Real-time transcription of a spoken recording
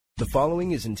The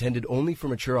following is intended only for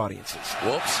mature audiences.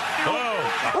 Whoops. Whoa.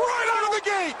 Right out of the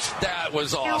gate! That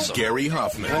was awesome. Gary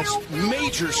Huffman. That's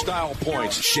major style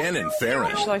points. Shannon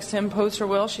Farron. She likes to impose her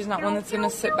will. She's not one that's going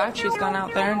to sit back. She's gone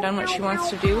out there and done what she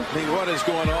wants to do. I mean, what is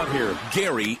going on here?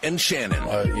 Gary and Shannon.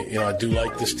 I do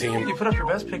like this team. You put up your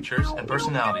best pictures and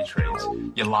personality traits.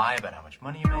 You lie about how much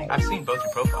money you make. I've seen both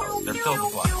your profiles. They're filled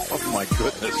with lies. Oh, my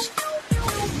goodness.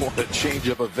 What a change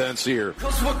of events here.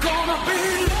 'Cause we're gonna be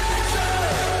legends.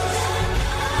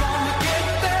 Gonna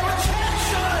get their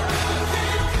attention.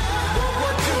 What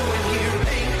we're doing here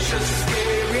ain't just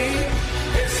scary.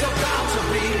 It's about to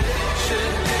be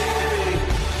legendary.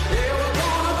 Yeah, we're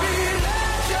gonna be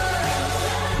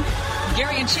legends.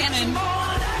 Gary and Shannon.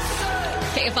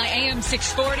 KFI AM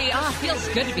 640. Feels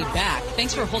good to be back.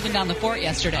 Thanks for holding down the fort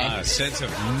yesterday. A sense of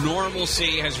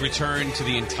normalcy has returned to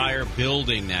the entire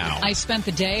building now. I spent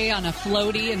the day on a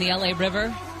floaty in the LA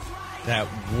River. That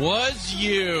was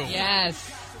you.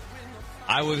 Yes.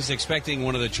 I was expecting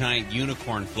one of the giant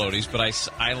unicorn floaties, but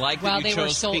I like that you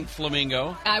chose Pink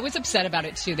Flamingo. I was upset about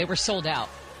it, too. They were sold out.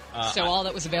 So all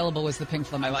that was available was the Pink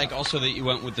Flamingo. I like also that you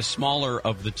went with the smaller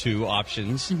of the two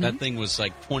options. Mm-hmm. That thing was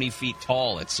like 20 feet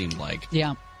tall, it seemed like.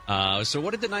 Yeah. So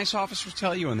what did the nice officers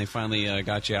tell you when they finally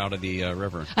got you out of the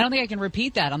river? I don't think I can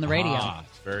repeat that on the radio.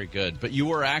 Very good. But you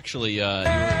were actually you're in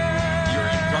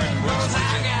Garden Brooks.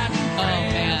 Oh,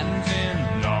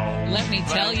 man. Let me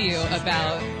tell you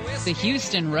about the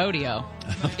Houston Rodeo.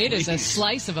 It is a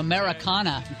slice of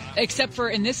Americana. Except for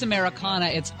in this Americana,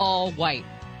 it's all white.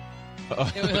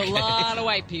 There was a lot of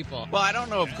white people. Well, I don't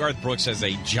know if Garth Brooks has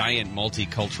a giant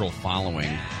multicultural following.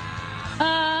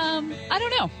 I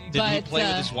don't know. Did he play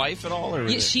with his wife at all? Or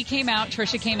she came out.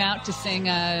 Trisha came out to sing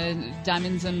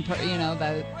Diamonds and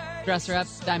the Dress Her Up,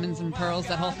 Diamonds and Pearls,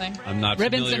 that whole thing. I'm not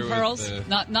Ribbons familiar and Pearls. With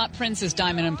Not Prince's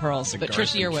Diamond and Pearls, but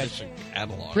Trisha Yearwood.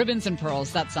 Catalog. Ribbons and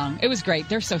Pearls, that song. It was great.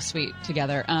 They're so sweet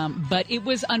together. But it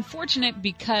was unfortunate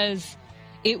because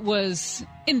it was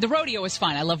the rodeo was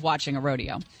fine. I love watching a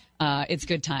rodeo. It's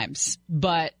good times.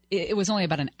 But it was only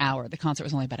about an hour. The concert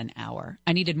was only about an hour.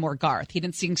 I needed more Garth. He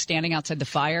didn't sing Standing Outside the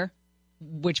Fire,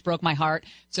 which broke my heart.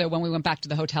 So when we went back to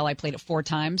the hotel, I played it 4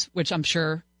 times, which I'm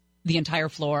sure the entire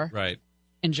floor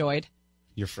enjoyed.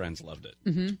 Your friends loved it.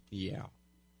 Mm-hmm. Yeah.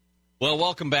 Well,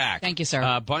 welcome back. Thank you, sir.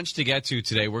 A bunch to get to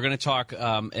today. We're going to talk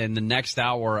in the next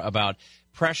hour about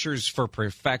pressures for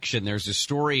perfection. There's a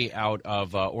story out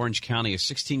of Orange County, a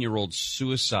 16-year-old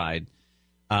suicide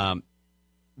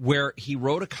where he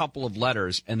wrote a couple of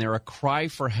letters, and they're a cry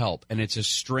for help. And it's a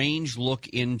strange look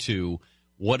into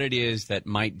what it is that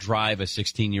might drive a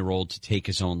 16-year-old to take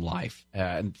his own life.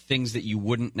 And things that you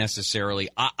wouldn't necessarily,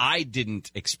 I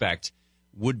didn't expect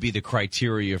would be the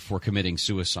criteria for committing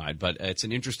suicide. But it's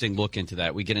an interesting look into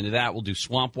that. We get into that. We'll do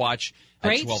Swamp Watch at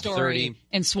 12:30. Great story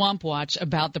in Swamp Watch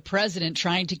about the president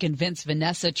trying to convince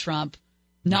Vanessa Trump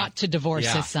not to divorce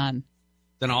his son.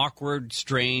 An awkward,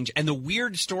 strange, and the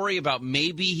weird story about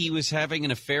maybe he was having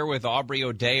an affair with Aubrey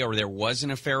O'Day, or there was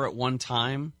an affair at one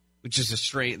time, which is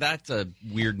that's a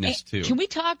weirdness too. Can we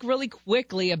talk really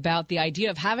quickly about the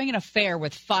idea of having an affair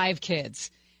with 5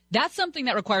 kids? That's something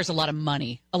that requires a lot of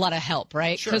money, a lot of help,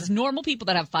 right? Because normal people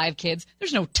that have 5 kids,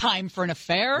 there's no time for an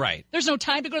affair. Right. There's no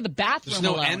time to go to the bathroom There's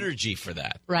no alone. energy for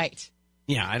that. Right.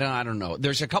 Yeah, I don't know.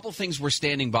 There's a couple things we're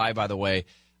standing by the way,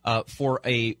 for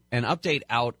an update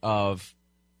out of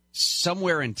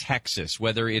somewhere in Texas,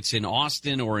 whether it's in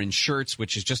Austin or in Schertz,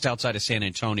 which is just outside of San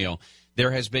Antonio.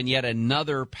 There has been yet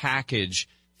another package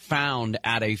found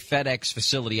at a FedEx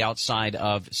facility outside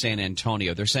of San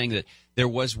Antonio. They're saying that there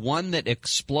was one that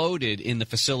exploded in the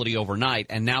facility overnight,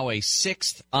 and now a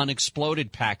 6th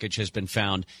unexploded package has been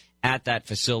found at that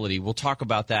facility. We'll talk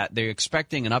about that. They're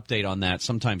expecting an update on that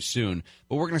sometime soon.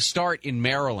 But we're going to start in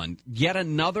Maryland. Yet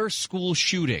another school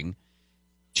shooting.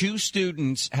 2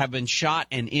 students have been shot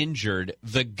and injured.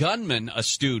 The gunman, a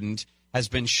student, has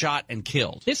been shot and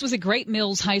killed. This was at Great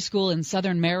Mills High School in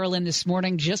southern Maryland this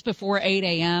morning, just before 8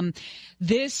 a.m.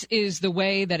 This is the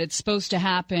way that it's supposed to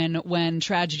happen when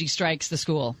tragedy strikes the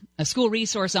school. A school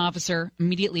resource officer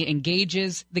immediately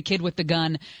engages the kid with the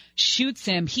gun, shoots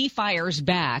him. He fires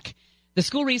back. The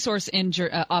school resource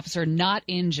officer not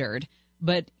injured,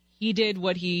 but he did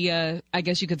what he, I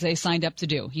guess you could say, signed up to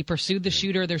do. He pursued the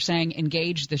shooter. They're saying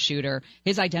engaged the shooter.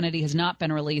 His identity has not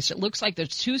been released. It looks like the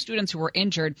 2 students who were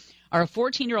injured are a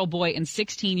 14-year-old boy and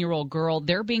 16-year-old girl.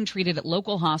 They're being treated at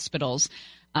local hospitals.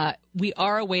 We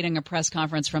are awaiting a press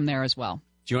conference from there as well.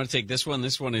 Do you want to take this one?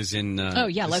 This one is in...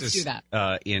 let's do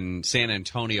that. In San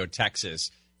Antonio,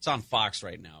 Texas. It's on Fox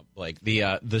right now, Blake.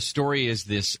 The story is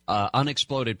this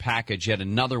unexploded package, yet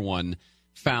another one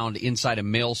found inside a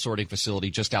mail sorting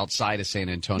facility just outside of San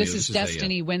Antonio. This is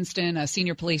Destiny Winston, a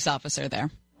senior police officer there.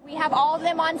 We have all of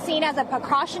them on scene as a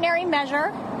precautionary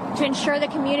measure to ensure the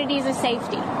community's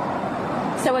safety.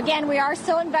 So again, we are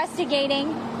still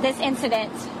investigating this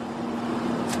incident.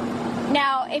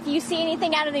 Now, if you see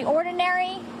anything out of the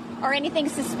ordinary or anything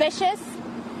suspicious,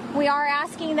 we are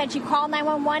asking that you call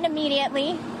 911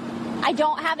 immediately. I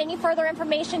don't have any further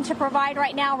information to provide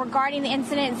right now regarding the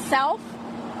incident itself.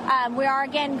 We are,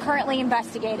 again, currently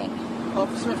investigating.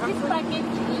 Officer, is this package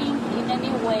linked in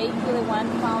any way to the one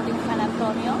found in San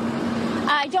Antonio?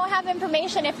 I don't have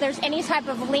information if there's any type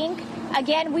of link.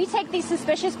 Again, we take these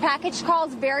suspicious package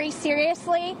calls very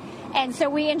seriously, and so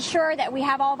we ensure that we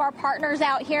have all of our partners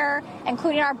out here,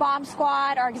 including our bomb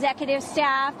squad, our executive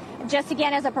staff, just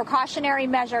again as a precautionary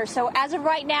measure. So as of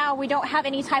right now, we don't have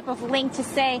any type of link to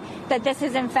say that this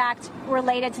is in fact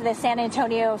related to the San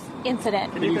Antonio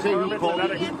incident. Can you say who called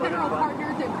it? Federal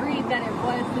partners agreed that it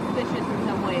was suspicious in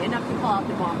some way, enough to call out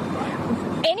the bomb squad.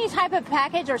 Any type of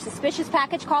package or suspicious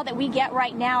package call that we get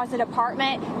right now as a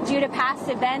department due to past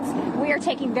events, we are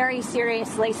taking very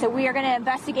seriously. So we are going to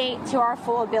investigate to our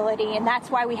full ability, and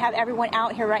that's why we have everyone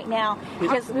out here right now,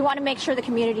 because we want to make sure the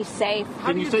community's safe.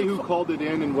 Can you say who called it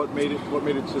in and what made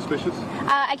it suspicious?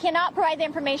 I cannot provide the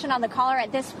information on the caller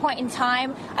at this point in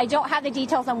time. I don't have the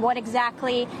details on what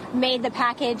exactly made the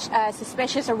package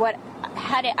suspicious or what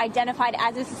had it identified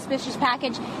as a suspicious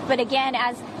package. But again,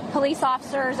 as police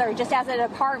officers or just as a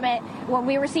department, when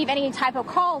we receive any type of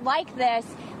call like this,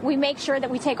 we make sure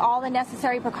that we take all the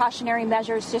necessary precautionary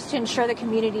measures just to ensure the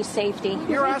community's safety.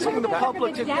 You're asking the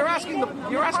public to. You're asking the.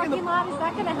 Parking lot, is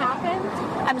that going to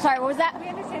happen? I'm sorry, what was that? We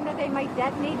understand that they might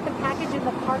detonate the package in the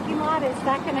parking lot. Is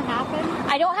that going to happen?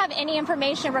 I don't have any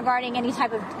information regarding any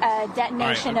type of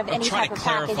detonation of any type of package.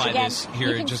 I'll try to clarify Again, this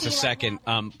here in just a second.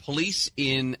 Police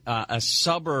in a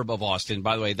suburb of Austin,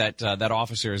 by the way, that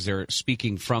officer is there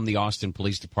speaking from the Austin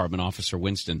Police Department, Officer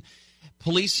Winston.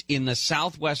 Police in the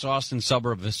southwest Austin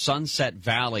suburb of Sunset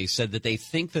Valley said that they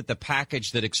think that the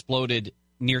package that exploded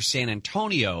near San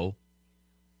Antonio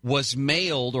was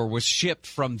mailed or was shipped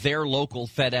from their local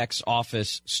FedEx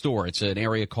office store. It's an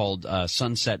area called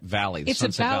Sunset Valley, the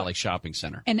Sunset Valley Shopping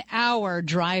Center. An hour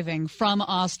driving from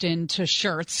Austin to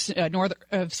Schertz, north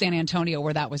of San Antonio,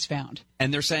 where that was found.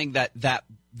 And they're saying that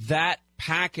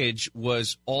package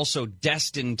was also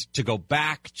destined to go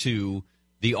back to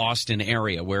the Austin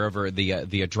area, wherever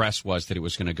the address was that it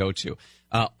was going to go to.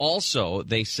 Also,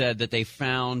 they said that they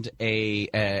found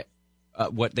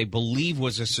what they believe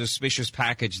was a suspicious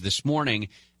package this morning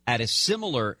at a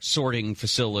similar sorting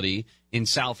facility in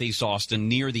southeast Austin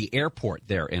near the airport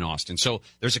there in Austin. So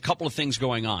there's a couple of things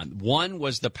going on. One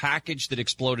was the package that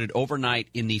exploded overnight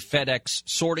in the FedEx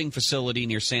sorting facility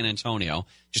near San Antonio,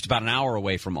 just about an hour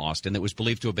away from Austin, that was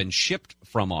believed to have been shipped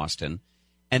from Austin.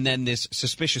 And then this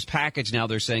suspicious package, now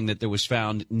they're saying that there was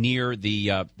found near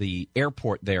the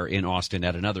airport there in Austin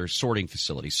at another sorting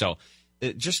facility. So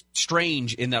just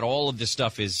strange in that all of this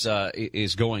stuff is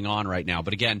going on right now.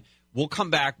 But again, we'll come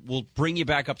back. We'll bring you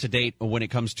back up to date when it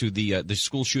comes to the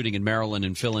school shooting in Maryland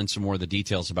and fill in some more of the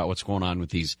details about what's going on with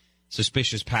these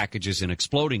suspicious packages and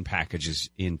exploding packages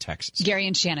in Texas. Gary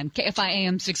and Shannon, KFI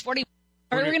AM 640.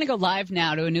 We're going to go live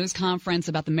now to a news conference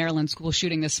about the Maryland school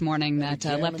shooting this morning that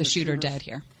left the shooter dead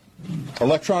here.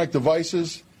 Electronic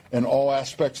devices and all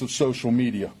aspects of social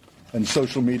media and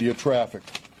social media traffic.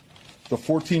 The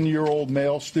 14-year-old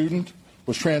male student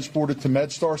was transported to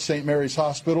MedStar St. Mary's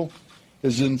Hospital,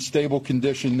 is in stable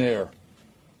condition there.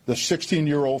 The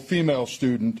 16-year-old female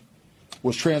student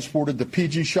was transported to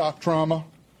PG shock trauma,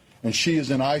 and she is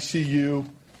in ICU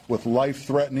with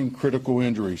life-threatening critical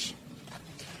injuries.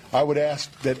 I would ask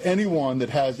that anyone that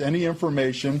has any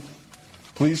information,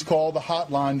 please call the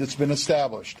hotline that's been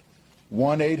established,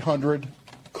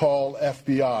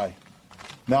 1-800-CALL-FBI.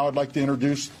 Now I'd like to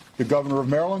introduce the Governor of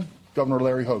Maryland, Governor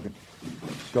Larry Hogan.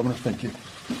 Governor, thank you.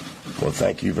 Well,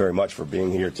 thank you very much for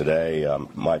being here today.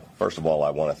 First of all,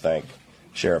 I want to thank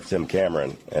Sheriff Tim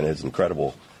Cameron and his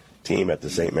incredible team at the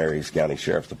St. Mary's County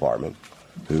Sheriff's Department,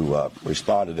 who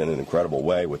responded in an incredible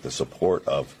way with the support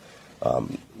of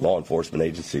law enforcement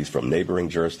agencies from neighboring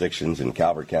jurisdictions in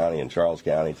Calvert County and Charles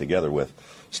County, together with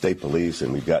state police,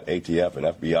 and we've got ATF and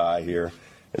FBI here.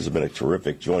 This has been a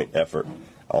terrific joint effort.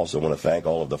 I also want to thank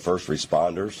all of the first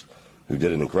responders who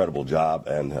did an incredible job,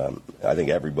 and I think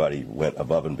everybody went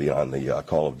above and beyond the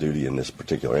call of duty in this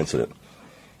particular incident.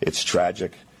 It's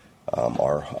tragic.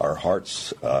 Our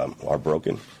hearts are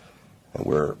broken, and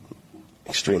we're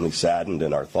extremely saddened,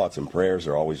 and our thoughts and prayers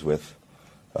are always with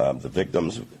the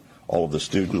victims, all of the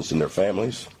students and their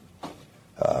families.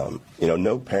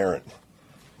 No parent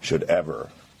should ever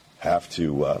have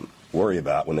to worry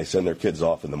about when they send their kids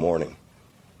off in the morning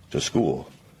to school,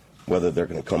 whether they're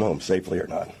going to come home safely or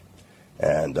not.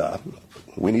 And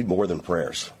we need more than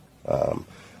prayers.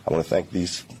 I want to thank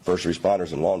these first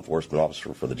responders and law enforcement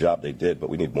officers for the job they did, but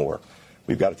we need more.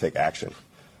 We've got to take action.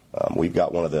 We've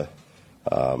got one of the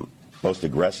most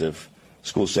aggressive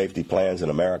school safety plans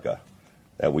in America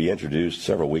that we introduced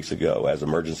several weeks ago as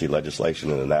emergency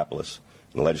legislation in Annapolis.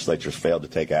 And the legislature's failed to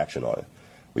take action on it.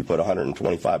 We put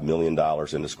 $125 million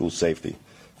into school safety,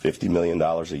 $50 million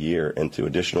a year into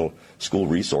additional school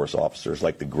resource officers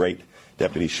like the great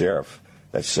deputy sheriff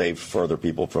that saved further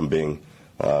people from being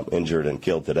injured and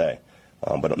killed today.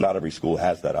 But not every school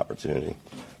has that opportunity.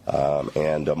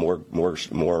 And more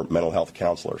mental health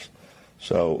counselors.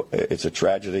 So it's a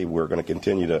tragedy. We're going to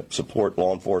continue to support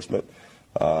law enforcement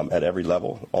at every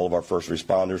level. All of our first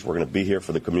responders, we're going to be here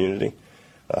for the community.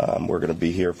 We're going to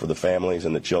be here for the families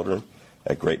and the children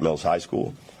at Great Mills High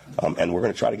School. And we're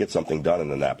going to try to get something done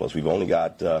in Annapolis. We've only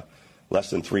got less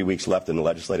than 3 weeks left in the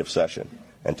legislative session.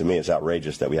 And to me, it's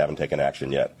outrageous that we haven't taken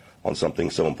action yet on something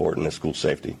so important as school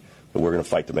safety. But we're going to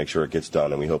fight to make sure it gets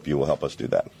done, and we hope you will help us do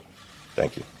that.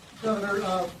 Thank you.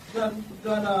 Governor, gun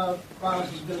violence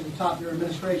has been at the top of your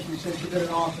administration since you've been in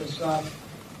office.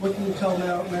 What can you tell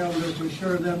Marylanders to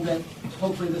assure them that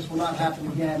hopefully this will not happen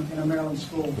again in a Maryland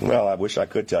school? Well, I wish I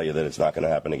could tell you that it's not going to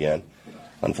happen again.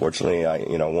 Unfortunately, I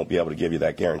won't be able to give you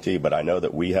that guarantee, but I know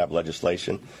that we have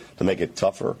legislation to make it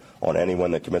tougher on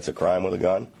anyone that commits a crime with a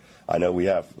gun. I know we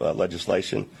have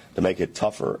legislation to make it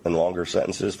tougher and longer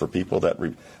sentences for people that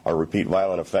are repeat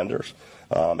violent offenders.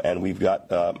 And we've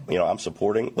got, I'm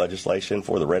supporting legislation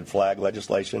for the red flag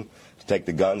legislation to take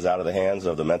the guns out of the hands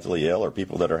of the mentally ill or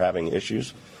people that are having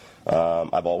issues.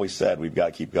 I've always said we've got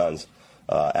to keep guns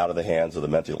out of the hands of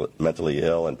the mentally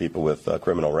ill and people with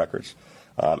criminal records.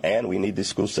 And we need these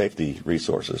school safety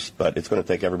resources. But it's going to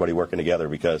take everybody working together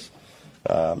because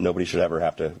nobody should ever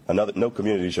have to, no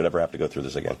community should ever have to go through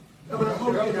this again. Governor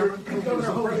Hogan,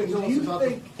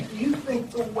 do you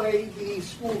think the way the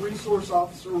school resource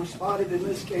officer responded in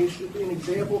this case should be an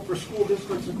example for school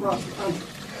districts across the country?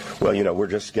 Well, we're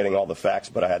just getting all the facts,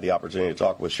 but I had the opportunity to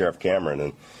talk with Sheriff Cameron,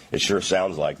 and it sure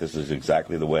sounds like this is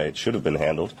exactly the way it should have been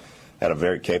handled. Had a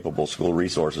very capable school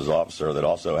resources officer that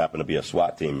also happened to be a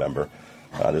SWAT team member.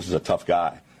 This is a tough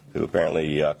guy who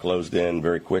apparently closed in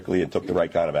very quickly and took the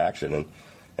right kind of action.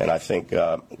 And I think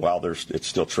while it's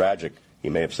still tragic, he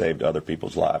may have saved other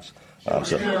people's lives. More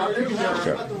about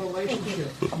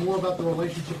the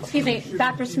relationship. Excuse me,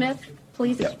 Dr. Smith,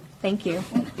 please. Yeah. Thank you.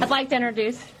 I'd like to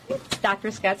introduce Dr.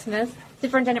 Scott Smith,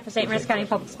 Superintendent for St. Mary's County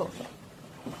Public Schools.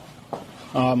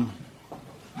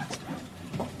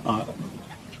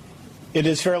 It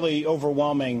is fairly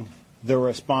overwhelming, the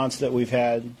response that we've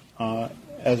had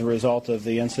as a result of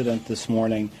the incident this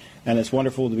morning, and it's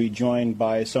wonderful to be joined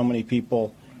by so many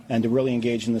people and to really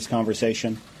engage in this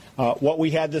conversation. What we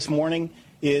had this morning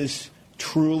is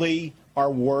truly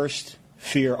our worst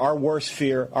fear,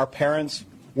 our parents'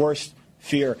 worst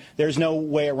fear. There's no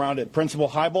way around it. Principal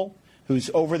Heibel, who's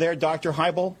over there, Dr.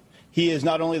 Heibel, he is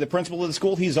not only the principal of the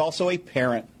school, he's also a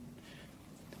parent.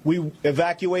 We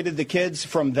evacuated the kids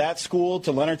from that school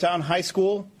to Leonardtown High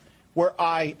School, where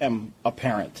I am a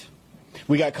parent.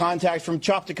 We got contact from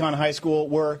Chopticon High School,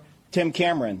 where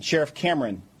Sheriff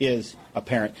Cameron, is a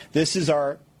parent. This is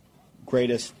our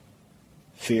greatest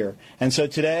fear. And so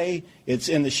today, it's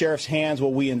in the sheriff's hands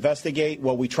while we investigate,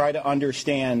 while we try to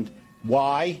understand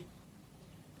why,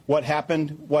 what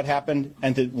happened,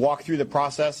 and to walk through the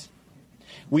process.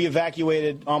 We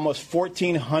evacuated almost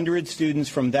 1,400 students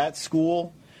from that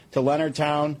school to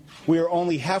Leonardtown. We are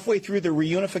only halfway through the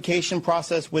reunification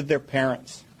process with their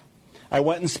parents. I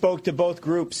went and spoke to both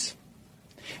groups,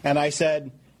 and I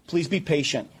said, please be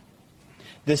patient.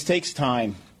 This takes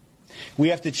time. We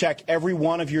have to check every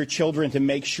one of your children to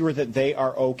make sure that they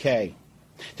are okay,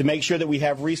 to make sure that we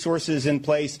have resources in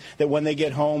place that when they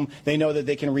get home, they know that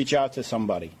they can reach out to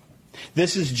somebody.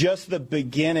 This is just the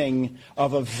beginning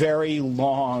of a very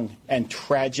long and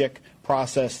tragic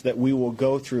process that we will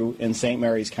go through in St.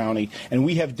 Mary's County. And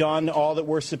we have done all that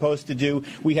we're supposed to do.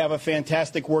 We have a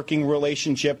fantastic working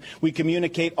relationship. We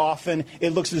communicate often. It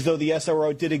looks as though the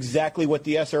SRO did exactly what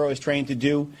the SRO is trained to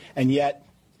do, and yet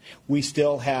we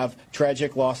still have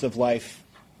tragic loss of life.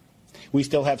 We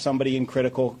still have somebody in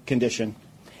critical condition.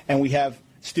 And we have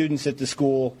students at the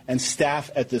school and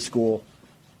staff at the school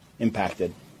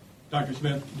impacted. Dr.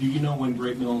 Smith, do you know when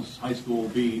Great Mills High School will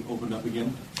be opened up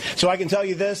again? So I can tell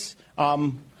you this.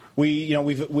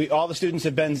 all the students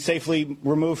have been safely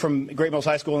removed from Great Mills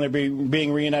High School, and they're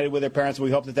being reunited with their parents.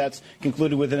 We hope that that's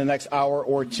concluded within the next hour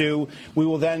or two. We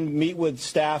will then meet with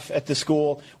staff at the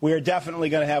school. We are definitely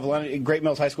going to have Great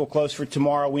Mills High School closed for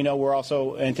tomorrow. We know we're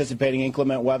also anticipating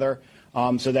inclement weather,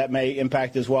 so that may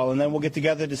impact as well. And then we'll get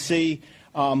together to see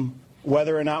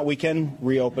whether or not we can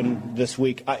reopen this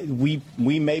week. We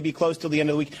may be closed till the end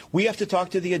of the week. We have to talk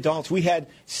to the adults. We had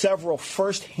several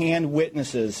first-hand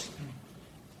witnesses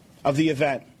of the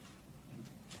event.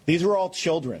 These were all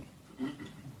children.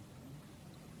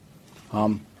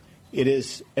 It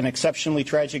is an exceptionally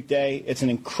tragic day. It's an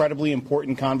incredibly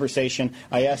important conversation.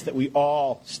 I ask that we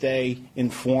all stay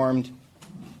informed.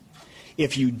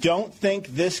 If you don't think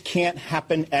this can't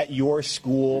happen at your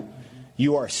school,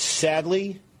 you are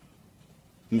sadly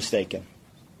mistaken.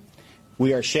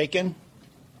 We are shaken,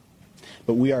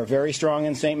 but we are very strong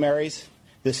in St. Mary's.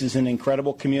 This is an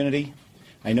incredible community.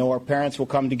 I know our parents will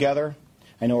come together.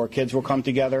 I know our kids will come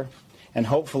together. And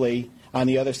hopefully, on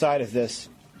the other side of this,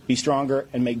 be stronger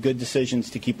and make good decisions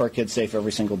to keep our kids safe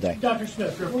every single day. Dr.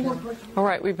 Smith, one more question. All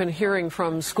right, we've been hearing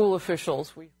from school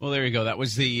officials. Well, there you go. That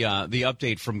was the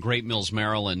update from Great Mills,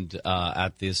 Maryland,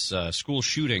 at this school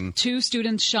shooting. 2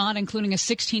 students shot, including a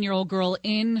 16-year-old girl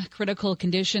in critical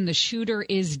condition. The shooter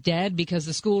is dead because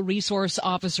the school resource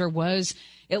officer was,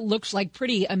 it looks like,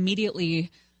 pretty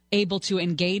immediately able to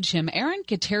engage him. Aaron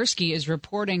Katersky is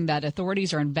reporting that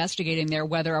authorities are investigating there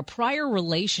whether a prior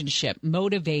relationship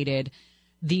motivated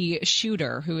the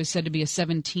shooter, who is said to be a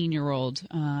 17-year-old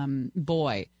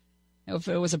boy. If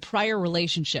it was a prior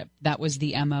relationship, that was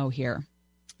the MO here.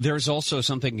 There's also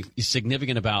something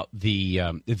significant about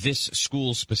this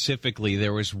school specifically.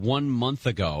 There was 1 month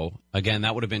ago, again,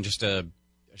 that would have been just a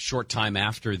short time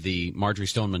after the Marjorie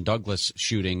Stoneman Douglas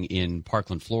shooting in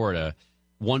Parkland, Florida,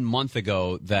 1 month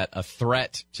ago, that a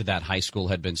threat to that high school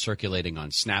had been circulating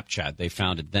on Snapchat. They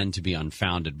found it then to be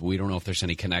unfounded, but we don't know if there's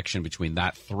any connection between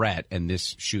that threat and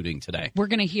this shooting today. We're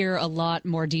going to hear a lot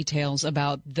more details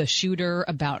about the shooter,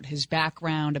 about his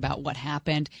background, about what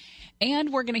happened.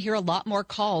 And we're going to hear a lot more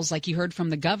calls, like you heard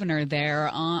from the governor there,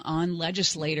 on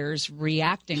legislators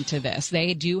reacting to this.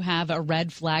 They do have a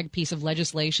red flag piece of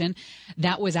legislation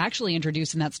that was actually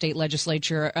introduced in that state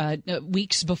legislature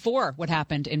weeks before what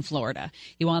happened in Florida.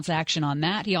 He wants action on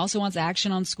that. He also wants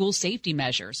action on school safety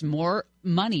measures, more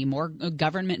money, more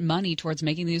government money towards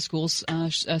making these schools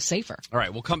safer. All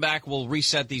right, we'll come back. We'll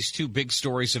reset these 2 big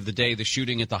stories of the day, the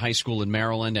shooting at the high school in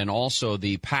Maryland and also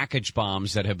the package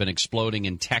bombs that have been exploding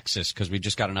in Texas, because we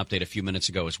just got an update a few minutes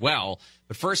ago as well.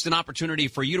 But first, an opportunity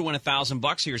for you to win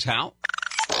 $1,000. Here's how.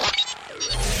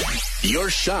 Your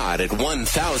shot at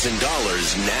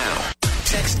 $1,000 now.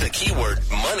 Text the keyword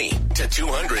money to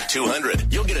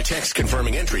 200-200. You'll get a text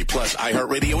confirming entry plus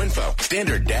iHeartRadio info.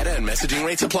 Standard data and messaging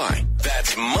rates apply.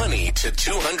 That's money to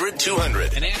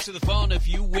 200-200. And answer the phone. If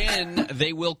you win,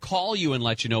 they will call you and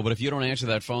let you know. But if you don't answer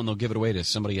that phone, they'll give it away to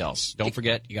somebody else. Don't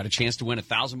forget, you got a chance to win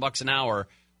 $1,000 an hour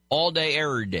all day,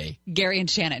 every day. Gary and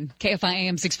Shannon, KFI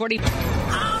AM 640.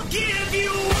 I'll give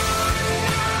you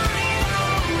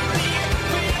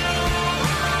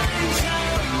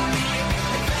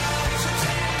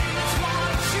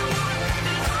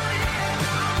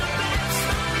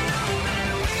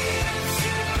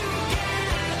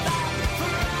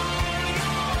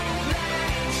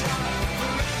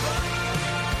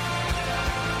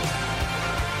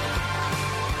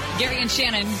Gary and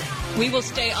Shannon, we will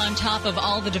stay on top of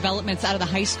all the developments out of the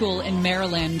high school in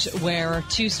Maryland, where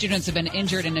 2 students have been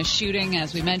injured in a shooting.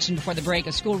 As we mentioned before the break,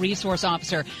 a school resource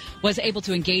officer was able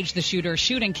to engage the shooter,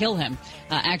 shoot and kill him,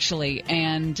 actually.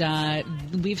 And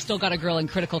we've still got a girl in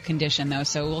critical condition, though,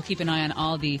 so we'll keep an eye on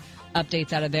all the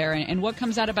updates out of there and what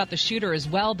comes out about the shooter as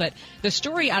well. But the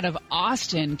story out of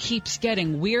Austin keeps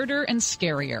getting weirder and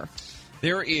scarier.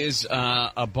 There is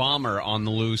a bomber on the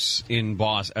loose in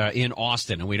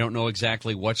Austin, and we don't know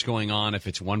exactly what's going on, if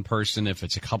it's one person, if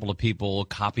it's a couple of people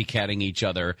copycatting each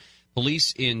other.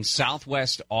 Police in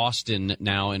southwest Austin,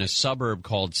 now in a suburb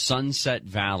called Sunset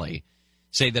Valley,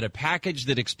 say that a package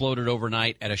that exploded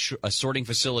overnight at a sorting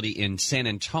facility in San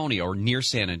Antonio, or near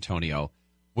San Antonio,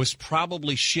 was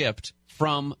probably shipped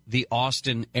from the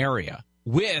Austin area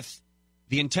with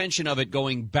the intention of it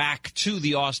going back to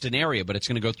the Austin area, but it's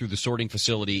going to go through the sorting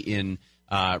facility in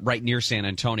right near San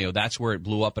Antonio. That's where it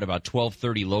blew up at about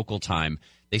 12:30 local time.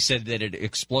 They said that it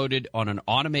exploded on an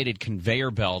automated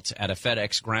conveyor belt at a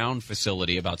FedEx ground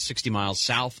facility about 60 miles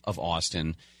south of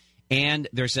Austin. And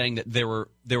they're saying that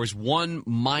there was one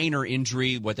minor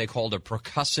injury, what they called a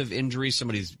percussive injury.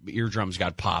 Somebody's eardrums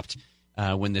got popped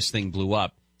when this thing blew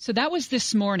up. So that was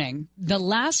this morning. The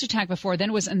last attack before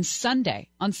then was on Sunday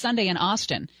in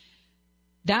Austin.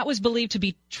 That was believed to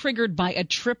be triggered by a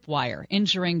tripwire,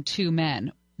 injuring 2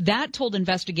 men. That told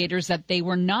investigators that they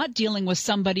were not dealing with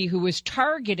somebody who was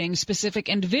targeting specific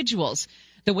individuals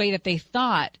the way that they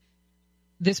thought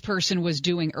this person was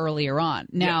doing earlier on.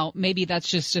 Now, maybe that's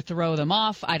just to throw them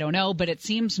off. I don't know. But it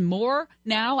seems more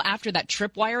now after that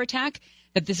tripwire attack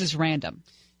that this is random.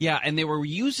 Yeah, and they were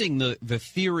using the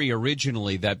theory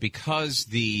originally that because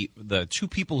the 2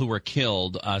 people who were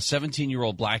killed, a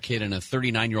 17-year-old black kid and a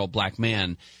 39-year-old black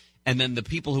man, and then the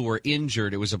people who were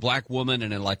injured, it was a black woman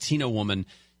and a Latino woman,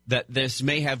 that this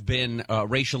may have been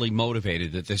racially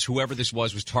motivated, that whoever this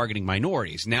was targeting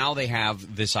minorities. Now they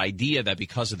have this idea that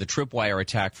because of the tripwire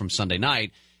attack from Sunday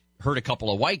night, hurt a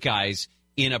couple of white guys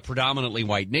in a predominantly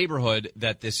white neighborhood,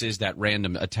 that this is that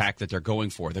random attack that they're going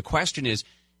for. The question is,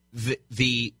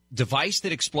 the device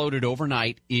that exploded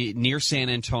overnight near San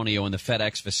Antonio in the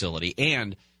FedEx facility,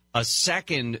 and a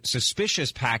second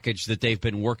suspicious package that they've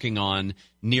been working on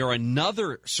near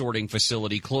another sorting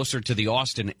facility closer to the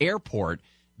Austin airport,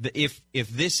 if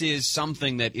this is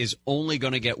something that is only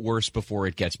going to get worse before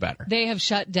it gets better. They have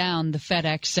shut down the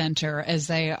FedEx Center as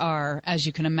they are, as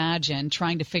you can imagine,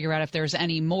 trying to figure out if there's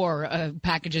any more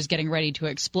packages getting ready to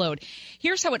explode.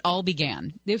 Here's how it all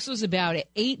began. This was about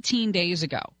 18 days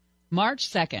ago.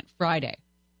 March 2nd, Friday.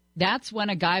 That's when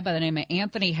a guy by the name of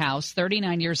Anthony House,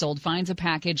 39 years old, finds a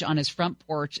package on his front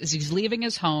porch as he's leaving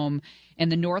his home in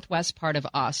the northwest part of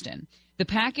Austin. The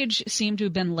package seemed to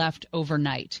have been left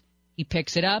overnight. He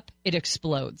picks it up. It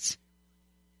explodes.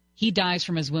 He dies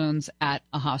from his wounds at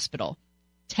a hospital.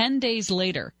 10 days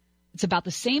later, it's about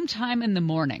the same time in the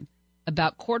morning,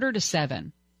 about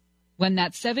 6:45, when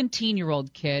that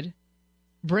 17-year-old kid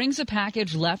brings a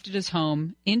package left at his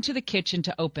home into the kitchen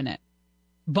to open it.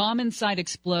 Bomb inside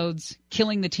explodes,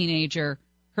 killing the teenager,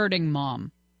 hurting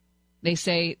mom. They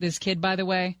say this kid, by the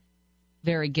way,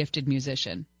 very gifted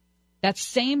musician. That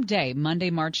same day,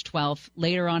 Monday, March 12th,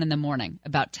 later on in the morning,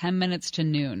 about 10 minutes to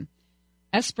noon,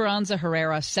 Esperanza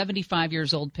Herrera, 75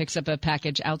 years old, picks up a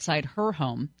package outside her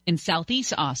home in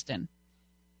southeast Austin.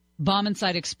 Bomb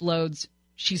inside explodes.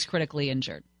 She's critically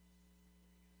injured.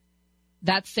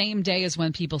 That same day is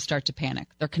when people start to panic.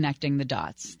 They're connecting the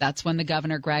dots. That's when the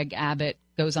governor, Greg Abbott,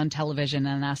 goes on television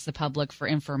and asks the public for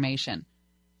information,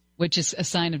 which is a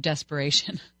sign of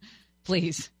desperation.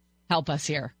 Please help us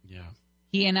here. Yeah.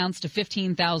 He announced a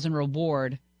 $15,000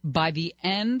 reward. By the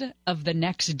end of the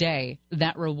next day,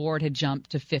 that reward had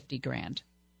jumped to $50,000.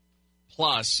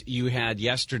 Plus, you had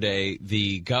yesterday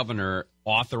the governor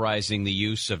authorizing the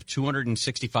use of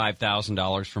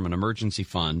 $265,000 from an emergency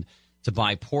fund to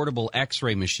buy portable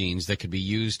X-ray machines that could be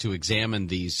used to examine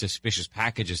these suspicious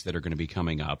packages that are going to be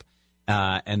coming up.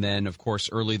 And then, of course,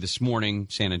 early this morning,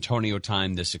 San Antonio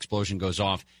time, this explosion goes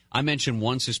off. I mentioned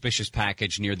one suspicious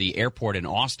package near the airport in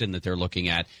Austin that they're looking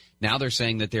at. Now they're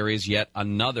saying that there is yet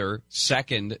another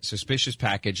second suspicious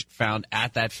package found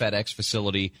at that FedEx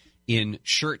facility in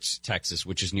Schertz, Texas,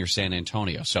 which is near San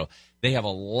Antonio. So they have a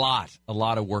lot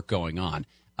of work going on.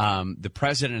 The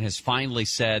president has finally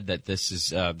said that this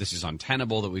is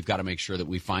untenable, that we've got to make sure that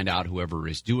we find out whoever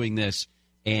is doing this.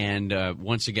 And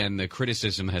once again, the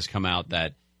criticism has come out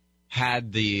that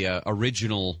had the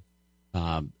original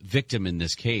victim in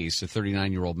this case, a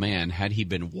 39-year-old man, had he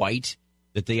been white,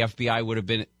 that the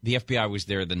FBI was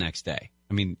there the next day.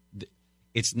 I mean,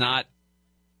 it's not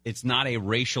a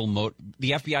racial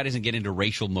the FBI doesn't get into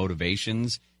racial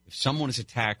motivations. If someone is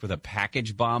attacked with a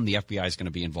package bomb, the FBI is going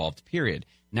to be involved, period.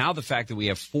 Now the fact that we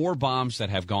have 4 bombs that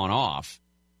have gone off,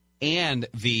 and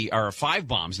or 5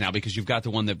 bombs now because you've got the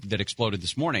one that exploded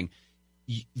this morning.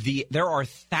 There are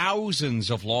thousands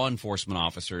of law enforcement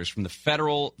officers from the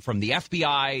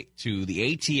FBI to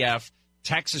the ATF,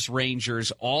 Texas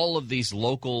Rangers, all of these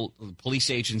local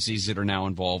police agencies that are now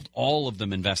involved, all of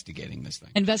them investigating this thing.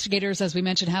 Investigators, as we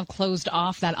mentioned, have closed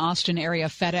off that Austin area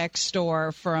FedEx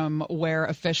store from where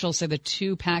officials say the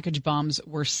 2 package bombs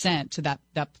were sent to that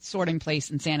sorting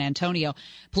place in San Antonio.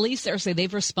 Police there say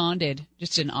they've responded,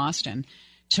 just in Austin,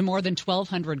 to more than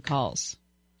 1,200 calls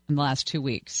in the last 2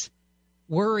 weeks.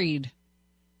 Worried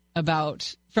that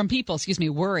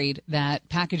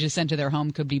packages sent to their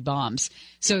home could be bombs.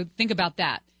 So think about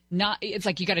that. It's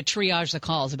like you got to triage the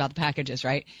calls about the packages,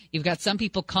 right? You've got some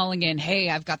people calling in, hey,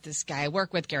 I've got this guy I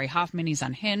work with, Gary Hoffman, he's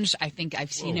unhinged. I think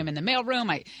I've seen him in the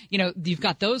mailroom. You've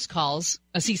got those calls,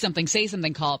 a see something, say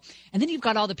something call. And then you've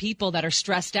got all the people that are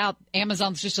stressed out.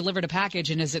 Amazon's just delivered a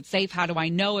package, and is it safe? How do I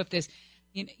know if this...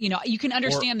 You can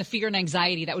understand the fear and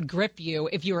anxiety that would grip you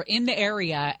if you were in the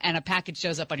area and a package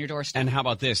shows up on your doorstep. And how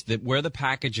about this? Where the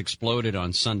package exploded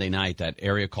on Sunday night, that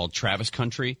area called Travis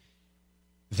Country,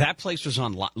 That place was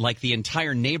on, like the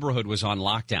entire neighborhood was on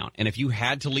lockdown. And if you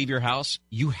had to leave your house,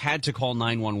 you had to call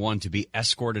 911 to be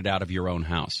escorted out of your own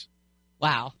house.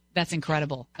 Wow. That's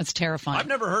incredible. That's terrifying. I've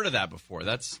never heard of that before.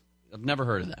 I've never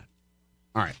heard of that.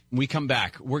 All right. When we come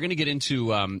back, we're going to get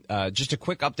into just a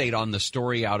quick update on the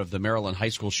story out of the Maryland high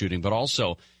school shooting, but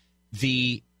also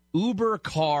the Uber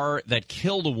car that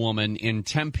killed a woman in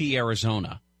Tempe,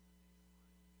 Arizona.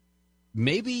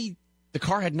 Maybe the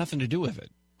car had nothing to do with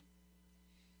it.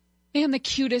 And the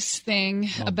cutest thing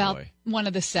about one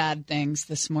of the sad things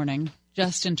this morning,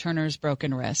 Justin Turner's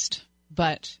broken wrist.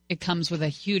 But it comes with a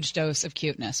huge dose of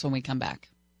cuteness when we come back.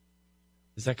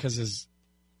 Is that because his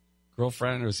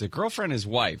girlfriend, or is it girlfriend, his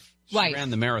wife? She ran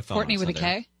the marathon. Courtney with a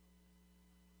K?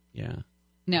 Yeah.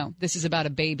 No, this is about a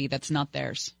baby that's not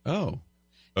theirs. Oh.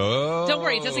 Don't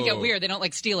worry, it doesn't get weird. They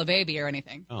don't steal a baby or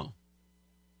anything. Oh.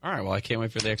 All right, well, I can't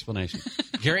wait for the explanation.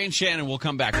 Gary and Shannon will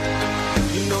come back.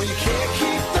 You know you can't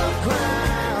keep the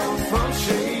ground from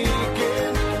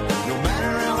shaking. No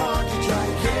matter how hard you try,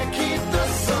 you can't keep the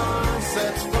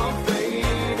sunsets from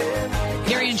fading.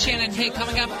 Gary and Shannon, hey,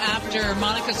 coming up after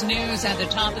Monica's news at the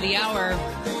top of the hour,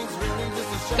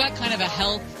 got kind of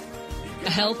a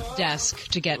health desk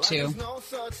to get to.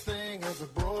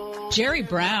 Jerry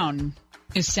Brown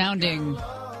is sounding...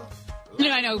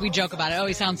 I know we joke about it. Oh,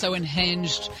 he sounds so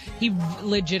unhinged. He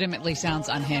legitimately sounds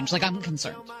unhinged. Like, I'm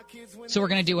concerned. So we're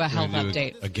going to do a health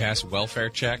update. A gas welfare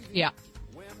check? Yeah.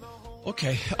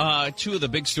 Okay. Two of the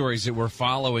big stories that we're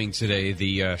following today,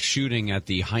 the shooting at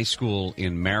the high school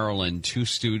in Maryland. 2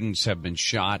 students have been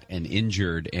shot and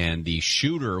injured, and the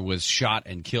shooter was shot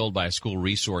and killed by a school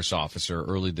resource officer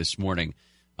early this morning.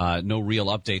 No real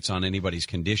updates on anybody's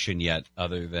condition yet,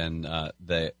 other than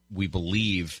that we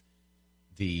believe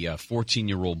the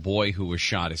 14-year-old boy who was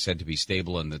shot is said to be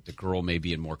stable and that the girl may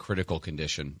be in more critical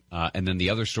condition. And then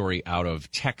the other story out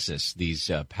of Texas,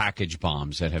 these package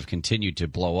bombs that have continued to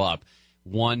blow up.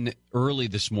 One early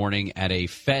this morning at a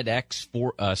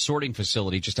FedEx sorting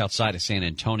facility just outside of San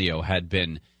Antonio had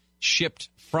been shipped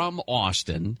from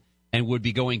Austin and would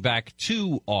be going back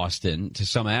to Austin to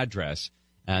some address.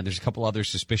 There's a couple other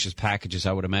suspicious packages.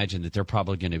 I would imagine that they're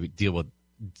probably going to deal with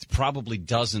probably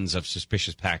dozens of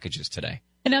suspicious packages today.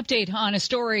 An update on a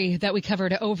story that we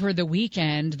covered over the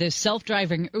weekend. This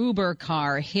self-driving Uber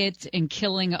car hit and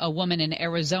killing a woman in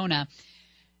Arizona.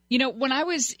 You know, when I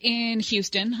was in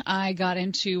Houston, I got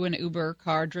into an Uber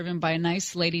car driven by a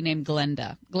nice lady named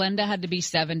Glenda. Glenda had to be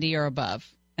 70 or above,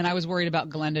 and I was worried about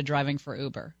Glenda driving for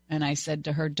Uber. And I said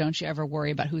to her, don't you ever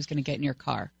worry about who's going to get in your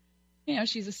car. You know,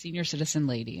 she's a senior citizen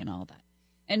lady and all that.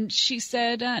 And she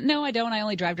said, no, I don't. I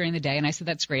only drive during the day. And I said,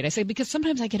 that's great. I said, because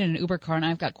sometimes I get in an Uber car and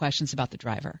I've got questions about the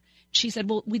driver. She said,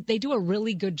 well, they do a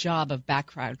really good job of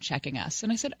background checking us.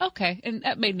 And I said, okay. And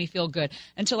that made me feel good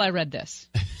until I read this.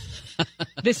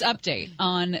 This update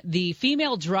on the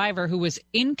female driver who was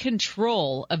in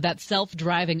control of that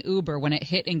self-driving Uber when it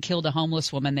hit and killed a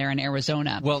homeless woman there in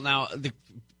Arizona. Well, now,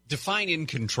 define in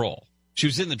control. She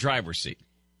was in the driver's seat.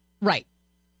 Right.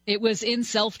 It was in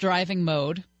self-driving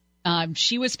mode.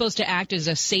 She was supposed to act as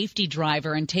a safety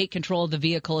driver and take control of the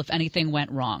vehicle if anything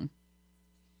went wrong.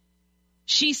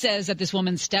 She says that this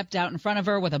woman stepped out in front of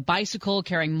her with a bicycle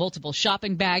carrying multiple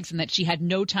shopping bags and that she had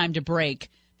no time to brake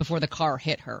before the car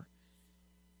hit her.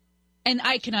 And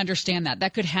I can understand that.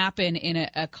 That could happen in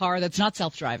a car that's not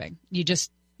self-driving. You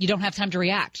don't have time to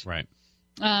react. Right.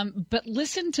 But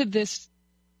listen to this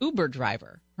Uber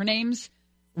driver. Her name's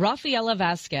Rafaela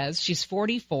Vasquez. She's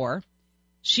 44.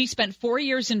 She spent 4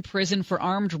 years in prison for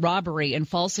armed robbery and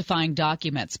falsifying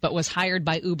documents, but was hired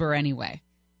by Uber anyway.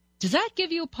 Does that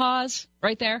give you a pause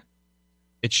right there?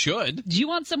 It should. Do you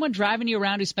want someone driving you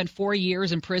around who spent 4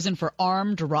 years in prison for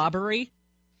armed robbery?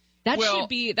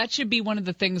 That should be one of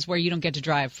the things where you don't get to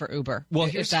drive for Uber. Well,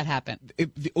 if that happened.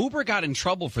 The Uber got in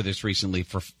trouble for this recently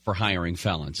for hiring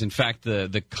felons. In fact,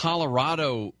 the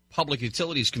Colorado Public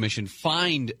Utilities Commission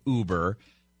fined Uber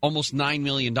almost $9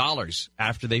 million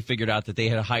after they figured out that they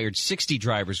had hired 60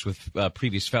 drivers with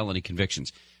previous felony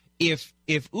convictions. If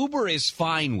Uber is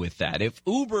fine with that, if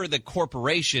Uber, the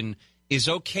corporation, is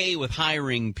okay with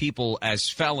hiring people as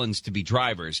felons to be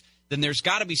drivers, then there's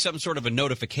got to be some sort of a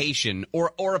notification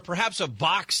or perhaps a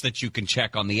box that you can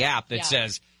check on the app that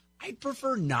says, I'd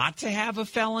prefer not to have a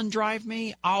felon drive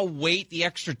me. I'll wait the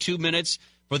extra 2 minutes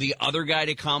for the other guy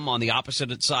to come on the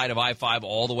opposite side of I-5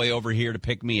 all the way over here to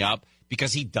pick me up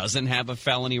because he doesn't have a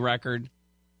felony record.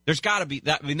 There's got to be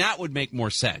that. I mean, that would make more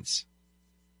sense.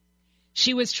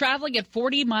 She was traveling at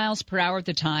 40 miles per hour at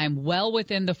the time, well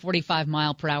within the 45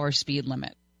 mile per hour speed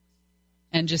limit.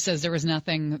 And just says there was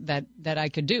nothing that I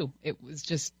could do. It was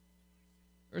just,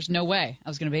 there's no way I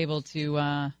was going to be able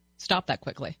to stop that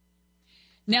quickly.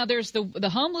 Now, there's the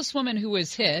homeless woman who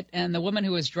was hit and the woman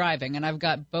who was driving, and I've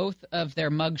got both of their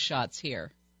mug shots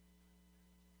here.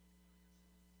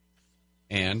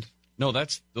 And no,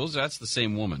 that's the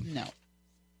same woman. No.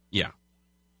 Yeah.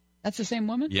 That's the same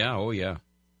woman? Yeah, oh yeah.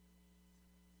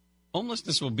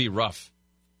 Homelessness will be rough.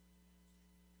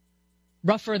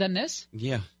 Rougher than this?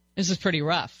 Yeah. This is pretty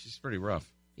rough. She's pretty rough.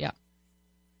 Yeah.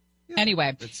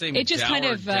 Anyway, That same it just kind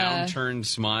of downturned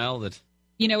smile that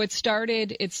it started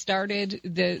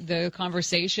the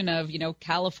conversation of,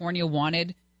 California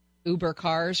wanted Uber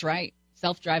cars, right?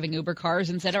 Self-driving Uber cars,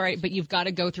 and said, all right, but you've got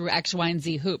to go through X, Y, and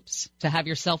Z hoops to have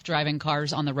your self-driving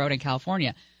cars on the road in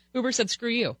California. Uber said,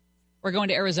 screw you. We're going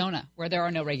to Arizona, where there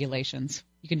are no regulations.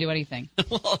 You can do anything.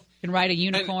 You can ride a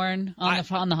unicorn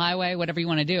on the highway, whatever you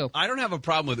want to do. I don't have a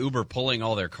problem with Uber pulling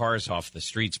all their cars off the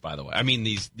streets, by the way. I mean,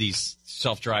 these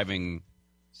self-driving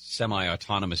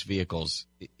semi-autonomous vehicles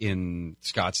in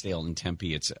Scottsdale and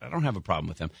Tempe, I don't have a problem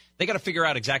with them. They got to figure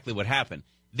out exactly what happened.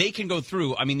 They can go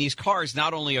through. I mean, these cars,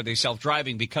 not only are they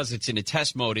self-driving because it's in a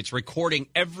test mode, it's recording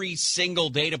every single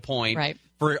data point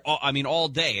for, all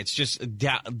day. It's just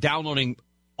downloading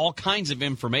all kinds of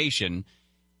information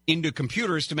into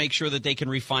computers to make sure that they can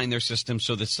refine their system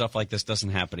so that stuff like this doesn't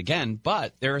happen again.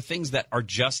 But there are things that are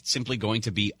just simply going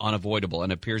to be unavoidable,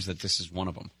 and it appears that this is one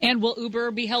of them. And will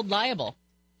Uber be held liable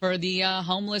for the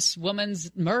homeless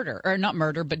woman's murder, or not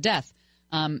murder, but death?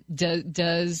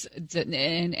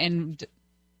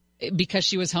 Because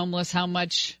she was homeless, how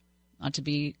much, not to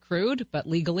be crude, but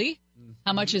legally,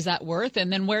 how much is that worth?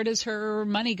 And then where does her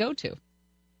money go to?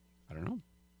 I don't know.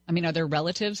 I mean, are there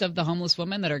relatives of the homeless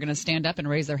woman that are going to stand up and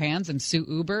raise their hands and sue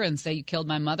Uber and say you killed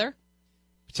my mother?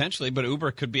 Potentially, but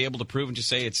Uber could be able to prove and just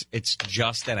say it's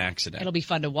just an accident. It'll be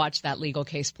fun to watch that legal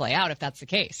case play out if that's the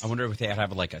case. I wonder if they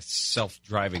have like a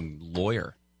self-driving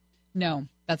lawyer. No,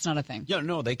 that's not a thing. Yeah,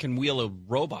 no, they can wheel a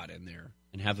robot in there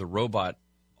and have the robot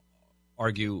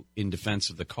argue in defense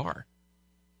of the car.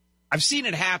 I've seen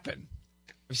it happen.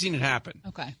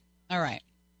 Okay. All right.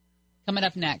 Coming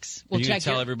up next, we'll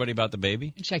tell everybody about the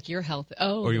baby. Check your health.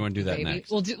 Oh, or you want to do that baby.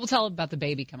 next? We'll tell about the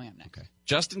baby coming up next. Okay.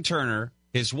 Justin Turner,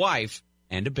 his wife,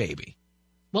 and a baby.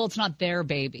 Well, it's not their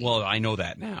baby. Well, I know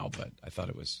that now, but I thought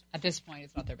it was. At this point,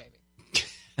 it's not their baby.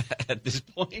 At this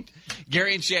point,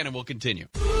 Gary and Shannon will continue.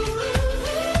 1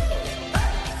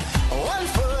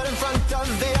 foot in front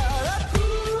of the other.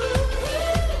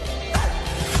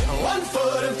 1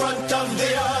 foot in front of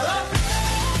the other.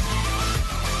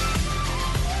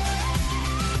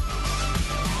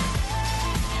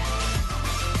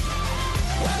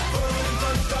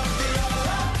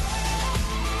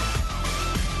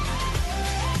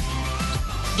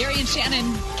 Gary and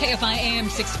Shannon, KFI AM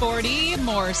 640,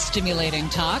 more stimulating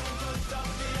talk.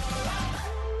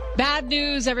 Bad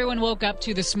news everyone woke up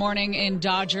to this morning in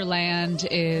Dodgerland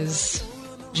is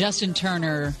Justin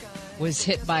Turner was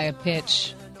hit by a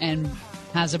pitch and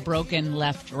has a broken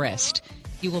left wrist.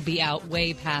 He will be out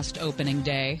way past opening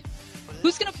day.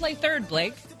 Who's going to play third,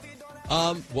 Blake?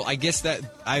 Well, I guess that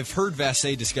I've heard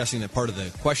Vassay discussing that part of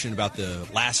the question about the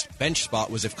last bench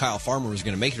spot was if Kyle Farmer was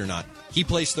going to make it or not. He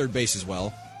plays third base as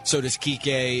well. So does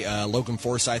Kike. Logan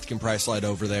Forsythe can probably slide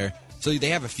over there. So they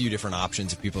have a few different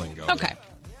options if people can go. Okay. There.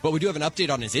 But we do have an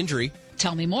update on his injury.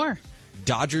 Tell me more.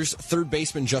 Dodgers third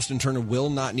baseman Justin Turner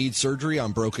will not need surgery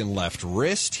on broken left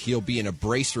wrist. He'll be in a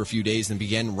brace for a few days and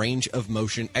begin range of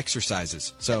motion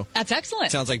exercises. So that's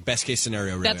excellent. Sounds like best case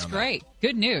scenario. Really, that's great.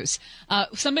 Good news.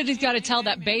 Somebody's got to tell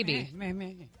that baby.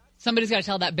 Somebody's got to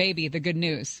tell that baby the good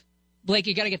news. Blake,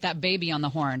 you got to get that baby on the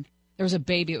horn. There was a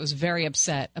baby that was very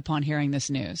upset upon hearing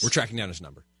this news. We're tracking down his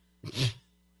number.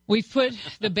 We've put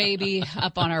the baby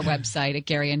up on our website at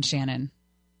Gary and Shannon.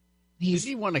 Does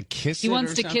he want to kiss it? He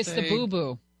wants to kiss the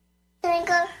boo-boo. I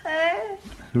got hurt.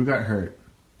 Who got hurt?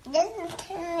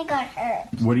 Justin got hurt.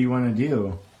 What do you want to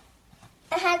do?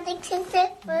 I have to kiss his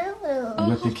boo-boo. You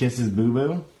have to kiss his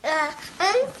boo-boo?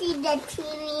 I see the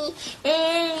TV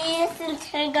and Justin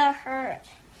Turner got hurt.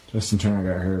 Justin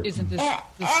Turner got hurt. Isn't this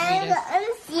the sweetest?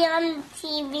 I see on the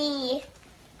TV.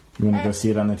 You want to go see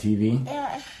it on the TV?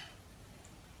 Yeah.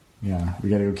 Yeah, we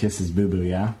got to go kiss his boo-boo,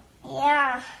 yeah?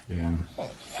 Yeah. Yeah.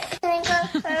 I got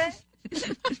hurt.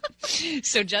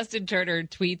 So Justin Turner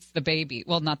tweets the baby.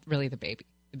 Well, not really the baby.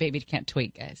 The baby can't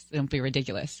tweet, guys. Don't be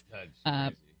ridiculous.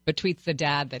 But tweets the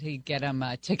dad that he'd get him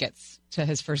tickets to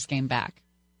his first game back.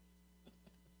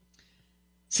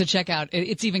 So check out.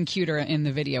 It's even cuter in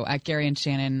the video at Gary and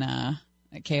Shannon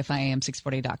at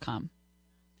KFIAM640.com.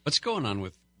 What's going on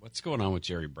with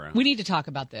Jerry Brown? We need to talk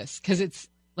about this because it's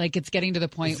getting to the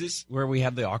point. Is this where we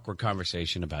have the awkward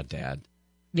conversation about dad?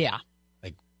 Yeah.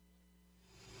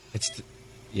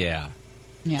 Yeah.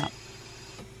 Yeah.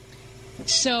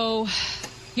 So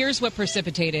here's what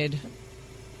precipitated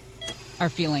our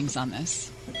feelings on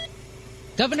this.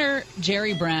 Governor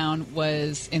Jerry Brown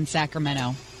was in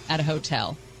Sacramento at a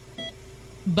hotel,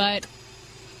 but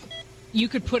you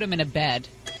could put him in a bed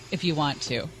if you want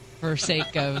to, for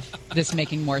sake of this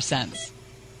making more sense.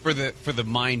 For the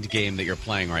mind game that you're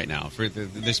playing right now, for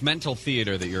this mental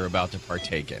theater that you're about to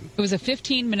partake in. It was a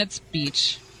 15-minute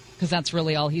speech, because that's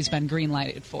really all he's been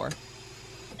green-lighted for.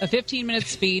 A 15-minute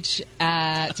speech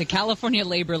to California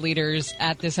labor leaders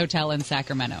at this hotel in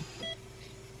Sacramento.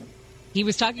 He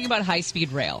was talking about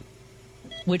high-speed rail,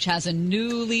 which has a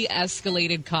newly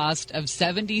escalated cost of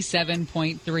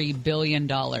 $77.3 billion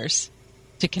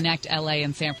to connect L.A.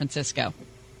 and San Francisco.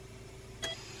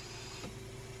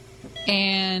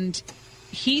 And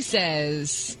he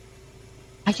says,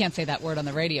 I can't say that word on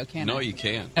the radio, can I? No, you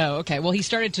can't. Oh, okay. Well, he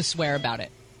started to swear about it.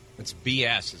 It's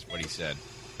BS is what he said.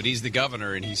 But he's the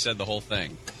governor, and he said the whole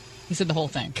thing. He said the whole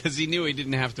thing. Because he knew he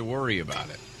didn't have to worry about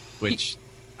it, which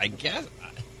I guess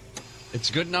it's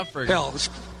good enough for... Hell, it's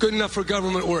good enough for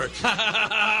government work.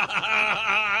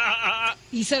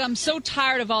 He said, I'm so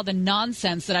tired of all the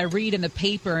nonsense that I read in the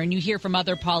paper and you hear from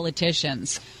other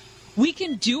politicians. We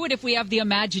can do it if we have the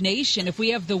imagination, if we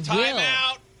have the will. Time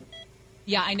out!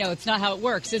 Yeah, I know. It's not how it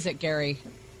works, is it, Gary?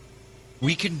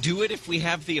 We can do it if we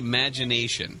have the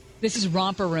imagination. This is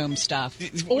romper room stuff.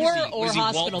 Or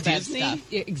hospital bed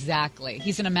stuff. Exactly.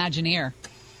 He's an Imagineer.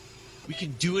 We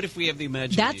can do it if we have the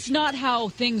imagination. That's not how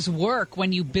things work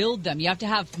when you build them. You have to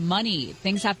have money.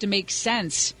 Things have to make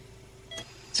sense.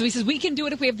 So he says, we can do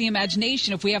it if we have the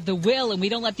imagination, if we have the will, and we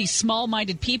don't let these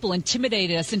small-minded people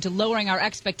intimidate us into lowering our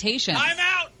expectations. I'm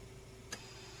out!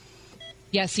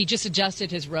 Yes, he just adjusted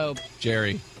his robe.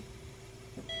 Jerry,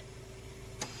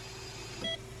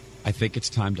 I think it's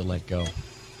time to let go.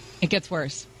 It gets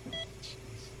worse.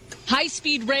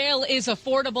 High-speed rail is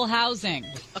affordable housing.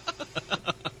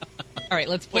 All right,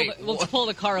 let's pull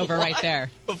the car over right there.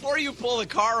 Before you pull the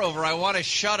car over, I want to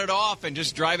shut it off and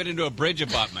just drive it into a bridge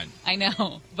abutment. I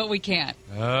know, but we can't.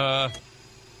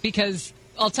 Because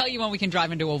I'll tell you when we can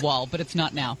drive into a wall, but it's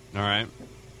not now. All right.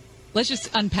 Let's just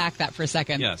unpack that for a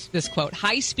second. Yes. This quote,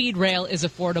 high-speed rail is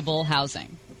affordable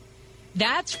housing.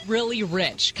 That's really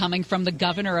rich coming from the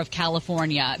governor of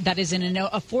California that is in an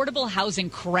affordable housing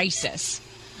crisis.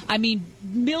 I mean,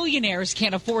 millionaires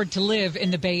can't afford to live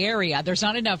in the Bay Area. There's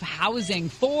not enough housing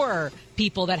for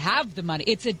people that have the money.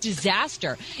 It's a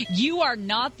disaster. You are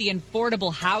not the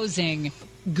affordable housing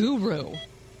guru.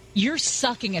 You're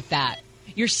sucking at that.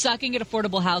 You're sucking at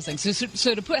affordable housing.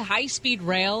 So to put high-speed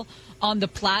rail on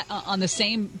the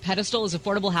same pedestal as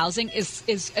affordable housing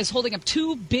is holding up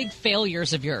two big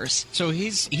failures of yours. So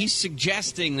he's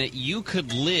suggesting that you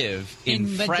could live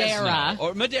in Madera. Fresno,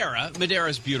 or Madera.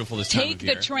 Madera's beautiful this time of year.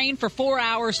 Take the train for 4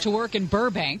 hours to work in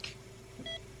Burbank,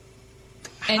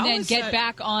 and then get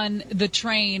back on the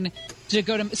train to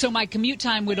go to. So my commute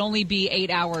time would only be 8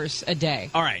 hours a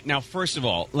day. All right. Now, first of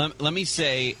all, let me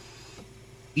say.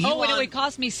 Elon, it would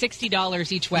cost me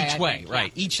 $60 each way. Each way,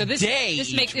 right. Each day.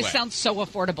 This sounds so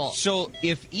affordable. So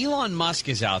if Elon Musk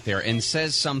is out there and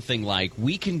says something like,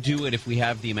 we can do it if we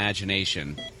have the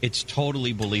imagination, it's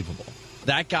totally believable.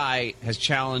 That guy has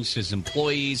challenged his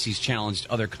employees. He's challenged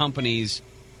other companies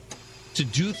to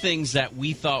do things that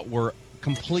we thought were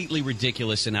completely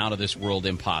ridiculous and out of this world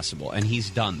impossible. And he's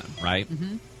done them, right?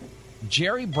 Mm-hmm.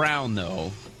 Jerry Brown,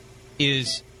 though,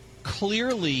 is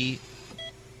clearly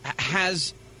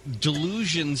has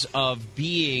delusions of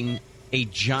being a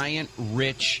giant,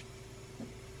 rich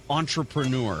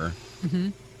entrepreneur,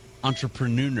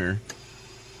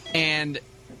 and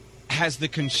has the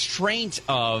constraint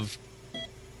of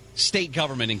state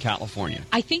government in California.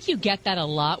 I think you get that a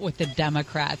lot with the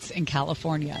Democrats in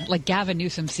California. Like Gavin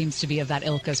Newsom seems to be of that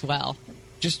ilk as well.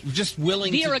 Just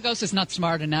willing Villaraigosa's not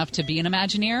smart enough to be an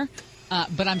Imagineer,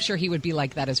 but I'm sure he would be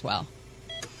like that as well.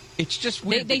 It's just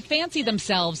weird. They fancy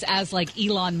themselves as like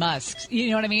Elon Musk.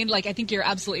 You know what I mean? Like, I think you're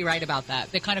absolutely right about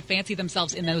that. They kind of fancy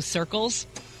themselves in those circles,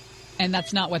 and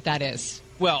that's not what that is.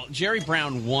 Well, Jerry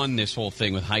Brown won this whole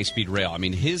thing with high-speed rail. I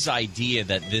mean, his idea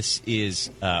that this is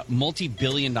a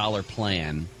multi-billion-dollar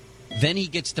plan, then he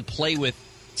gets to play with...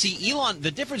 See, Elon,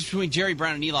 the difference between Jerry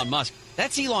Brown and Elon Musk,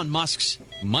 that's Elon Musk's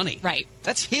money. Right.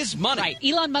 That's his money. Right.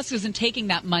 Elon Musk isn't taking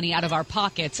that money out of our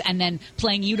pockets and then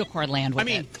playing unicorn land with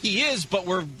it. I mean, he is, but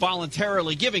we're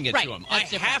voluntarily giving it right. to him.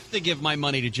 That's different. Have to give my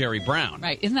money to Jerry Brown.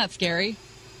 Right. Isn't that scary?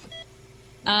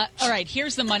 All right.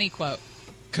 Here's the money quote.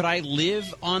 Could I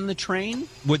live on the train?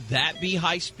 Would that be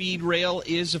high-speed rail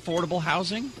is affordable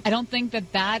housing? I don't think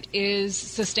that is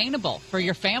sustainable for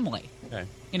your family. Okay.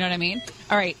 You know what I mean?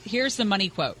 All right, here's the money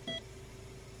quote.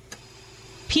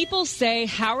 People say,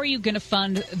 how are you going to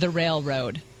fund the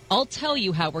railroad? I'll tell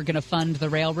you how we're going to fund the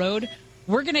railroad.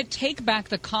 We're going to take back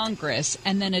the Congress,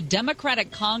 and then a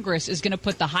Democratic Congress is going to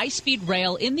put the high-speed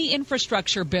rail in the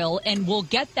infrastructure bill, and we'll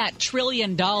get that $1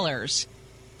 trillion.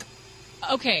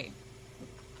 Okay.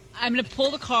 I'm going to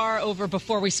pull the car over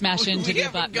before we smash into the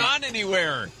abutment. We haven't gone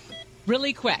anywhere.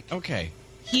 Really quick. Okay.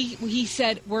 He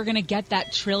said, we're going to get that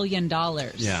 $1 trillion.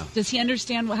 Yeah. Does he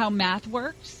understand how math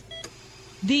works?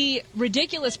 The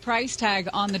ridiculous price tag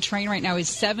on the train right now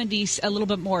is a little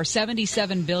bit more,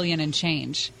 $77 billion and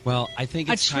change. Well, I think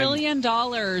it's $1 trillion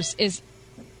is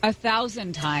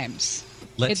 1,000 times.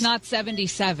 It's not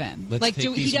 77.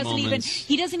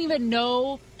 He doesn't even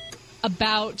know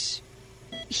about.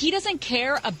 He doesn't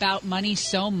care about money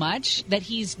so much that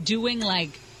he's doing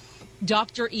like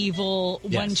Dr. Evil,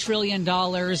 $1 trillion,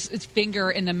 its finger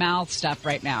in the mouth stuff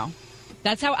right now.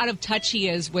 That's how out of touch he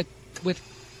is with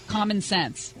common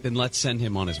sense. Then let's send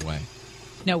him on his way.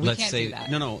 No, we can't do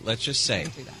that. No, let's just say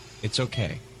it's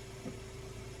okay.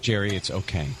 Jerry, it's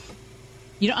okay.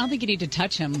 I don't think you need to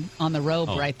touch him on the robe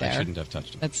right there. I shouldn't have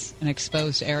touched him. That's an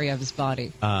exposed area of his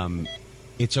body.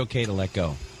 It's okay to let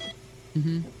go.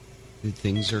 Mm-hmm.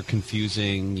 Things are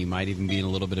confusing. You might even be in a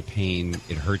little bit of pain.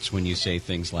 It hurts when you say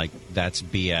things like, that's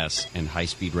BS and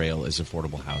high-speed rail is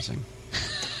affordable housing.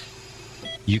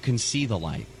 You can see the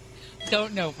light.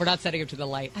 No, we're not setting him to the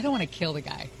light. I don't want to kill the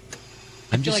guy.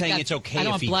 I'm just saying it's okay if he does. I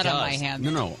don't want blood on my hands.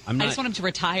 No, I'm not. I just want him to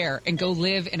retire and go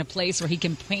live in a place where he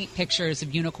can paint pictures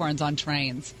of unicorns on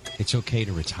trains. It's okay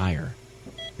to retire.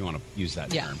 If you want to use that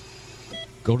term.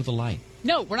 Go to the light.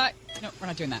 No, we're not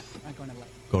doing that. We're not going to the light.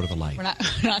 Go to the light.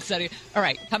 We're not setting. All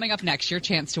right, coming up next, your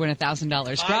chance to win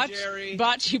 $1,000.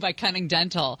 Brought to you by Cunning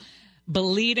Dental.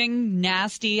 Bleeding,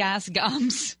 nasty-ass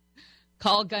gums.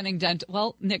 Call Cunning Dental.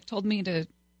 Well, Nick told me to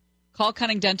call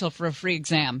Cunning Dental for a free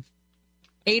exam.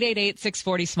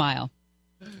 888-640-SMILE.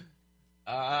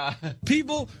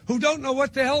 People who don't know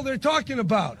what the hell they're talking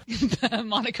about.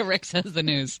 Monica Ricks has the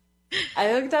news. I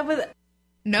hooked up with...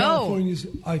 California's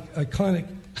iconic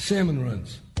salmon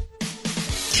runs.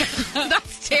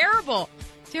 That's terrible.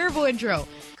 Terrible intro.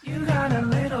 You got a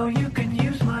little, you can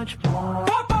use much more.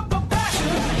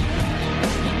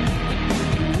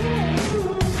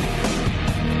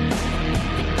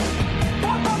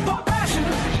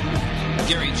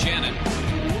 Gary and Shannon.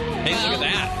 Hey, look at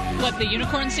that. What, the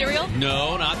unicorn cereal?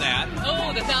 No, not that.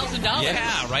 Oh, the $1,000.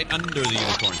 Yeah, right under the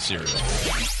unicorn cereal.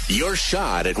 Your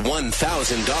shot at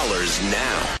 $1,000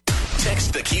 now.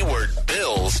 Text the keyword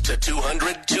BILLS to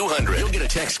 200-200. You'll get a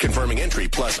text confirming entry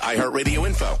plus iHeartRadio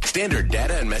info. Standard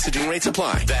data and messaging rates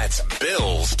apply. That's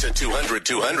BILLS to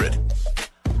 200-200.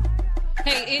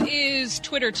 Hey, it is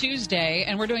Twitter Tuesday,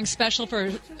 and we're doing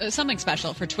something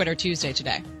special for Twitter Tuesday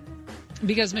today.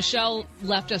 Because Michelle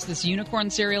left us this unicorn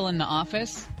cereal in the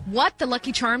office. What? The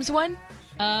Lucky Charms one?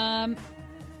 No,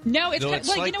 it's kind of,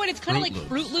 well, you know what? It's kind of like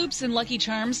Fruit Loops and Lucky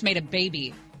Charms made a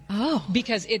baby. Oh.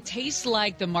 Because it tastes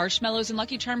like the marshmallows in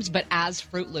Lucky Charms, but as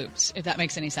Fruit Loops, if that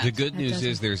makes any sense. The good news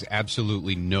is there's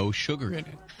absolutely no sugar in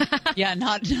it. Yeah,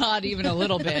 not even a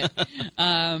little bit.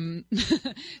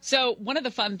 So one of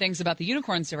the fun things about the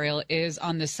unicorn cereal is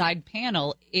on the side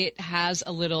panel, it has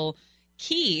a little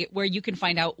key where you can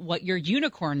find out what your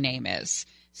unicorn name is.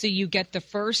 So you get the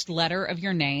first letter of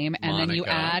your name, and then you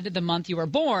add the month you were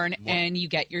born, and you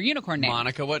get your unicorn name.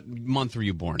 Monica, what month were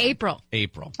you born? April.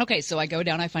 April. Okay, so I go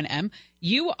down, I find M.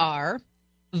 You are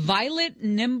Violet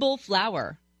Nimble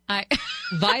Flower.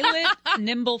 Violet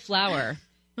Nimble Flower.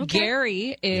 Okay.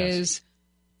 Gary is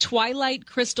Twilight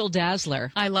Crystal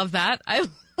Dazzler. I love that. I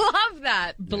love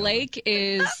that. Blake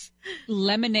is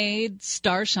Lemonade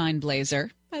Starshine Blazer.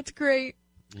 That's great.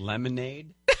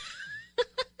 Lemonade?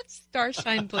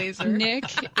 Starshine Blazer. Nick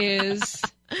is...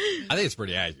 I think it's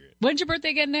pretty accurate. When's your birthday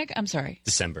again, Nick? I'm sorry.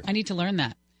 December. I need to learn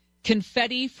that.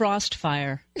 Confetti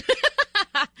Frostfire.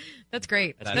 That's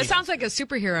great. That sounds like a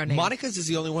superhero name. Monica's is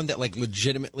the only one that, like,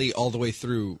 legitimately all the way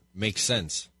through makes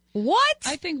sense. What?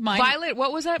 I think mine... Violet,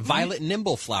 what was that? Violet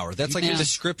Nimble Flower. That's like a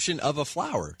description of a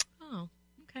flower. Oh,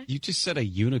 okay. You just said a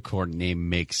unicorn name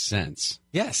makes sense.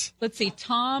 Yes. Let's see.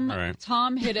 Tom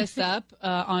hit us up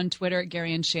on Twitter at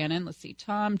Gary and Shannon. Let's see.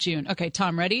 Tom, June. Okay,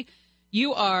 Tom, ready?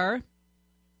 You are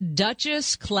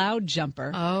Duchess Cloud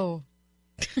Jumper. Oh.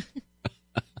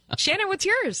 Shannon, what's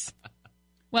yours?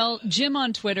 Well, Jim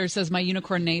on Twitter says my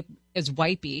unicorn name is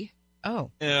Wipey.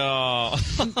 Oh. Oh.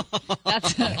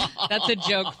 That's a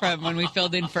joke from when we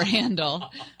filled in for Handle.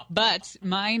 But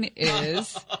mine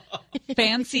is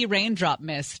Fancy Raindrop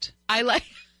Mist. I like...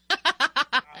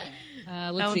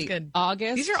 let's see. Good.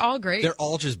 August. These are all great. They're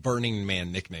all just Burning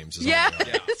Man nicknames. Yes.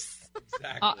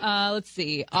 Exactly. Let's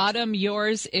see. Autumn,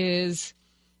 yours is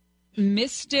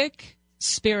Mystic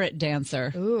Spirit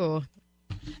Dancer. Ooh.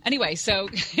 Anyway, so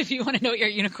if you want to know what your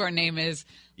unicorn name is,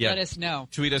 let us know.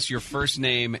 Tweet us your first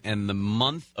name and the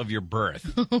month of your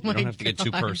birth. Oh you my don't have to get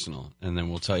too God. personal, and then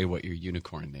we'll tell you what your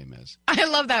unicorn name is. I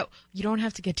love that. You don't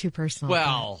have to get too personal.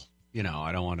 Well,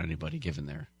 I don't want anybody giving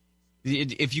their...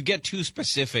 If you get too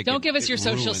specific... Don't give us your it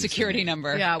social ruins security it.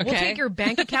 number. Yeah, we'll take your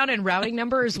bank account and routing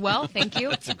number as well. Thank you.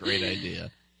 That's a great idea.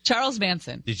 Charles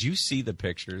Manson. Did you see the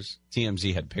pictures?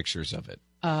 TMZ had pictures of it.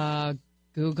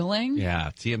 Googling? Yeah,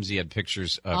 TMZ had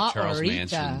pictures of Charles Rita.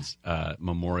 Manson's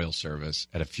memorial service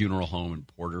at a funeral home in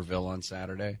Porterville on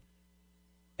Saturday.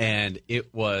 And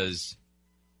it was...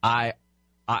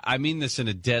 I mean this in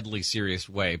a deadly serious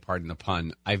way, pardon the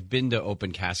pun. I've been to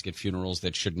open casket funerals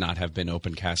that should not have been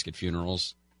open casket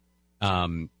funerals.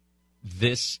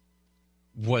 This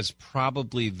was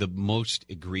probably the most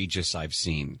egregious I've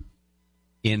seen,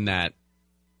 in that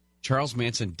Charles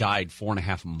Manson died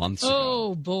 4.5 months ago.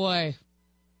 Oh, boy.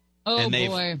 And they've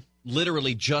Boy.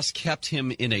 literally just kept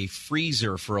him in a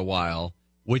freezer for a while,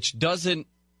 which doesn't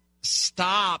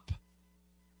stop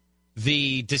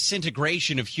the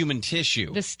disintegration of human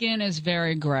tissue. The skin is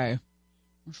very gray.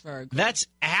 It's very gray. That's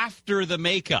after the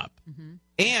makeup. Mm-hmm.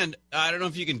 And I don't know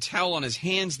if you can tell on his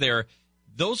hands there,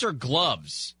 those are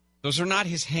gloves. Those are not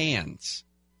his hands.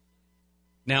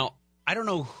 Now, I don't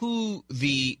know who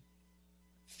the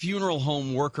funeral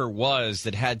home worker was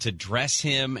that had to dress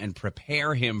him and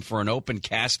prepare him for an open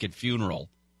casket funeral.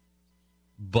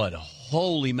 But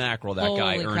holy mackerel, that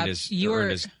guy Holy earned crap.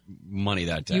 his money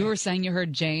that day. You were saying you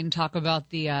heard Jane talk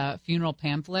about the funeral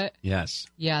pamphlet? Yes.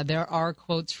 Yeah, there are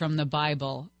quotes from the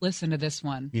Bible. Listen to this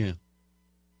one. Yeah.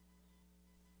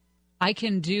 I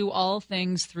can do all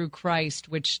things through Christ,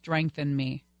 which strengthen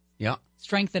me. Yeah.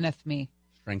 Strengtheneth me.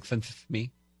 Strengtheneth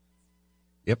me.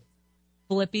 Yep.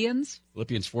 Philippians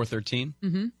 4:13.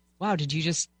 Mm-hmm. Wow, did you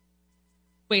just...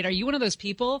 Wait, are you one of those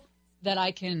people that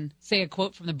I can say a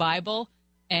quote from the Bible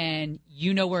and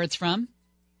you know where it's from?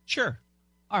 Sure.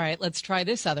 All right, let's try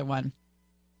this other one.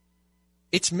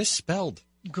 It's misspelled.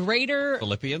 Greater...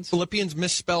 Philippians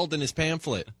misspelled in his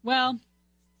pamphlet. Well,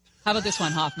 how about this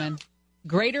one, Hoffman?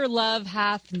 Greater love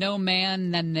hath no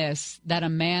man than this, that a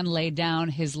man lay down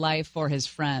his life for his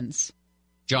friends.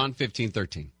 John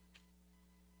 15:13.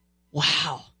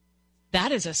 Wow.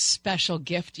 That is a special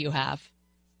gift you have.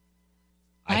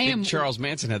 I think Charles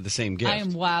Manson had the same gift. I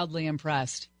am wildly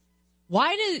impressed.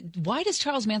 Why does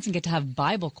Charles Manson get to have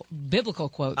biblical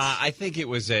quotes? I think it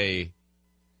was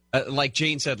like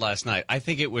Jane said last night, I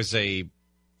think it was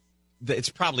it's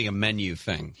probably a menu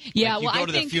thing. Yeah, like you go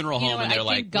to the funeral home and they're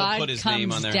like, God we'll put his comes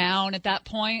name on there. down at that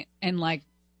point and like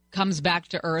comes back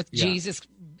to earth. Yeah. Jesus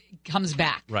comes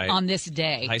back on this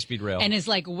day. High-speed rail. And is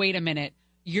like, wait a minute.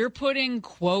 You're putting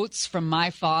quotes from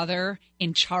my father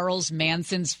in Charles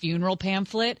Manson's funeral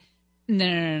pamphlet?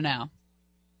 No.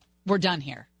 We're done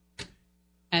here.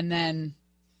 And then...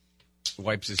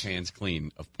 Wipes his hands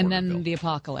clean of Porterville. And then the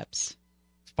apocalypse.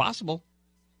 It's possible.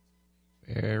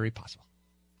 Very possible.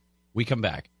 We come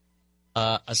back.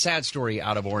 A sad story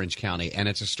out of Orange County, and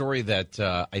it's a story that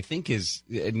I think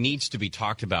it needs to be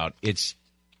talked about. It's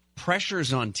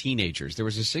pressures on teenagers. There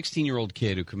was a 16-year-old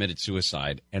kid who committed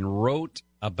suicide and wrote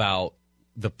about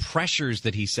the pressures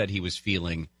that he said he was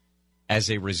feeling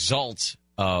as a result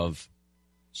of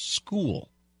school.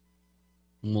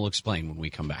 And we'll explain when we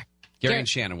come back. Gary and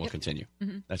Shannon will continue.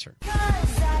 Mm-hmm. That's her.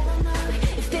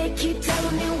 If they keep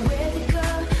telling me where to go,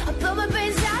 I'll blow my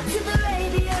brains out to the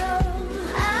radio.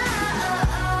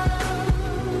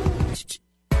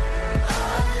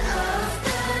 All of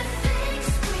the things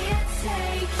we're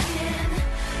taking,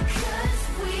 'cause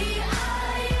we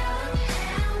are young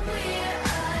and we're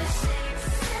ashamed.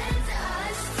 Send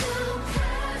us to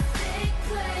perfect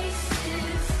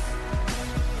places.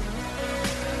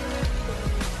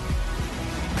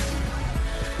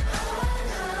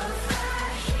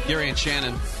 Gary and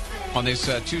Shannon on this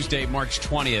Tuesday, March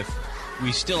 20th.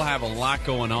 We still have a lot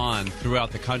going on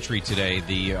throughout the country today.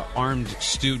 The armed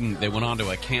student that went onto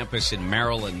a campus in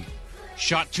Maryland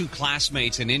shot 2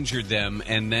 classmates and injured them,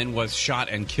 and then was shot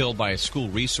and killed by a school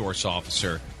resource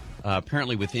officer,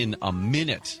 apparently within a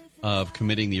minute of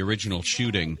committing the original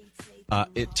shooting.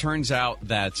 It turns out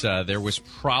that there was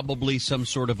probably some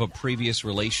sort of a previous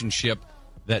relationship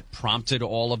that prompted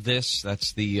all of this.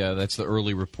 That's the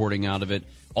early reporting out of it.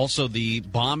 Also, the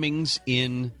bombings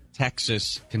in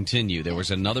Texas continue. There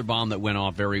was another bomb that went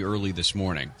off very early this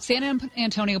morning. San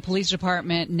Antonio Police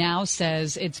Department now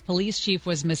says its police chief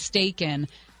was mistaken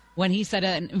when he said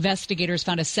investigators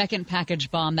found a second package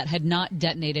bomb that had not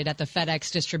detonated at the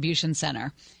FedEx distribution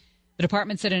center. The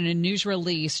department said in a news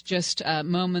release just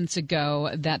moments ago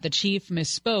that the chief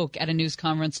misspoke at a news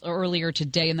conference earlier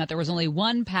today and that there was only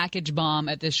one package bomb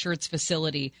at this Schertz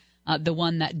facility, the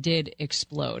one that did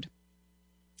explode.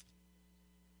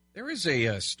 There is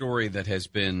a story that has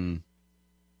been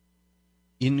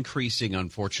increasing,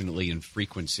 unfortunately, in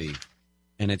frequency,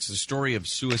 and it's the story of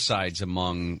suicides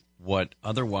among what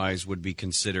otherwise would be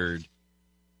considered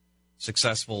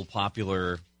successful,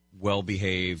 popular,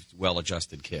 well-behaved,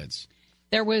 well-adjusted kids.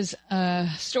 There was a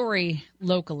story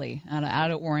locally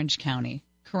out of Orange County,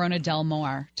 Corona Del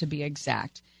Mar to be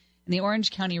exact. And the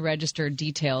Orange County Register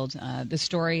detailed the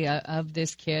story of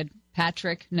this kid,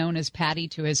 Patrick, known as Patty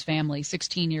to his family,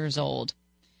 16 years old,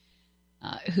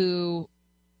 who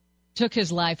took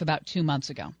his life about 2 months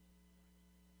ago.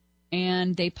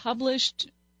 And they published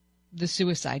the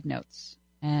suicide notes,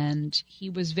 and he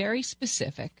was very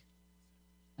specific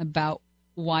about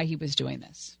why he was doing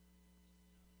this.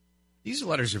 These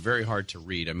letters are very hard to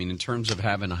read. I mean, in terms of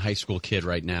having a high school kid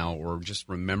right now or just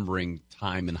remembering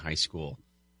time in high school,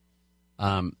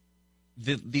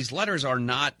 these letters are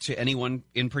not to anyone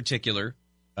in particular.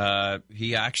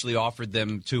 He actually offered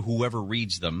them to whoever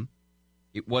reads them.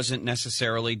 It wasn't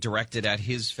necessarily directed at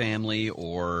his family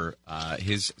or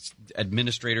his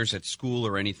administrators at school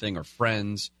or anything or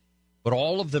friends, but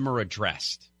all of them are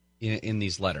addressed in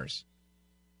these letters.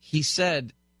 He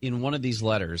said in one of these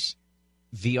letters,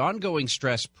 the ongoing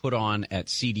stress put on at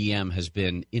CDM has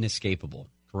been inescapable,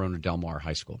 Corona Del Mar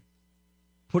High School.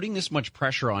 Putting this much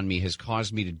pressure on me has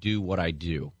caused me to do what I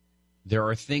do. There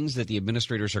are things that the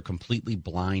administrators are completely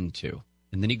blind to.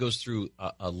 And then he goes through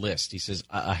a list. He says,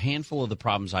 a handful of the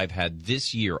problems I've had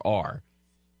this year are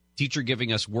teacher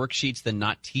giving us worksheets, then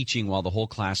not teaching while the whole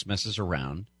class messes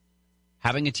around,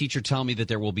 having a teacher tell me that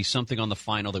there will be something on the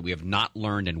final that we have not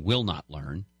learned and will not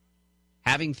learn,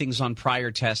 having things on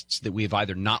prior tests that we have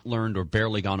either not learned or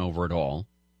barely gone over at all,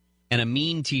 and a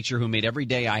mean teacher who made every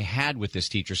day I had with this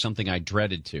teacher something I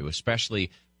dreaded to,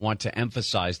 especially want to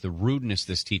emphasize the rudeness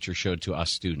this teacher showed to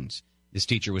us students. This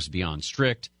teacher was beyond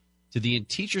strict. To the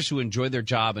teachers who enjoy their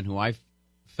job and who I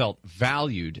felt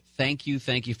valued, thank you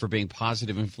for being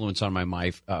positive influence on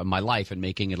my life and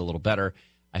making it a little better.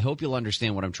 I hope you'll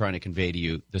understand what I'm trying to convey to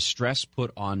you. The stress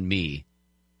put on me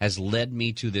has led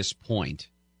me to this point.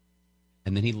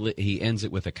 And then he ends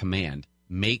it with a command,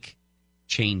 make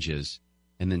changes,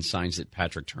 and then signs it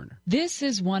Patrick Turner. This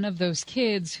is one of those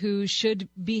kids who should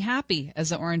be happy, as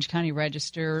the Orange County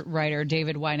Register writer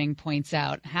David Whiting points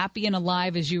out. Happy and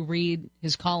alive as you read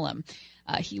his column.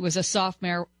 He was a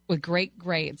sophomore with great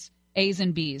grades, A's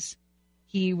and B's.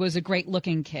 He was a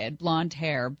great-looking kid, blonde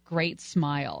hair, great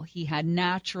smile. He had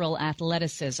natural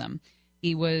athleticism.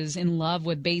 He was in love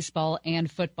with baseball and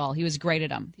football. He was great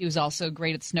at them. He was also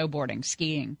great at snowboarding,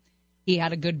 skiing. He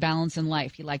had a good balance in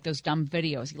life. He liked those dumb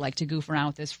videos. He liked to goof around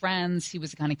with his friends. He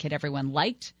was the kind of kid everyone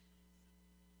liked.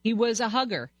 He was a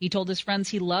hugger. He told his friends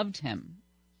he loved him.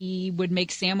 He would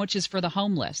make sandwiches for the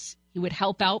homeless. He would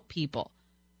help out people.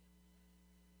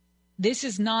 This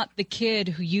is not the kid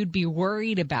who you'd be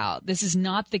worried about. This is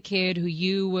not the kid who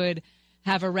you would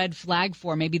have a red flag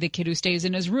for. Maybe the kid who stays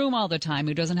in his room all the time,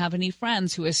 who doesn't have any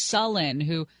friends, who is sullen,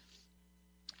 who...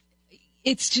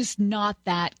 It's just not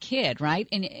that kid, right?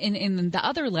 And in the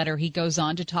other letter, he goes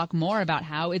on to talk more about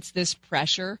how it's this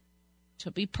pressure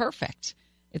to be perfect.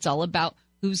 It's all about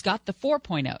who's got the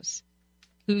 4.0s,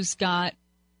 who's got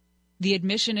the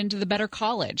admission into the better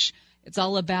college. It's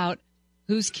all about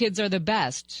whose kids are the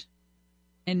best.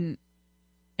 And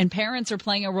parents are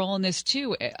playing a role in this,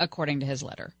 too, according to his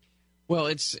letter. Well,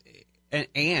 it's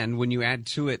and when you add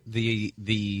to it the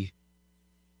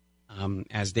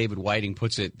as David Whiting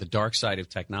puts it, the dark side of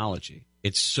technology.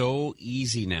 It's so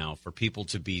easy now for people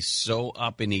to be so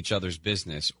up in each other's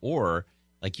business, or,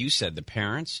 like you said, the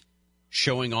parents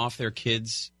showing off their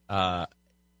kids'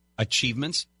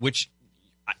 achievements, which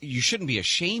you shouldn't be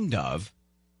ashamed of,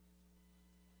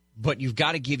 but you've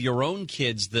got to give your own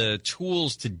kids the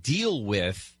tools to deal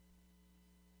with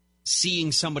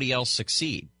seeing somebody else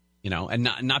succeed, and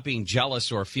not being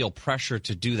jealous or feel pressure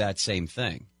to do that same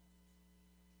thing.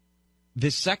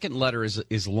 This second letter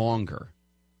is longer,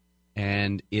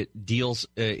 and it deals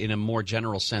in a more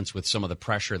general sense with some of the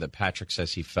pressure that Patrick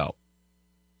says he felt.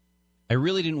 I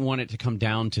really didn't want it to come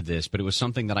down to this, but it was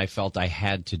something that I felt I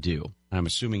had to do. I'm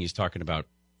assuming he's talking about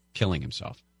killing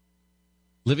himself.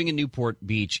 Living in Newport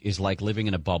Beach is like living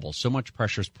in a bubble. So much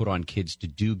pressure is put on kids to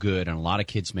do good, and a lot of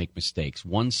kids make mistakes.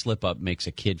 One slip-up makes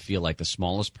a kid feel like the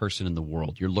smallest person in the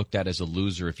world. You're looked at as a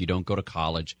loser if you don't go to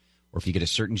college, or if you get a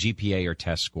certain GPA or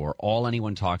test score. All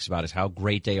anyone talks about is how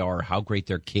great they are, or how great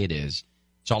their kid is.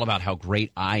 It's all about how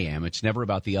great I am. It's never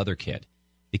about the other kid.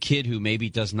 The kid who maybe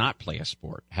does not play a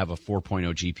sport, have a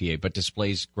 4.0 GPA, but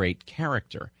displays great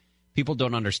character. People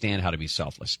don't understand how to be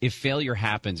selfless. If failure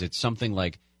happens, it's something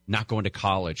like not going to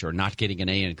college or not getting an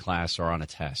A in class or on a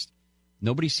test.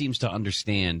 Nobody seems to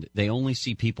understand. They only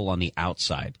see people on the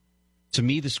outside. To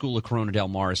me, the school of Corona Del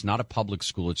Mar is not a public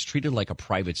school. It's treated like a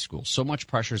private school. So much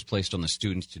pressure is placed on the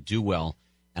students to do well,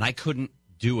 and I couldn't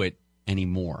do it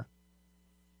anymore.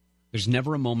 There's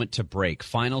never a moment to break.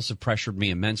 Finals have pressured me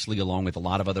immensely, along with a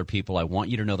lot of other people. I want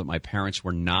you to know that my parents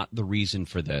were not the reason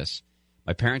for this.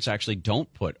 My parents actually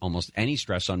don't put almost any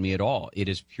stress on me at all. It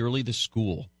is purely the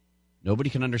school. Nobody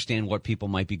can understand what people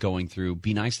might be going through.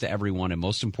 Be nice to everyone, and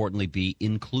most importantly, be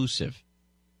inclusive.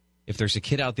 If there's a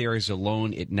kid out there who's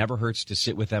alone, it never hurts to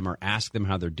sit with them or ask them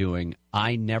how they're doing.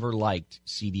 I never liked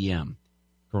CDM,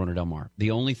 Corona Del Mar.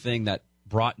 The only thing that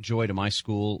brought joy to my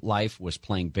school life was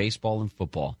playing baseball and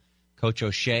football. Coach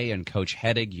O'Shea and Coach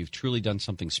Hedig, you've truly done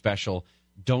something special.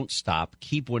 Don't stop.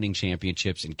 Keep winning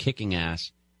championships and kicking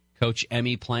ass. Coach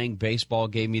Emmy, playing baseball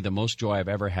gave me the most joy I've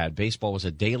ever had. Baseball was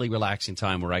a daily relaxing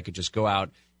time where I could just go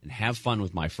out and have fun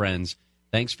with my friends.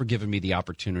 Thanks for giving me the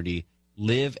opportunity.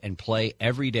 Live and play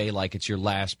every day like it's your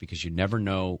last, because you never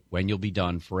know when you'll be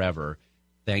done forever.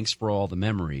 Thanks for all the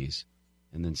memories.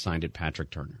 And then signed it,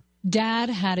 Patrick Turner. Dad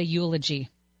had a eulogy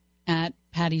at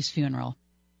Patty's funeral,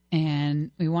 and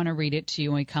we want to read it to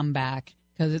you when we come back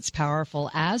because it's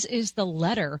powerful, as is the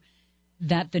letter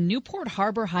that the Newport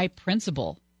Harbor High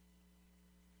principal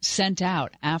sent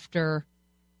out after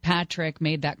Patrick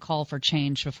made that call for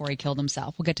change before he killed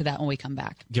himself. We'll get to that when we come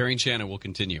back. Gary and Shannon will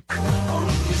continue. Gary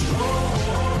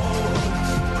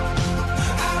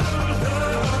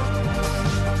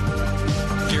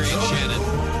and Shannon.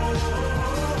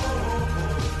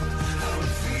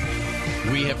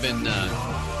 We have been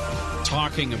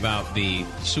talking about the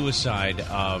suicide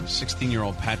of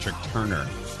 16-year-old Patrick Turner.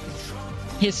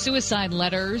 His suicide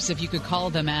letters, if you could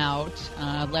call them out,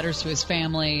 letters to his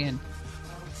family, and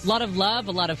a lot of love,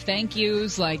 a lot of thank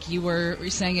yous. Like you were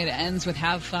saying, it ends with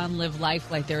have fun, live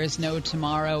life like there is no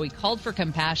tomorrow. He called for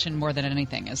compassion more than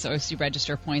anything, as the OC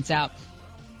Register points out.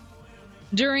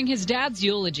 During his dad's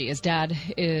eulogy, his dad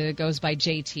goes by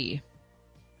JT.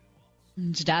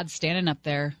 His dad's standing up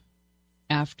there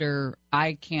after,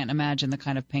 I can't imagine the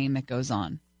kind of pain that goes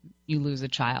on. You lose a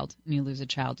child, and you lose a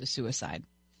child to suicide.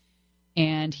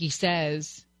 And he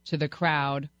says to the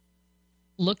crowd,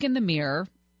 look in the mirror,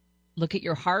 look at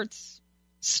your hearts,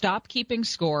 stop keeping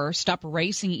score, stop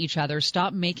racing each other,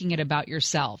 stop making it about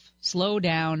yourself. Slow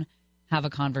down, have a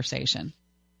conversation.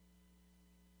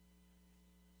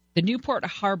 The Newport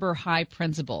Harbor High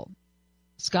principal,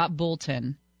 Scott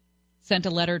Bolton, sent a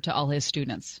letter to all his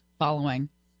students following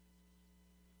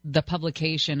the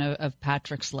publication of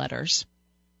Patrick's letters.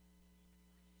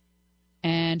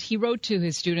 And he wrote to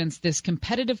his students, this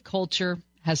competitive culture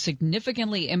has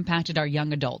significantly impacted our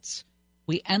young adults.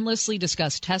 We endlessly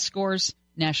discuss test scores,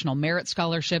 national merit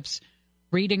scholarships,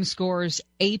 reading scores,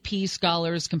 AP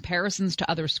scholars, comparisons to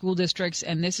other school districts,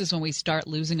 and this is when we start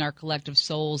losing our collective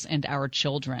souls and our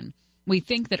children. We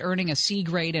think that earning a C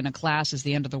grade in a class is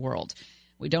the end of the world.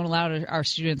 We don't allow our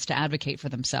students to advocate for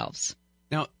themselves.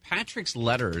 Now, Patrick's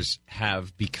letters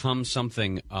have become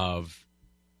something of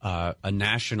a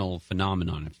national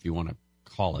phenomenon, if you want to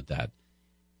call it that.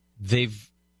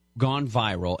 They've gone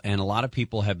viral, and a lot of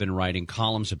people have been writing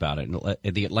columns about it.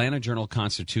 In the Atlanta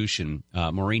Journal-Constitution,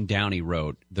 Maureen Downey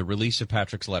wrote, the release of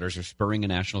Patrick's letters are spurring a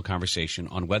national conversation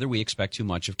on whether we expect too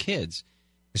much of kids,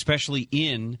 especially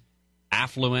in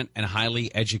affluent and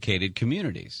highly educated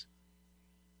communities.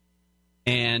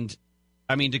 And,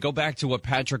 I mean, to go back to what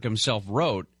Patrick himself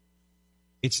wrote,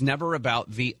 it's never about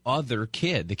the other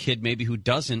kid, the kid maybe who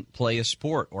doesn't play a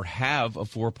sport or have a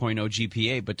 4.0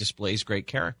 GPA but displays great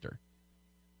character.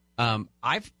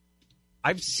 I've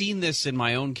seen this in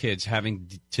my own kids having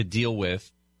to deal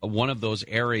with one of those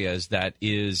areas that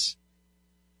is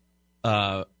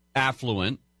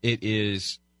affluent, it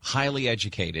is highly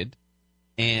educated,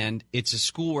 and it's a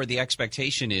school where the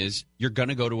expectation is you're going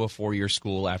to go to a 4-year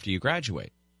school after you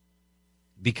graduate.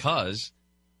 Because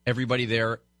everybody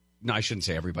there, no, I shouldn't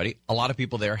say everybody, a lot of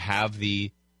people there have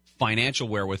the financial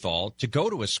wherewithal to go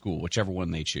to a school, whichever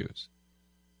one they choose.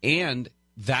 And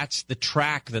that's the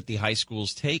track that the high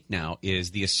schools take now, is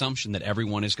the assumption that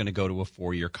everyone is going to go to a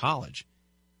 4-year college.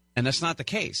 And that's not the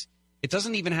case. It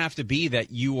doesn't even have to be that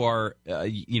you are,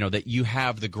 that you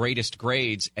have the greatest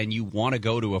grades and you want to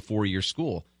go to a 4-year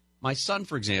school. My son,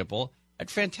 for example,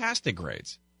 had fantastic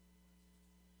grades.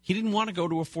 He didn't want to go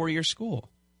to a 4-year school.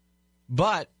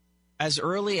 But as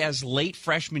early as late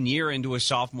freshman year into a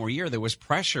sophomore year, there was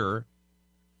pressure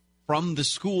from the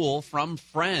school, from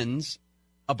friends,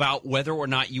 about whether or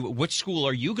not which school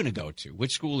are you going to go to?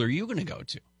 Which school are you going to go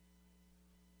to?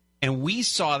 And we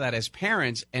saw that as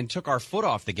parents and took our foot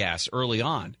off the gas early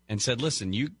on and said,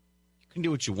 listen, you can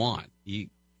do what you want. You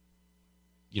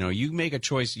make a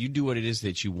choice. You do what it is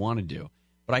that you want to do.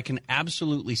 But I can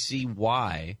absolutely see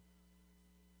why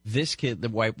this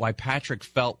kid, why Patrick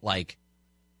felt like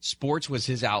sports was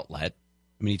his outlet.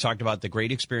 I mean, he talked about the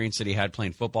great experience that he had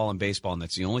playing football and baseball, and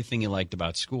that's the only thing he liked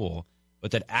about school.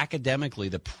 But that academically,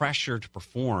 the pressure to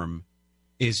perform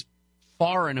is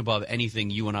far and above anything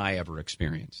you and I ever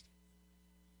experienced.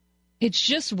 It's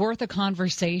just worth a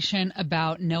conversation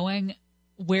about knowing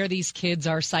where these kids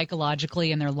are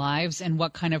psychologically in their lives and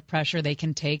what kind of pressure they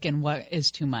can take and what is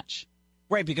too much.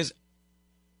 Right, because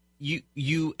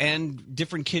you and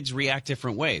different kids react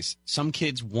different ways. Some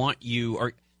kids want you,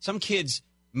 or some kids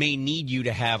may need you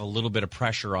to have a little bit of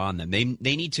pressure on them.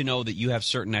 They need to know that you have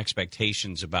certain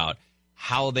expectations about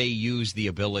how they use the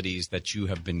abilities that you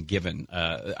have been given,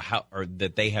 or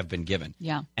that they have been given.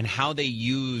 Yeah. And how they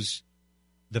use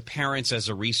the parents as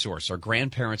a resource or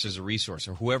grandparents as a resource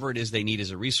or whoever it is they need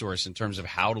as a resource in terms of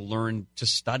how to learn to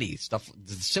study,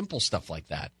 simple stuff like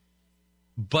that.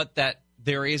 But that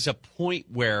there is a point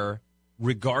where,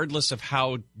 regardless of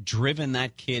how driven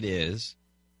that kid is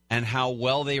and how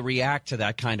well they react to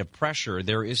that kind of pressure,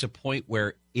 there is a point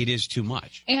where it is too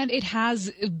much. And it has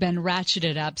been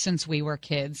ratcheted up since we were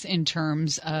kids in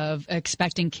terms of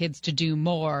expecting kids to do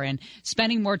more and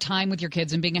spending more time with your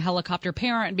kids and being a helicopter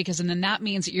parent, because and then that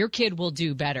means that your kid will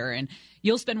do better and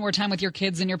you'll spend more time with your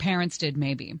kids than your parents did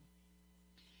maybe.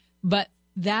 But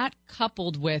that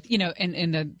coupled with,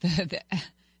 and the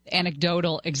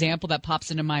anecdotal example that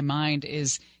pops into my mind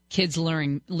is kids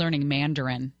learning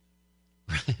Mandarin.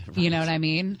 Right. You know what I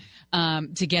mean?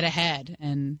 To get ahead.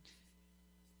 And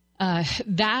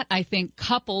that, I think,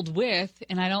 coupled with,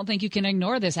 and I don't think you can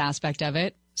ignore this aspect of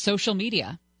it, social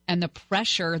media and the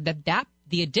pressure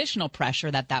the additional pressure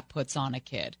that puts on a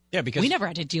kid. Yeah, because we never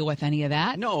had to deal with any of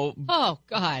that. No. Oh,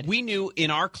 God. We knew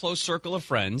in our close circle of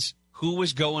friends who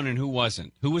was going and who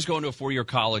wasn't, who was going to a four-year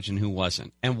college and who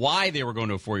wasn't, and why they were going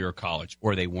to a four-year college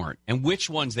or they weren't, and which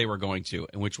ones they were going to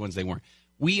and which ones they weren't.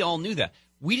 We all knew that.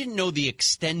 We didn't know the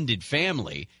extended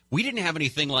family. We didn't have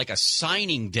anything like a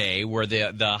signing day where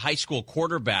the high school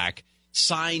quarterback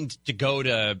signed to go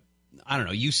to, I don't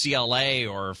know,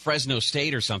 UCLA or Fresno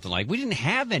State or something like. We didn't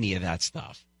have any of that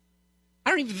stuff.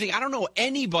 I don't know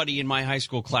anybody in my high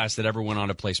school class that ever went on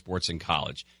to play sports in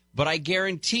college. But I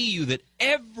guarantee you that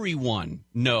everyone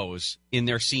knows in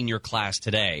their senior class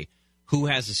today who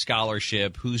has a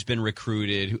scholarship, who's been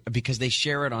recruited, because they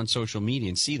share it on social media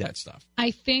and see that stuff.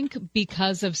 I think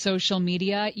because of social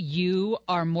media, you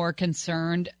are more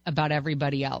concerned about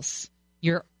everybody else.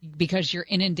 Because you're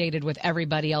inundated with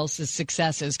everybody else's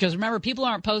successes. Because remember, people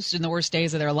aren't posting the worst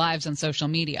days of their lives on social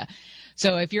media.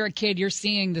 So if you're a kid, you're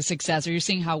seeing the success or you're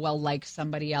seeing how well liked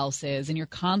somebody else is, and you're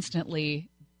constantly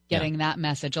getting that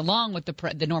message along with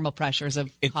the normal pressures of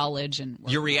college and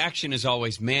work. Your reaction is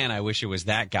always, man, I wish it was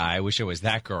that guy. I wish it was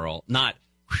that girl. Not,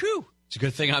 whew, it's a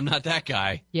good thing I'm not that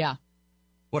guy. Yeah.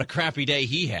 What a crappy day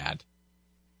he had.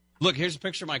 Look, here's a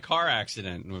picture of my car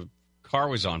accident. My car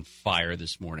was on fire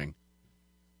this morning.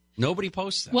 Nobody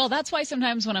posts that. Well, that's why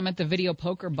sometimes when I'm at the video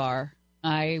poker bar,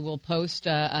 I will post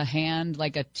a hand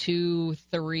like a 2,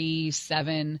 3,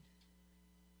 7,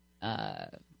 I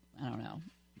don't know,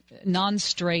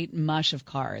 non-straight mush of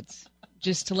cards,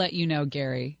 just to let you know,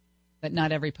 Gary, that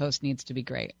not every post needs to be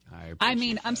great.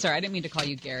 I'm sorry, I didn't mean to call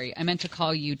you Gary. I meant to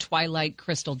call you Twilight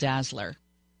Crystal Dazzler,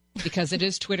 because it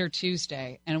is Twitter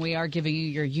Tuesday, and we are giving you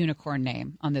your unicorn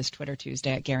name on this Twitter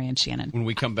Tuesday at Gary and Shannon. When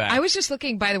we come back. I was just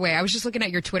looking, by the way,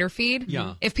 at your Twitter feed.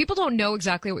 Yeah. If people don't know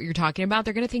exactly what you're talking about,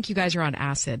 they're going to think you guys are on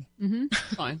acid. Mm-hmm.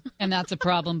 Fine. And that's a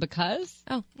problem because?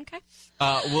 Oh, okay.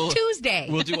 Tuesday.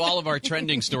 We'll do all of our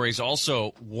trending stories.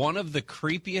 Also, one of the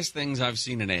creepiest things I've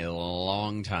seen in a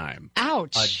long time.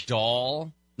 Ouch. A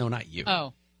doll. No, not you.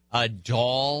 Oh. A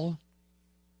doll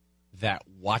that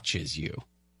watches you.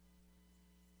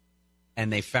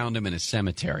 And they found him in a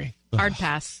cemetery. Hard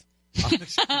pass.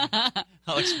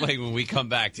 I'll explain when we come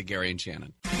back to Gary and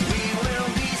Shannon.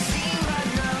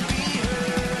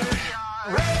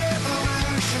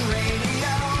 Revolution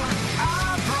Radio,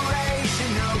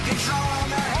 Operation No Control,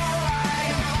 the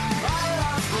headline,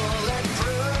 all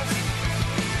bulletproof.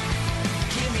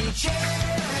 Give me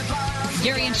cherry bombs.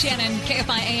 Gary and Shannon,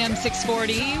 KFI AM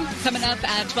 640. Coming up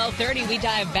at 12:30, we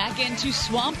dive back into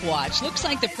Swamp Watch. Looks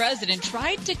like the president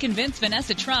tried to convince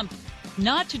Vanessa Trump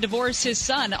not to divorce his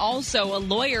son. Also, a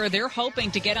lawyer they're hoping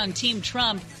to get on Team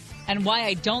Trump and why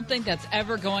I don't think that's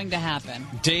ever going to happen.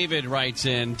 David writes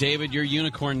in, David, your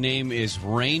unicorn name is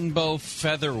Rainbow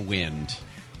Featherwind.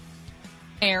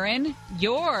 Aaron,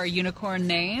 your unicorn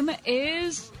name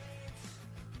is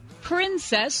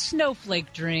Princess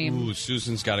Snowflake Dream. Ooh,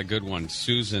 Susan's got a good one.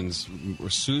 Susan's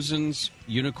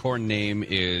unicorn name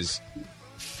is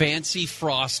Fancy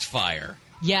Frostfire.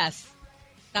 Yes.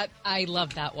 I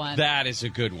love that one. That is a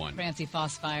good one. Fancy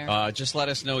Frostfire. Just let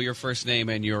us know your first name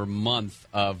and your month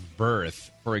of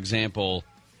birth. For example,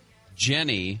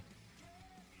 Jenny.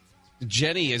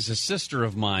 Jenny is a sister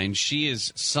of mine. She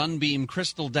is Sunbeam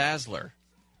Crystal Dazzler.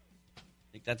 I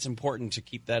think that's important to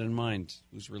keep that in mind.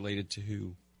 Who's related to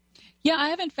who? Yeah,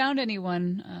 I haven't found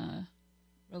anyone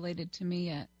related to me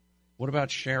yet. What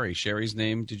about Sherry? Sherry's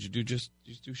name? Did you just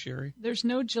do Sherry? There's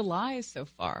no July so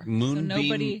far. Moonbeam. So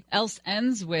nobody else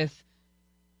ends with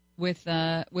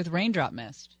Raindrop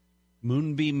Mist.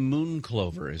 Moonbeam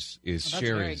Moonclover is that's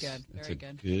Sherry's. Very good. That's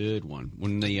very a good. one.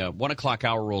 When the 1 o'clock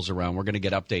hour rolls around, we're going to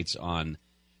get updates on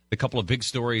the couple of big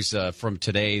stories from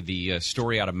today. The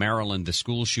story out of Maryland, the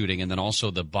school shooting, and then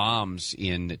also the bombs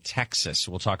in Texas.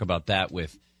 We'll talk about that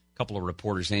with a couple of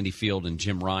reporters, Andy Field and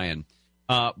Jim Ryan.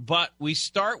 But we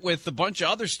start with a bunch of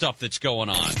other stuff that's going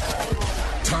on.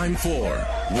 Time for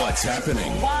What's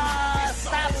Happening.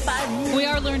 We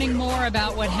are learning more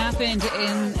about what happened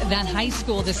in that high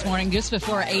school this morning just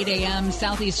before 8 a.m.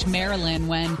 Southeast Maryland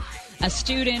when a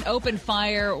student opened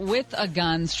fire with a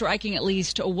gun, striking at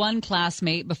least one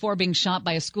classmate before being shot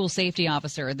by a school safety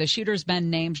officer. The shooter's been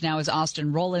named now as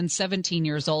Austin Rowland, 17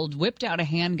 years old, whipped out a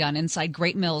handgun inside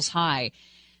Great Mills High.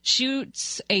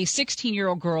 Shoots a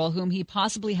 16-year-old girl whom he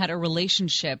possibly had a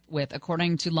relationship with,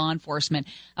 according to law enforcement.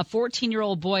 A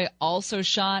 14-year-old boy also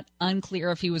shot.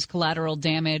 Unclear if he was collateral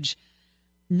damage.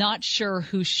 Not sure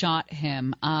who shot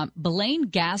him. Blaine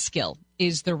Gaskill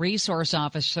is the resource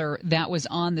officer that was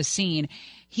on the scene.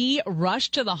 He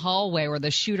rushed to the hallway where the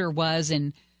shooter was,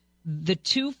 and the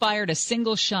two fired a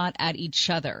single shot at each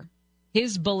other.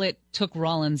 His bullet took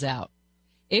Rollins out.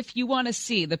 If you want to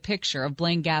see the picture of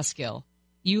Blaine Gaskill,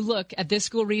 you look at this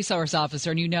school resource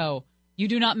officer and you know you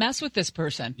do not mess with this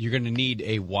person. You're going to need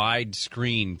a wide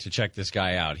screen to check this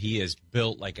guy out. He is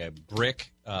built like a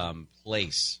brick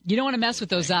place. You don't want to mess with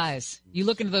those eyes. You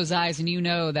look into those eyes and you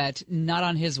know that not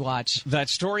on his watch. That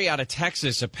story out of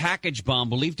Texas, a package bomb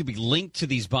believed to be linked to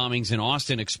these bombings in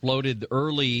Austin exploded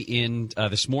early in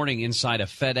this morning inside a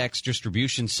FedEx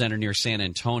distribution center near San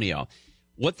Antonio.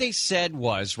 What they said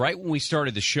was, right when we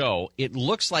started the show, it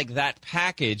looks like that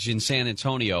package in San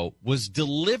Antonio was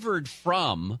delivered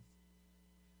from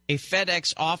a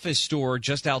FedEx office store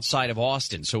just outside of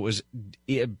Austin. So it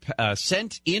was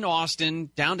sent in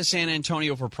Austin down to San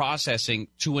Antonio for processing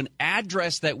to an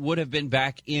address that would have been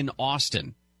back in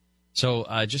Austin. So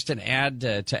just an add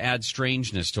to add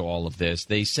strangeness to all of this.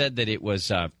 They said that it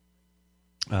was a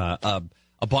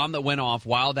bomb that went off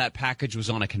while that package was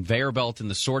on a conveyor belt in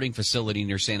the sorting facility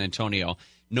near San Antonio.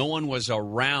 No one was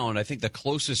around. I think the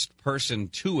closest person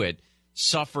to it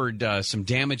suffered some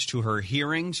damage to her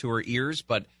hearing, to her ears,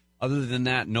 but other than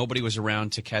that, nobody was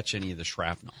around to catch any of the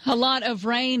shrapnel. A lot of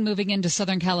rain moving into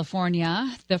Southern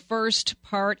California. The first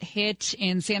part hit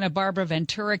in Santa Barbara,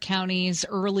 Ventura counties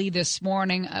early this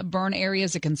morning. Burn area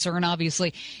is a concern,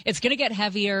 obviously. It's going to get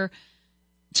heavier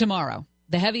tomorrow.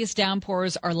 The heaviest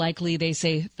downpours are likely, they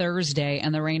say, Thursday,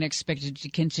 and the rain expected to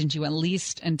continue at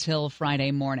least until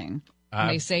Friday morning.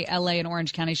 They say L.A. and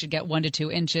Orange County should get 1 to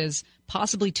 2 inches,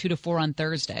 possibly 2 to 4 on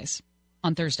Thursday.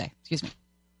 Excuse me.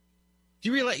 Do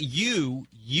you realize you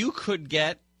could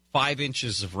get 5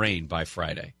 inches of rain by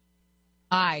Friday?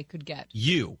 I could get.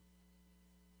 You.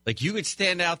 Like, you could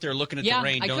stand out there looking at the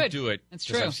rain. Don't do it. That's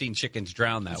true. Because I've seen chickens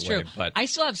drown that way. True. But I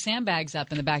still have sandbags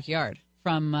up in the backyard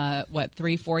from,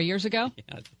 3-4 years ago?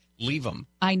 Yeah, leave them.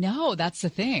 I know. That's the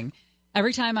thing.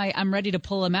 Every time I'm ready to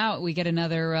pull them out, we get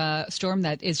another storm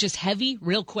that is just heavy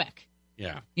real quick.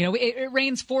 Yeah. You know, it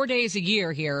rains 4 days a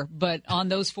year here, but on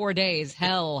those 4 days,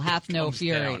 hell hath no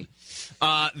fury.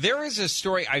 There is a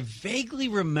story. I vaguely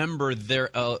remember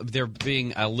there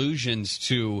being allusions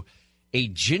to a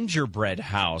gingerbread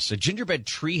house, a gingerbread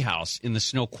tree house in the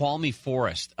Snoqualmie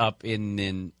Forest up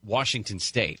in Washington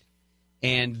State.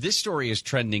 And this story is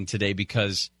trending today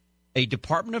because a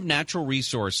Department of Natural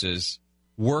Resources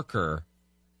worker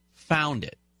found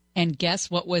it. And guess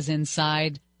what was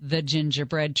inside the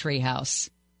gingerbread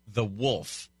treehouse? The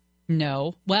wolf.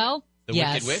 No. Well, the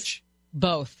yes. Wicked Witch?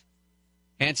 Both.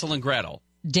 Hansel and Gretel.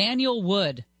 Daniel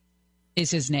Wood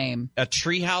is his name. A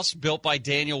treehouse built by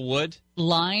Daniel Wood?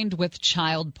 Lined with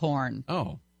child porn.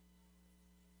 Oh.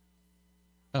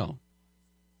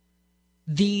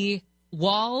 The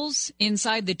walls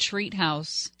inside the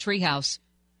treehouse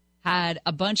had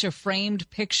a bunch of framed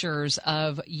pictures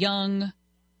of young,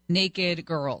 naked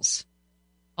girls.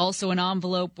 Also, an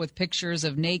envelope with pictures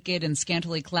of naked and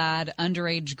scantily clad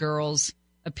underage girls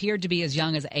appeared to be as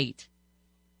young as 8.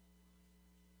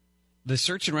 The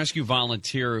search and rescue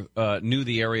volunteer knew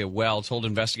the area well, told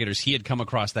investigators he had come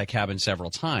across that cabin several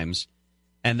times,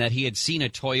 and that he had seen a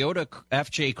Toyota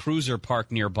FJ Cruiser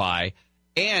parked nearby,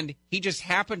 and he just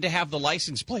happened to have the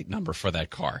license plate number for that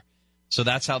car. So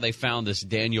that's how they found this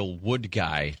Daniel Wood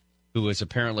guy, who was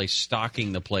apparently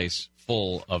stalking the place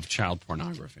full of child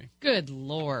pornography. Good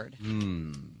Lord.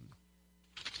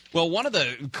 Well, one of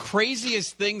the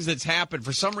craziest things that's happened,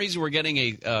 for some reason we're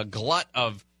getting a glut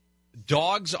of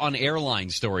dogs on airline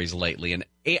stories lately. And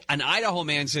an Idaho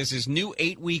man says his new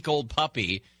 8-week-old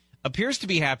puppy appears to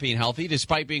be happy and healthy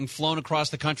despite being flown across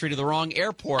the country to the wrong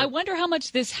airport. I wonder how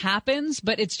much this happens,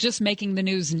 but it's just making the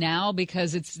news now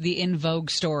because it's the in vogue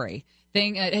story.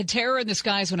 Terror in the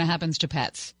skies when it happens to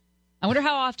pets. I wonder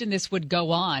how often this would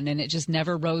go on, and it just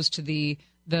never rose to the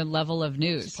level of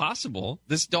news. It's possible.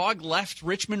 This dog left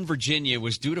Richmond, Virginia,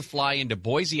 was due to fly into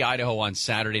Boise, Idaho on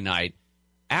Saturday night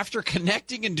after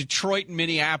connecting in Detroit and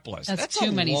Minneapolis. That's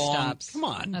too many long stops. Come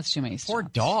on. That's too many stops. Poor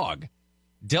dog.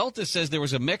 Delta says there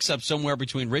was a mix-up somewhere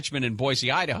between Richmond and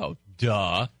Boise, Idaho.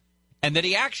 Duh. And that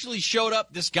he actually showed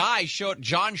up, John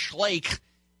Schlake,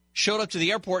 showed up to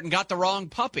the airport and got the wrong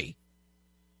puppy.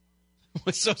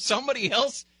 So somebody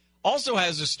else also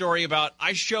has a story about,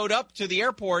 I showed up to the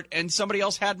airport and somebody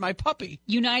else had my puppy.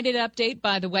 United update,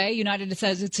 by the way. United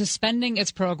says it's suspending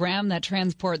its program that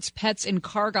transports pets in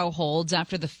cargo holds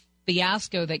after the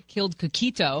fiasco that killed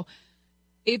Coquito.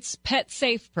 Its Pet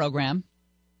Safe program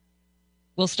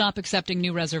will stop accepting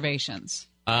new reservations.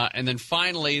 And then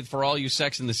finally, for all you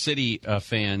Sex and the City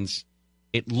fans,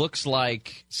 it looks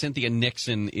like Cynthia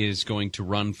Nixon is going to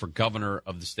run for governor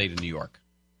of the state of New York.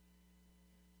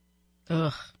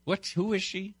 Ugh. Who is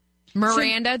she?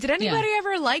 Miranda. Did anybody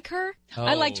ever like her? Oh.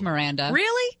 I liked Miranda.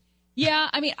 Really? Yeah,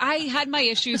 I mean, I had my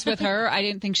issues with her. I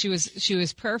didn't think she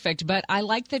was perfect, but I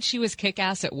liked that she was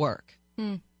kick-ass at work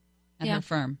and her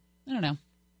firm. I don't know.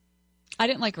 I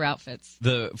didn't like her outfits.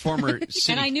 The former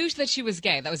city... And I knew that she was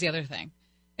gay. That was the other thing.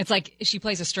 It's like she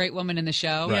plays a straight woman in the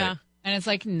show. Right. Yeah. And it's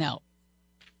like, no,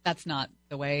 that's not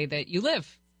the way that you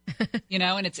live.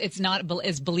 And it's not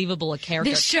as believable a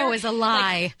character. This show is a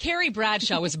lie. Like, Carrie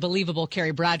Bradshaw was a believable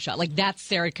Carrie Bradshaw. Like, that's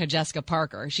Sarah Jessica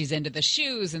Parker. She's into the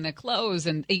shoes and the clothes,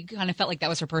 and you kind of felt like that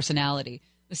was her personality.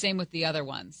 The same with the other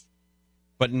ones.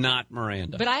 But not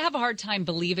Miranda. But I have a hard time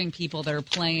believing people that are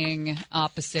playing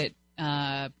opposite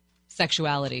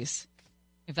sexualities,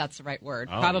 if that's the right word.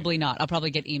 Probably not. I'll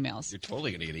probably get emails. You're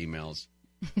totally going to get emails.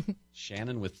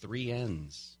 Shannon with 3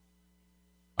 N's.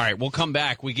 All right, we'll come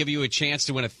back. We give you a chance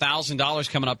to win $1,000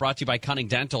 coming up, brought to you by Cunning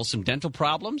Dental. Some dental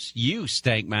problems? You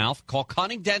stank mouth. Call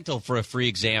Cunning Dental for a free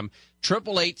exam.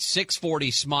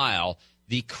 888-640-SMILE.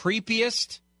 The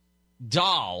creepiest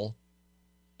doll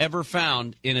ever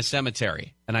found in a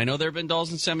cemetery. And I know there have been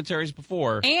dolls in cemeteries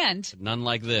before. And but none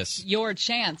like this. Your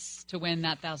chance to win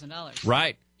that $1,000.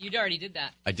 Right. You already did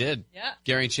that. I did. Yeah.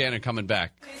 Gary and Shannon coming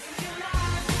back.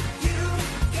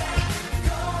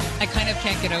 I kind of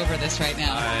can't get over this right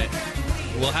now.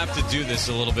 We'll have to do this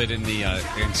a little bit in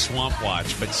Swamp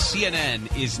Watch, but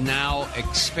CNN is now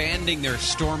expanding their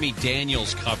Stormy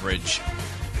Daniels coverage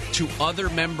to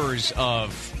other members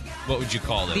of, what would you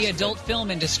call this? The adult film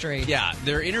industry. Yeah,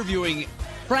 they're interviewing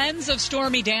friends of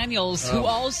Stormy Daniels who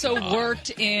also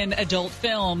worked in adult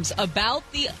films about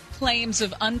the claims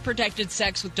of unprotected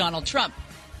sex with Donald Trump.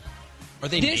 Are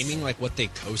they naming like what they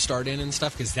co-starred in and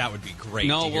stuff? Because that would be great.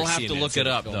 No, we'll have to look it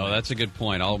up, though. That's a good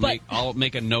point. I'll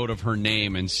make a note of her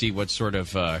name and see what sort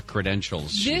of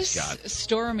credentials she's got. This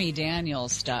Stormy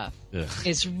Daniels stuff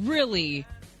is really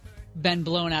been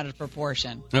blown out of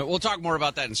proportion. We'll talk more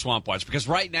about that in Swamp Watch, because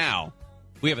right now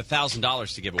we have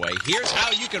 $1,000 to give away. Here's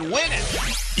how you can win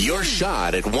it. Your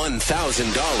shot at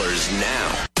 $1,000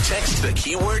 now. Text the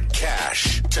keyword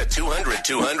cash to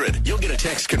 200-200. You'll get a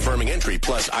text confirming entry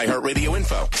plus iHeartRadio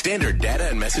info. Standard data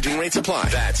and messaging rates apply.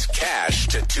 That's cash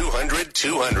to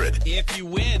 200-200. If you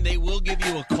win, they will give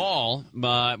you a call.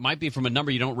 It might be from a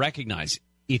number you don't recognize.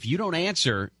 If you don't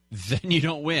answer, then you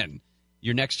don't win.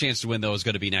 Your next chance to win, though, is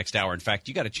going to be next hour. In fact,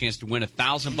 you got a chance to win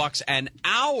 $1,000 an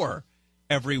hour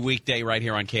every weekday right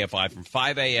here on KFI from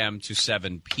 5 a.m. to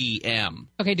 7 p.m.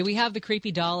 Okay, do we have the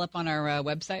creepy doll up on our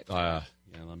website?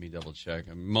 Yeah, let me double check.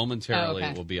 Momentarily,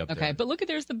 it will be up there. Okay, but look,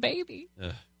 there's the baby.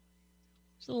 There's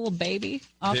a little baby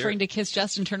offering to kiss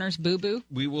Justin Turner's boo-boo.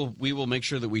 We will make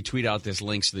sure that we tweet out this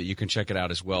link so that you can check it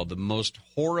out as well. The most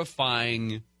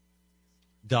horrifying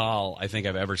doll I think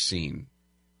I've ever seen.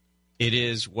 It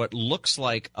is what looks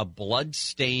like a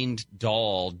blood-stained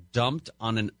doll dumped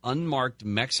on an unmarked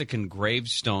Mexican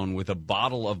gravestone with a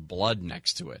bottle of blood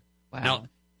next to it. Wow. Now,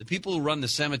 the people who run the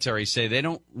cemetery say they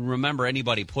don't remember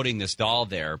anybody putting this doll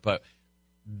there, but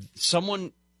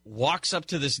someone walks up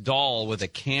to this doll with a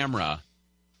camera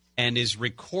and is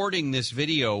recording this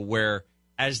video where,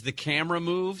 as the camera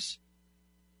moves,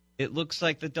 it looks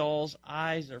like the doll's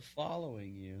eyes are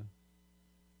following you.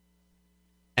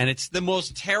 And it's the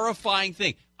most terrifying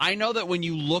thing. I know that when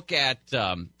you look at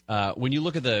the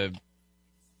the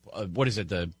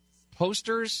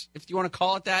posters, if you want to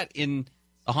call it that, in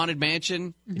the Haunted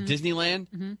Mansion at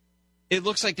Disneyland, it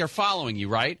looks like they're following you,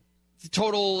 right? It's a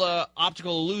total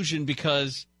optical illusion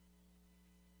because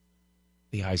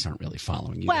the eyes aren't really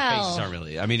following you. Well, the faces aren't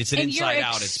really. I mean, it's an inside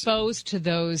out. You're exposed to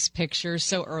those pictures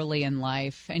so early in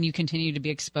life, and you continue to be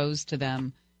exposed to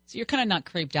them. So you're kind of not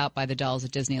creeped out by the dolls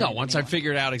at Disneyland. No, once I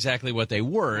figured out exactly what they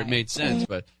were, it made sense.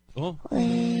 But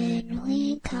When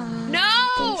we come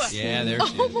No! Yeah, there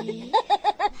she is.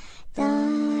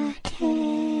 The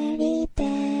teddy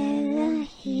bear are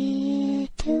here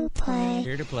to play.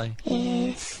 Here to play.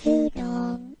 If you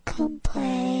don't come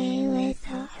play with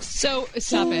us. So,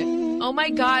 stop it. Oh my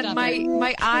God, Stop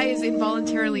my eyes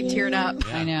involuntarily teared up.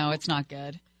 I know, it's not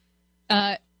good.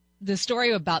 The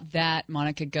story about that,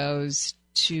 Monica, goes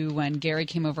to when Gary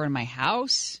came over in my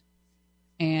house,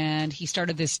 and he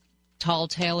started this tall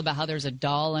tale about how there's a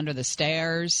doll under the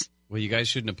stairs. Well, you guys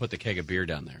shouldn't have put the keg of beer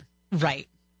down there. Right.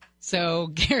 So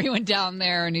Gary went down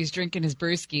there, and he's drinking his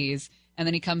brewskis, and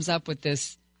then he comes up with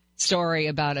this story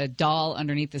about a doll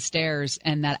underneath the stairs,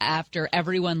 and that after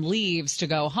everyone leaves to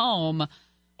go home,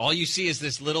 all you see is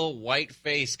this little white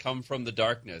face come from the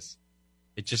darkness.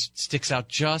 It just sticks out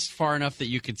just far enough that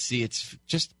you could see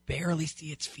just barely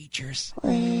see its features.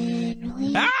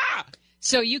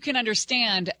 So you can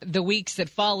understand the weeks that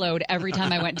followed. Every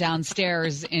time I went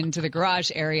downstairs into the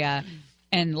garage area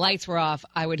and lights were off,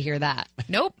 I would hear that.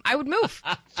 Nope, I would move.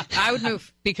 I would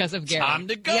move because of Gary. Time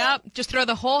to go. Yep, just throw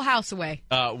the whole house away.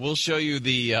 We'll show you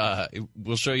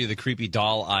the creepy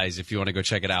doll eyes if you want to go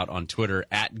check it out on Twitter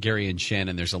at Gary and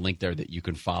Shannon. There's a link there that you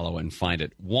can follow and find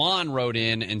it. Juan wrote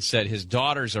in and said his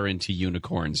daughters are into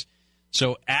unicorns.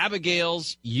 So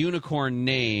Abigail's unicorn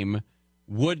name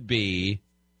would be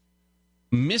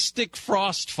Mystic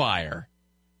Frostfire.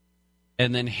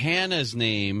 And then Hannah's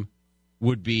name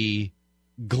would be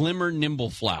Glimmer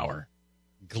Nimbleflower.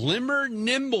 Glimmer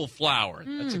Nimbleflower.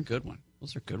 That's a good one.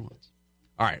 Those are good ones.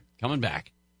 All right, coming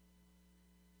back.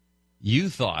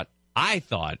 I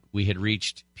thought we had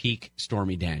reached peak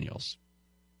Stormy Daniels.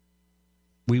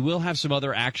 We will have some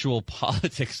other actual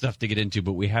politics stuff to get into,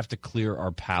 but we have to clear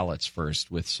our palates first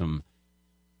with some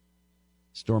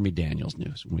Stormy Daniels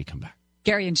news when we come back.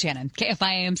 Gary and Shannon,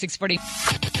 KFI AM 640.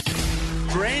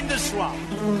 Drain the swamp.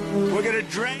 We're going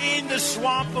to drain the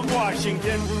swamp of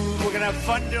Washington. We're going to have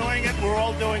fun doing it. We're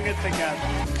all doing it together.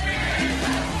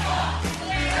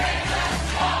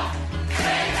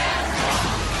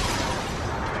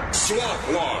 Swamp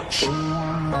Watch.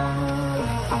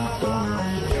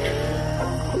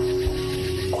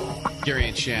 Gary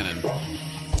and Shannon.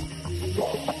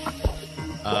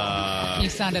 You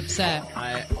sound upset.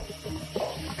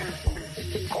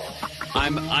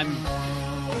 I'm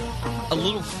a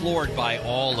little floored by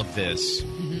all of this.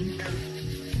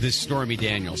 This Stormy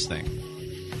Daniels thing.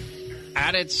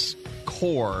 At its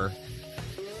core,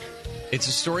 it's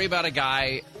a story about a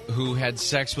guy who had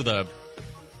sex with a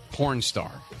porn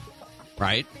star,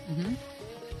 right?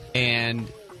 And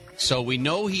so we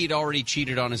know he'd already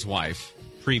cheated on his wife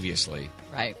previously.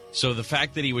 Right. So the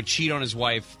fact that he would cheat on his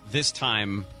wife this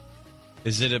time,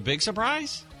 is it a big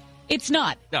surprise? It's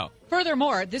not. No.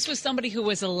 Furthermore, this was somebody who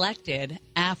was elected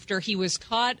after he was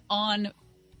caught on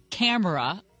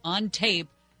camera, on tape,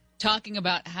 talking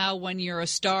about how when you're a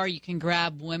star, you can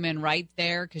grab women right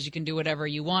there because you can do whatever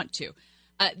you want to.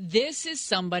 This is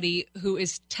somebody who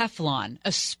is Teflon,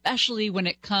 especially when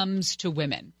it comes to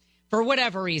women, for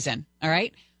whatever reason, all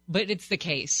right? But it's the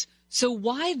case. So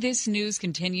why this news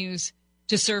continues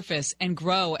to surface and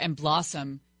grow and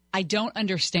blossom, I don't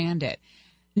understand it.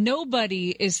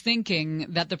 Nobody is thinking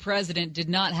that the president did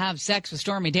not have sex with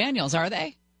Stormy Daniels, are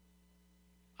they?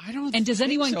 I don't. And does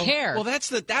anyone so. care? Well, that's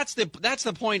the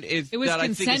point. It was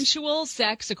consensual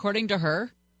sex, according to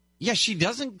her. Yeah, she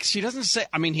doesn't say.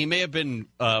 I mean, he may have been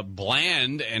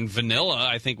bland and vanilla,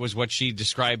 I think was what she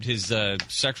described his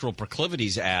sexual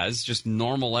proclivities as, just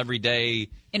normal, everyday,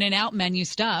 in and out menu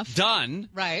stuff. Done.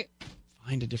 Right.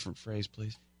 Find a different phrase,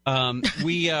 please.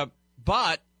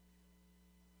 But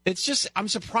it's just, I'm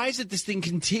surprised that this thing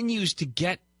continues to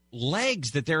get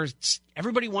legs that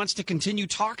everybody wants to continue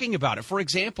talking about it. For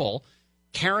example,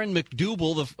 Karen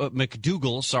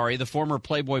McDougal, the former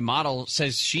Playboy model,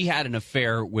 says she had an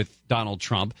affair with Donald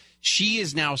Trump. She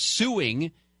is now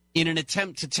suing in an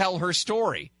attempt to tell her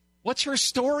story. What's her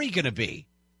story going to be?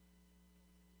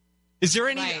 Is there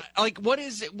any, what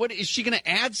is she going to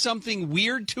add something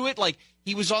weird to it? Like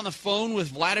he was on the phone with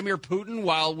Vladimir Putin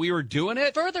while we were doing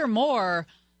it? Furthermore,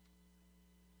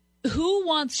 who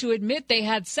wants to admit they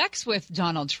had sex with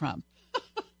Donald Trump?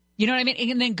 You know what I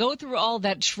mean? And then go through all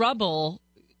that trouble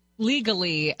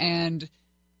legally and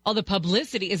all the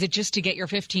publicity. Is it just to get your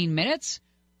 15 minutes?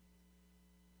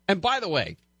 And by the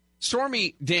way,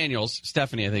 Stormy Daniels,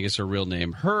 Stephanie, I think is her real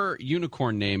name. Her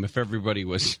unicorn name, if everybody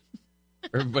was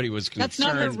concerned. That's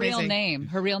not her real name.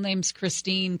 Her real name's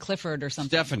Christine Clifford or something.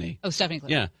 Stephanie. Oh, Stephanie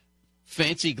Clifford. Yeah.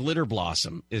 Fancy Glitter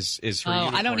Blossom is her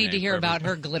unicorn I don't need to name hear about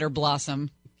her Glitter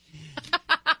Blossom.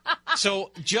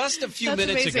 So just a few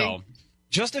minutes ago,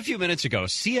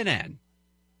 CNN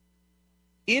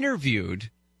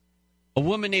interviewed a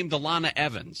woman named Alana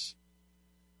Evans,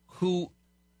 who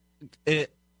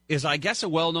is, I guess, a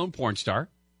well-known porn star,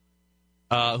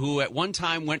 who at one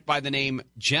time went by the name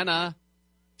Jenna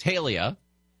Talia.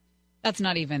 That's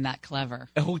not even that clever.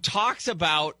 Who talks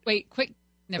about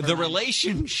the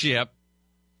relationship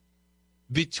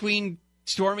between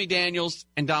Stormy Daniels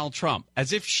and Donald Trump,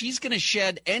 as if she's going to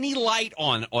shed any light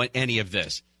on any of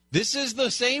this. This is the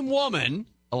same woman,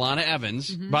 Alana Evans.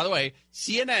 Mm-hmm. By the way,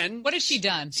 CNN... What has she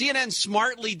done? CNN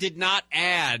smartly did not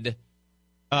add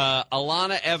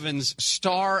Alana Evans,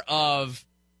 star of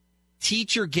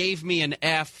Teacher Gave Me an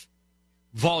F,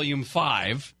 Volume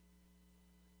 5,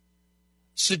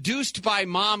 Seduced by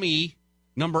Mommy,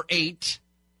 number 8.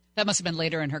 That must have been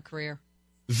later in her career.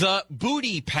 The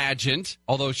Booty Pageant,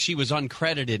 although she was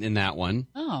uncredited in that one.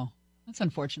 Oh, that's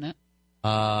unfortunate.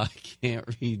 I can't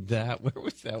read that. Where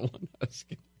was that one?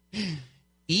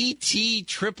 E.T.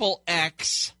 Triple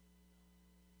X.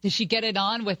 Did she get it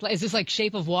on with, is this like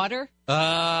Shape of Water?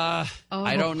 I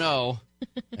don't know.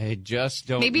 I just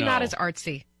don't know. Maybe not as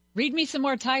artsy. Read me some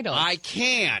more titles. I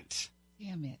can't.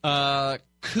 Damn it.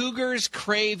 Cougars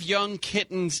Crave Young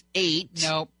Kittens 8.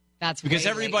 Nope. That's because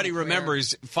way everybody late in the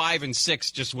remembers 5 and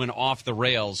 6 just went off the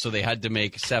rails, so they had to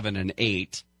make 7 and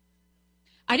 8.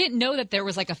 I didn't know that there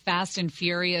was like a Fast and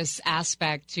Furious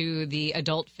aspect to the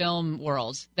adult film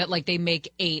world, that like they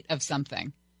make 8 of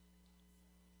something.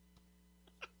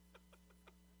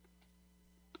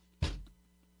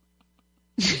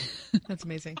 That's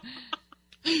amazing.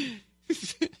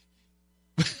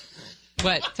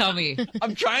 What? Tell me.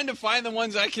 I'm trying to find the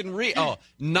ones I can read. Oh,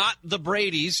 Not the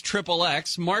Brady's, Triple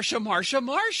X, Marsha. Why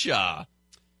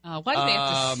do they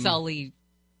have to sully,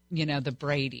 the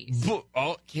Brady's?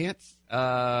 Can't.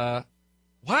 Wow.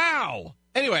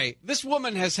 Anyway, this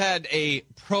woman has had a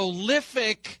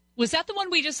prolific... Was that the one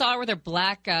we just saw with her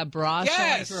black bra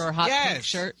showing through her hot pink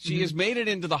shirt? She has made it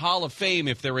into the Hall of Fame,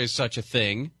 if there is such a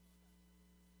thing.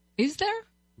 Is there?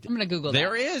 I'm going to Google that.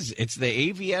 There is. It's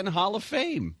the AVN Hall of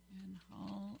Fame.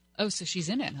 Oh, so she's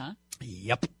in it, huh?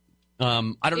 Yep.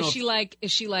 I don't know.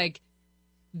 Is she like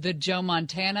the Joe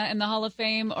Montana in the Hall of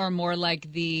Fame, or more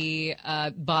like the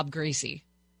Bob Greasy?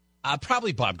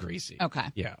 Probably Bob Greasy. Okay.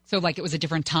 Yeah. So like it was a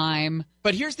different time.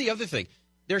 But here's the other thing.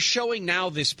 They're showing now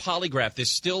this polygraph,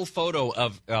 this still photo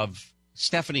of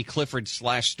Stephanie Clifford /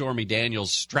 Stormy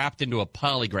Daniels strapped into a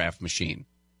polygraph machine,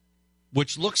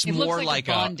 which looks more like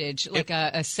a bondage,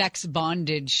 a sex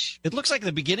bondage. It looks like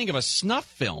the beginning of a snuff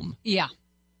film. Yeah.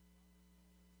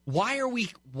 Why?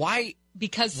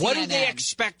 Because what CNN. do they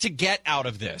expect to get out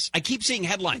of this? I keep seeing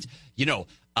headlines. The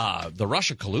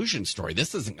Russia collusion story.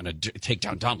 This isn't going to take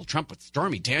down Donald Trump, but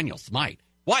Stormy Daniels might.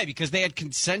 Why? Because they had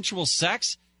consensual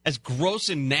sex? As gross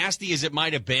and nasty as it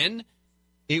might have been,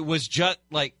 it was just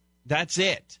like, that's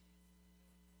it.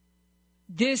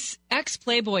 This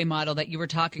ex-Playboy model that you were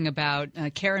talking about,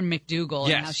 Karen McDougal,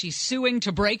 yes. And how she's suing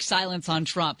to break silence on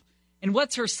Trump. And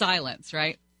what's her silence,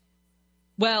 right?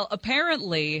 Well,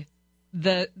 apparently,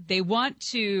 they want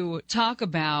to talk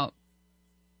about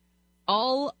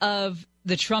all of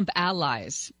the Trump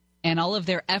allies and all of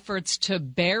their efforts to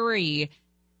bury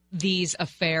these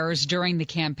affairs during the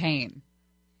campaign.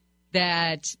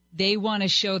 That they want to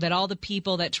show that all the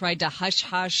people that tried to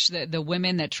hush the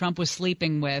women that Trump was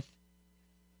sleeping with,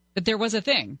 that there was a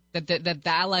thing, that the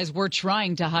allies were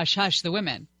trying to hush the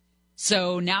women.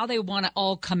 So now they want to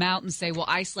all come out and say, well,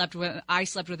 I slept with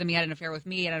him, he had an affair with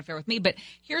me, But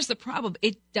here's the problem.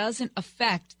 It doesn't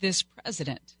affect this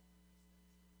president.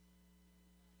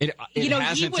 It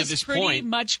hasn't he was to this pretty point.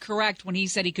 much correct when he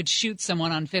said he could shoot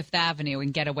someone on Fifth Avenue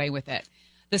and get away with it.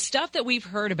 The stuff that we've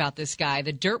heard about this guy,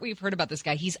 the dirt we've heard about this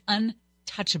guy, he's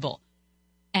untouchable.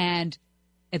 And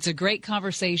it's a great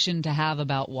conversation to have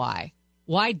about why.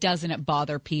 Why doesn't it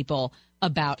bother people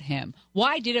about him?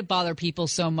 Why did it bother people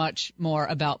so much more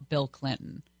about Bill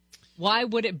Clinton? Why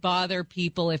would it bother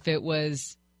people if it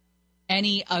was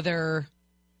any other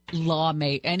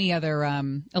lawmate, any other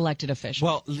elected official?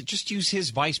 Well, just use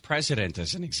his vice president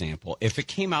as an example. If it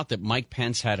came out that Mike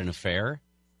Pence had an affair,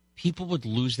 people would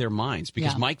lose their minds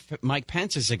because Mike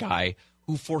Pence is a guy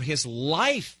who for his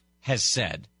life has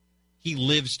said he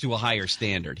lives to a higher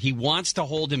standard. He wants to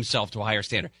hold himself to a higher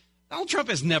standard. Donald Trump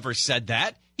has never said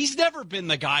that. He's never been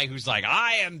the guy who's like,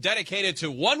 I am dedicated to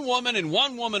one woman and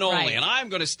one woman only, and I'm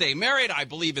going to stay married. I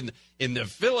believe in the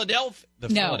fidelity.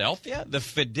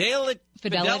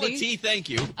 Thank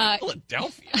you.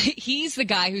 Philadelphia. He's the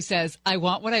guy who says, I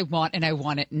want what I want, and I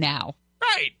want it now.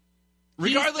 Right.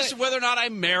 Regardless of whether or not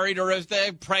I'm married or if they're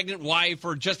a pregnant wife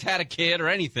or just had a kid or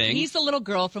anything. He's the little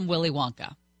girl from Willy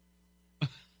Wonka.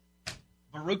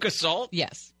 Veruca Salt?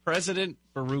 Yes. President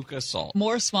Veruca Salt.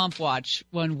 More Swamp Watch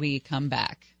when we come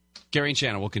back. Gary and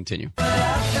Shannon will continue.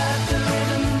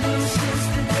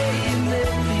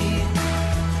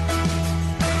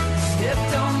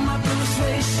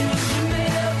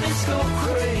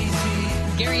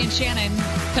 Gary and Shannon,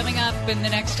 coming up in the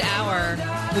next hour,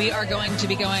 we are going to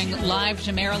be going live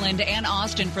to Maryland and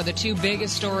Austin for the two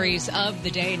biggest stories of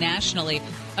the day nationally.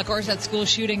 Of course, that school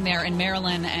shooting there in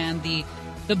Maryland and the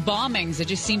bombings that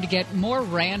just seem to get more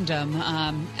random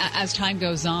as time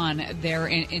goes on there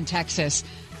in Texas.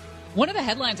 One of the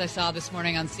headlines I saw this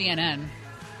morning on CNN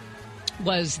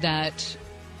was that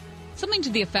something to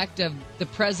the effect of the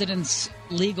president's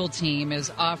legal team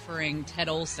is offering Ted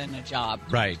Olson a job.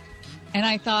 Right. And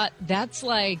I thought, that's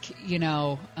like,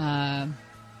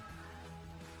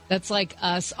 that's like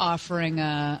us offering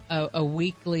a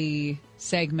weekly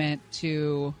segment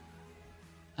to,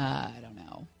 I don't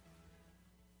know.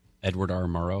 Edward R.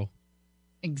 Murrow.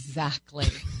 Exactly.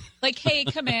 Like, hey,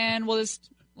 come in. Let's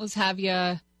have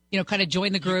you, kind of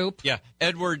join the group. Yeah.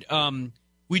 Edward,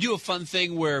 we do a fun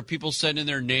thing where people send in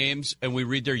their names and we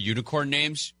read their unicorn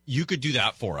names. You could do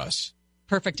that for us.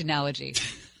 Perfect analogy.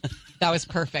 That was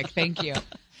perfect. Thank you.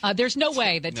 There's no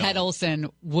way that Ted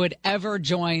Olson would ever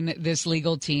join this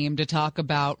legal team to talk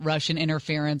about Russian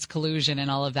interference, collusion, and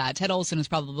all of that. Ted Olson is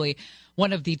probably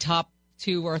one of the top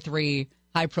 2 or 3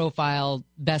 high-profile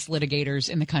best litigators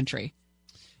in the country.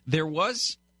 There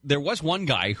was one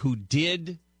guy who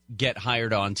did get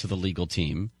hired on to the legal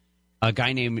team, a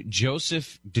guy named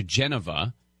Joseph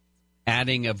DeGeneva,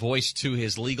 adding a voice to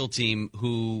his legal team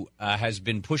who has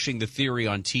been pushing the theory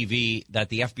on TV that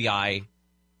the FBI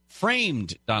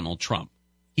framed Donald Trump.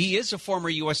 He is a former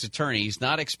U.S. attorney. He's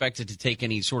not expected to take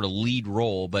any sort of lead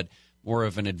role, but more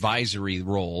of an advisory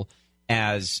role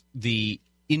as the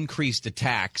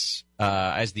attacks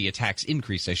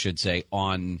increase, I should say,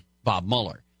 on Bob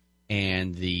Mueller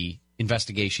and the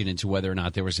investigation into whether or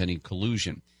not there was any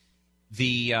collusion.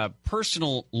 The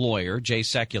personal lawyer, Jay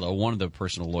Sekulow, one of the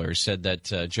personal lawyers, said that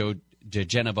Joe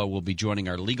DeGeneva will be joining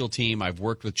our legal team. I've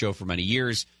worked with Joe for many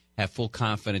years, have full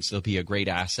confidence they'll be a great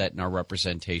asset in our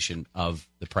representation of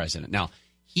the president. Now,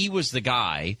 he was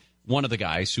one of the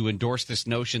guys who endorsed this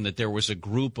notion that there was a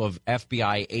group of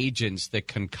FBI agents that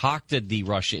concocted the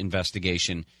Russia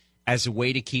investigation as a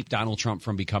way to keep Donald Trump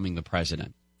from becoming the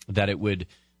president, that it would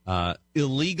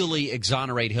illegally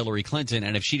exonerate Hillary Clinton,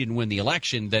 and if she didn't win the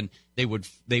election, then they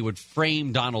would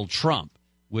frame Donald Trump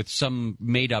with some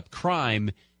made-up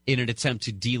crime in an attempt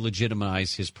to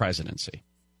delegitimize his presidency.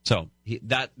 So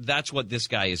that's what this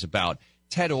guy is about.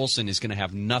 Ted Olson is going to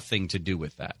have nothing to do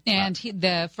with that. And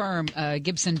the firm,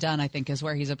 Gibson Dunn, I think, is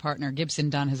where he's a partner.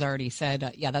 Gibson Dunn has already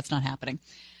said, that's not happening.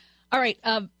 All right.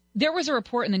 There was a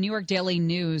report in the New York Daily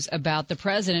News about the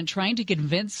president trying to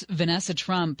convince Vanessa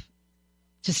Trump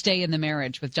to stay in the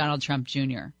marriage with Donald Trump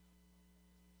Jr.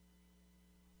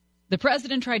 The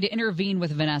president tried to intervene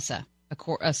with Vanessa,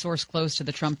 a source close to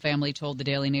the Trump family told the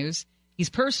Daily News. He's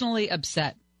personally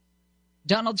upset.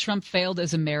 Donald Trump failed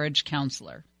as a marriage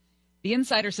counselor. The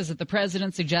insider says that the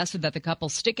president suggested that the couple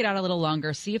stick it out a little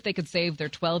longer, see if they could save their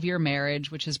 12-year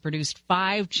marriage, which has produced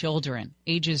 5 children,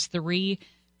 ages 3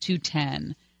 to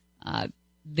 10.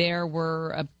 There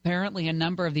were apparently a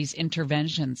number of these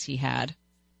interventions he had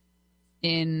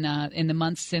in the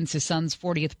months since his son's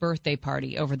 40th birthday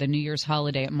party over the New Year's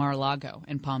holiday at Mar-a-Lago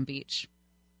in Palm Beach.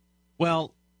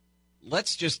 Well,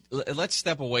 let's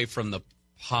step away from the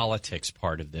politics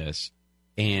part of this,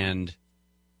 and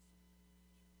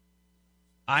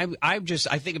I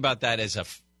think about that as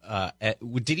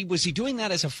Was he doing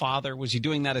that as a father? Was he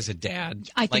doing that as a dad?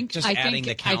 I think adding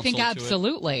the counsel I think to it?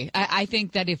 absolutely. I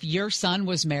think that if your son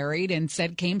was married and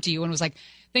came to you and was like,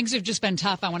 things have just been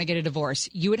tough, I want to get a divorce,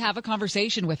 you would have a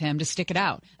conversation with him to stick it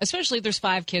out, especially if there's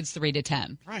 5 kids, 3 to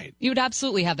 10. Right. You would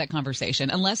absolutely have that conversation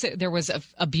unless there was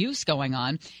abuse going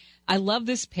on. I love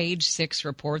this Page 6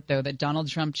 report, though, that Donald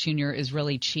Trump Jr. is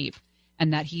really cheap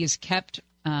and that he has kept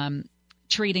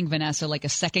treating Vanessa like a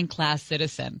second-class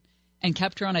citizen and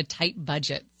kept her on a tight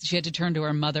budget. She had to turn to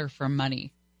her mother for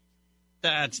money.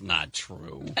 That's not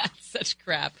true. That's such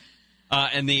crap.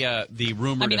 And the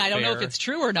rumored affair. I don't know if it's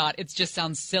true or not. It just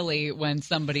sounds silly when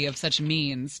somebody of such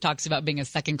means talks about being a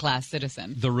second-class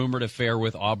citizen. The rumored affair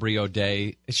with Aubrey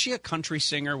O'Day. Is she a country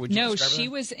singer? Would you No, describe she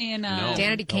her? was in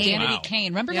Danity Kane. Danity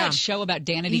Kane. Remember that show about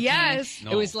Danity Kane? Yes.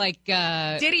 It was like...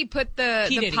 Diddy put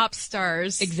the pop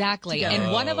stars Exactly. together.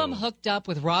 And one of them hooked up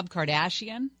with Rob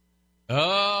Kardashian.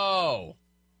 Oh.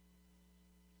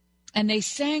 And they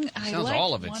sang...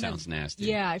 All of it sounds nasty.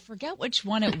 Yeah, I forget which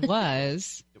one it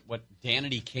was. What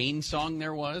Danity Kane song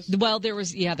there was? Well, there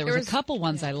was a couple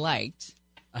ones I liked.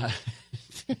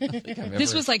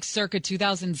 This was like circa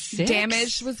 2006.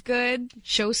 Damaged was good.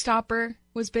 Showstopper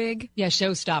was big. Yeah,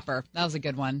 Showstopper. That was a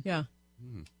good one. Yeah.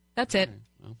 That's it.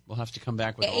 Well, we'll have to come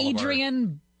back with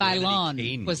Adrian Bailon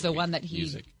Kane was the one that he...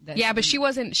 music. Yeah, but she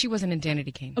wasn't in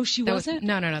Danity Kane. Oh, she wasn't?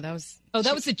 No, that was... Oh,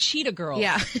 that was the Cheetah Girl.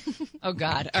 Yeah. Oh,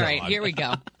 God. All right, here we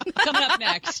go. Coming up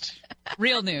next,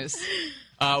 real news.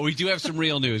 We do have some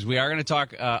real news. We are going to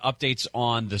talk updates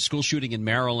on the school shooting in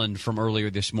Maryland from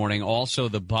earlier this morning. Also,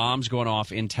 the bombs going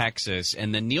off in Texas.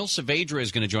 And then Neil Saavedra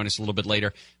is going to join us a little bit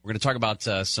later. We're going to talk about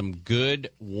some good,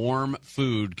 warm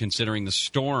food, considering the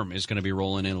storm is going to be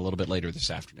rolling in a little bit later this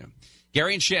afternoon.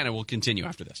 Gary and Shannon will continue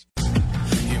after this.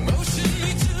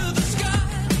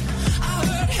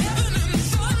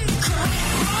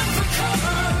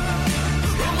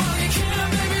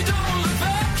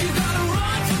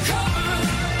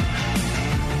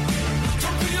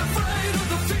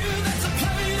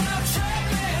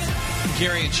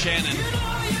 Gary and Shannon,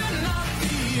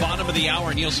 bottom of the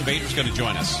hour, Neil Saavedra is going to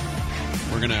join us.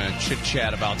 We're going to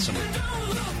chit-chat about some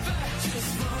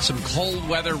cold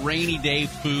weather, rainy day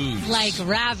foods. Like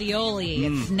ravioli.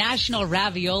 It's National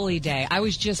Ravioli Day. I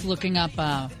was just looking up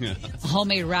a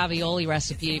homemade ravioli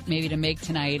recipe maybe to make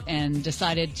tonight and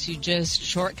decided to just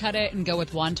shortcut it and go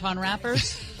with wonton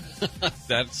wrappers.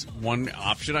 That's one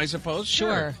option, I suppose.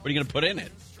 Sure. What are you going to put in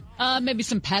it? Maybe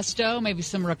some pesto, maybe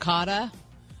some ricotta.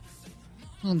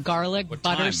 A little garlic,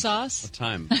 butter sauce. What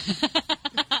time?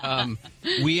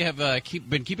 We have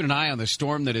been keeping an eye on the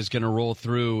storm that is going to roll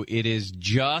through. It is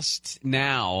just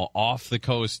now off the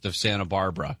coast of Santa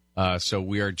Barbara. So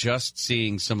we are just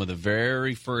seeing some of the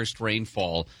very first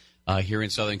rainfall here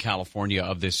in Southern California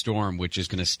of this storm, which is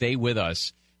going to stay with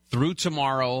us through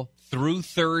tomorrow, through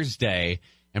Thursday,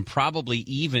 and probably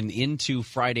even into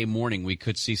Friday morning. We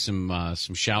could see some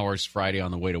showers Friday on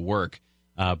the way to work.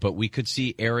 But we could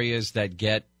see areas that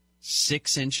get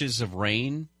 6 inches of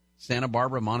rain. Santa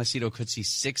Barbara, Montecito could see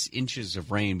 6 inches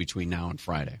of rain between now and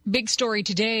Friday. Big story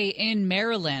today in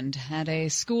Maryland at a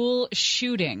school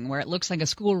shooting where it looks like a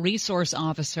school resource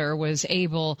officer was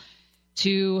able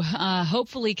to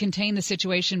hopefully contain the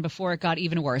situation before it got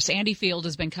even worse. Andy Field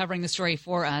has been covering the story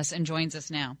for us and joins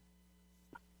us now.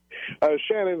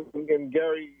 Shannon and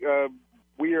Gary,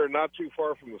 we are not too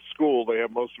far from the school. They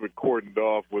have most of it cordoned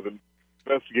off with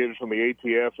investigators from the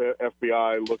ATF,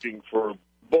 FBI looking for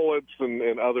bullets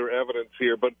and other evidence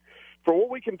here. But from what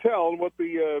we can tell and what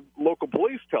the local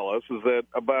police tell us is that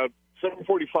about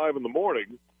 7:45 in the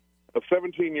morning, a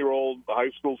 17-year-old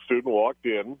high school student walked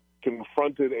in,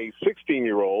 confronted a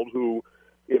 16-year-old who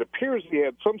it appears he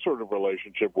had some sort of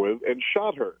relationship with, and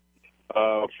shot her.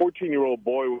 A 14-year-old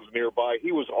boy was nearby.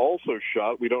 He was also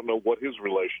shot. We don't know what his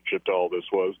relationship to all this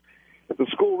was. The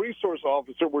school resource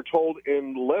officer, we're told,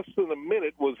 in less than a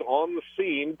minute was on the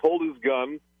scene, pulled his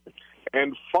gun,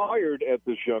 and fired at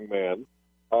this young man.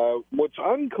 What's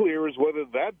unclear is whether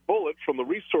that bullet from the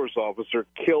resource officer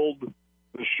killed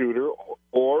the shooter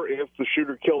or if the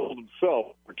shooter killed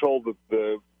himself. We're told that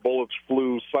the bullets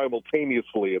flew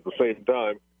simultaneously at the same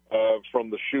time from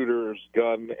the shooter's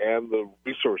gun and the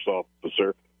resource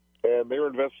officer. And they're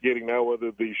investigating now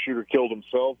whether the shooter killed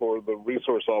himself or the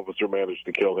resource officer managed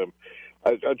to kill him.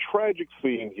 A tragic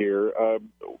scene here.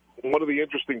 One of the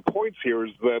interesting points here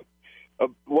is that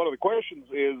one of the questions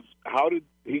is, how did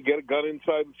he get a gun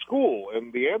inside the school?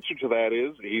 And the answer to that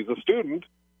is he's a student,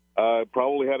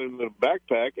 probably had it in a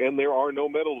backpack, and there are no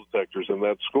metal detectors in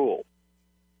that school.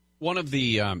 One of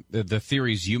the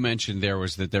theories you mentioned there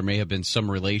was that there may have been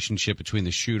some relationship between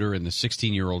the shooter and the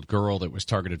 16-year-old girl that was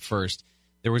targeted first.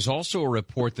 There was also a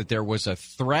report that there was a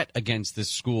threat against this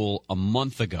school a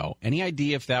month ago. Any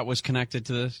idea if that was connected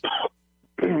to this?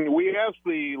 We asked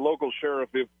the local sheriff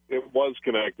if it was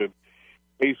connected.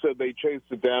 He said they chased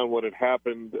it down when it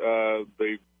happened.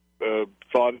 They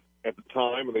thought at the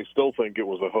time, and they still think it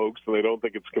was a hoax, and they don't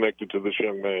think it's connected to this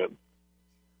young man.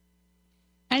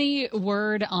 Any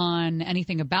word on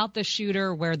anything about the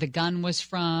shooter, where the gun was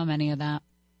from, any of that?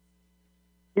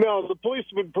 No, the police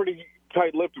have been pretty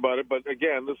tight-lipped about it, but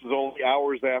again, this is only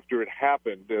hours after it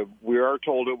happened. We are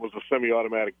told it was a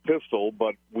semi-automatic pistol,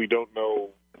 but we don't know.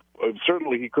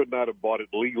 Certainly he could not have bought it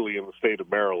legally in the state of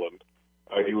Maryland.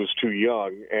 He was too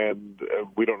young, and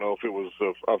we don't know if it was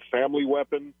a family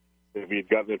weapon, if he had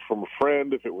gotten it from a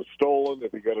friend, if it was stolen,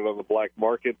 if he got it on the black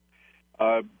market.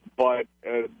 But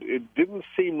it didn't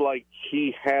seem like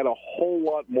he had a whole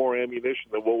lot more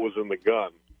ammunition than what was in the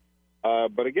gun.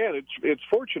 But again, it's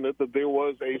fortunate that there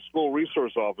was a school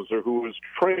resource officer who was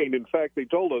trained. In fact, they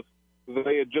told us that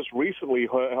they had just recently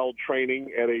held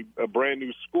training at a brand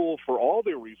new school for all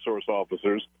their resource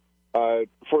officers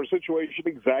for a situation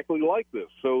exactly like this.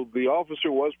 So the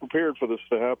officer was prepared for this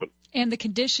to happen. And the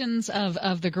conditions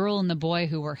of the girl and the boy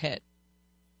who were hit?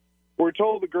 We're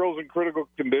told the girl's in critical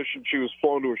condition. She was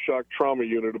flown to a shock trauma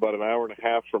unit about an hour and a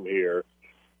half from here,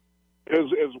 as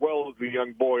well as the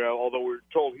young boy, although we're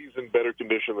told he's in better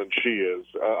condition than she is.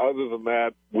 Other than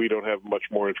that, we don't have much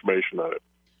more information on it.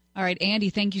 All right,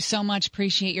 Andy, thank you so much.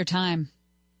 Appreciate your time.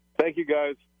 Thank you,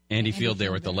 guys. Andy Field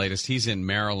there with the latest. He's in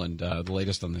Maryland, the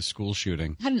latest on this school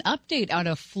shooting. Had an update out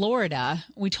of Florida.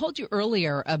 We told you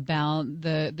earlier about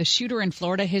the shooter in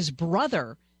Florida. His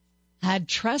brother had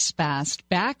trespassed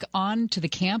back onto the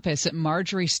campus at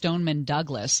Marjorie Stoneman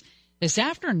Douglas. This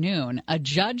afternoon, a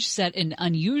judge set an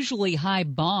unusually high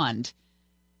bond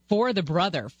for the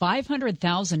brother,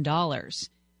 $500,000,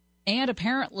 and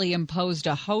apparently imposed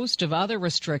a host of other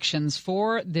restrictions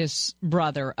for this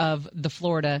brother of the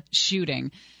Florida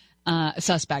shooting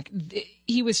suspect.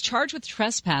 He was charged with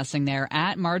trespassing there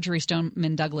at Marjorie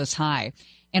Stoneman Douglas High.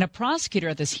 And a prosecutor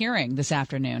at this hearing this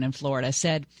afternoon in Florida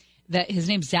said that his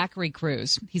name's Zachary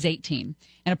Cruz. He's 18.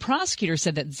 And a prosecutor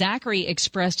said that Zachary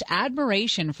expressed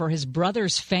admiration for his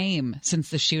brother's fame since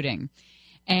the shooting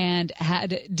and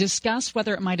had discussed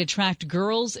whether it might attract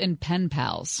girls and pen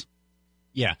pals.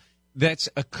 Yeah, that's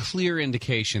a clear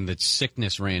indication that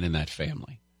sickness ran in that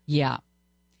family. Yeah.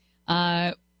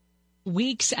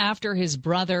 Weeks after his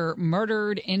brother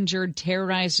murdered, injured,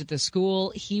 terrorized at the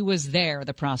school, he was there,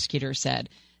 the prosecutor said.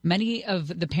 Many of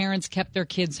the parents kept their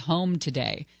kids home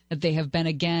today, that they have been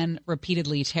again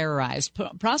repeatedly terrorized.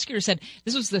 Prosecutor said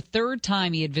this was the third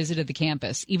time he had visited the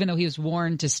campus, even though he was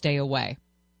warned to stay away.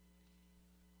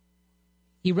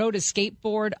 He rode a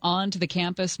skateboard onto the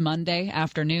campus Monday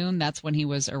afternoon. That's when he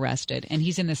was arrested. And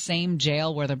he's in the same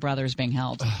jail where the brother's being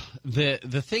held. The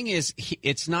thing is,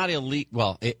 it's not illegal.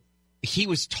 Well, he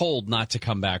was told not to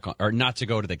come back or not to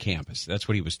go to the campus. That's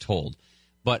what he was told.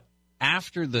 But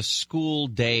after the school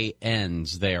day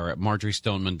ends there at Marjorie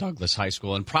Stoneman Douglas High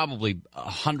School, and probably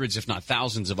hundreds, if not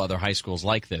thousands of other high schools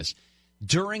like this,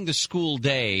 during the school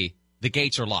day, the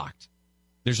gates are locked.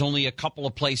 There's only a couple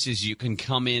of places you can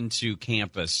come into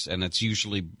campus, and it's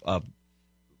usually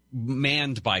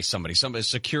manned by somebody. A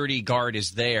security guard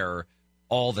is there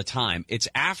all the time. It's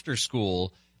after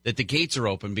school that the gates are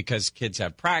open because kids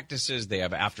have practices, they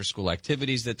have after-school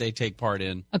activities that they take part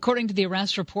in. According to the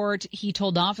arrest report, he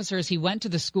told officers he went to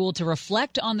the school to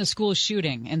reflect on the school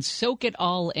shooting and soak it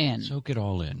all in. Soak it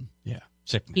all in, yeah.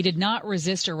 Sickness. He did not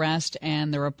resist arrest,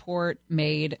 and the report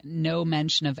made no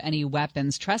mention of any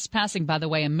weapons. Trespassing, by the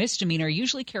way, a misdemeanor,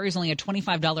 usually carries only a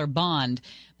 $25 bond,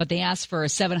 but they asked for a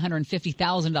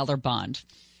 $750,000 bond.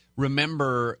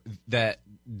 Remember that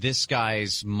this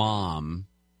guy's mom,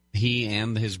 he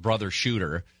and his brother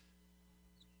shooter,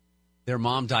 their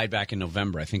mom died back in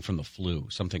November, I think from the flu,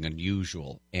 something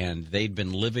unusual. And they'd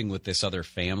been living with this other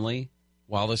family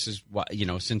while this is,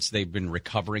 since they've been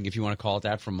recovering, if you want to call it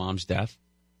that, from mom's death.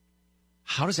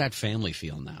 How does that family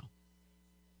feel now?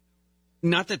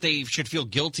 Not that they should feel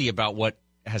guilty about what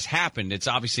has happened. It's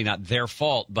obviously not their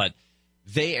fault, but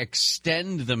they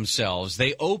extend themselves.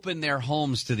 They open their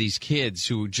homes to these kids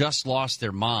who just lost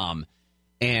their mom,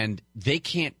 and they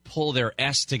can't pull their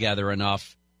S together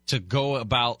enough to go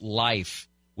about life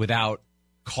without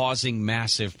causing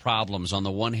massive problems. On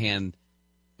the one hand,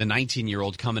 the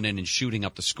 19-year-old coming in and shooting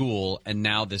up the school, and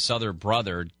now this other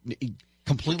brother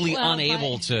completely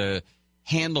unable to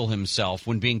handle himself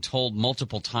when being told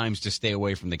multiple times to stay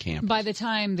away from the campus. By the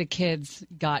time the kids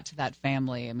got to that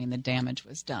family, I mean, the damage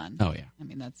was done. Oh, yeah. I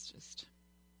mean, that's just...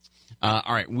 All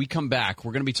right, we come back.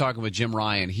 We're going to be talking with Jim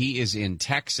Ryan. He is in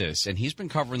Texas, and he's been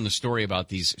covering the story about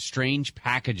these strange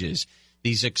packages,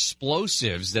 these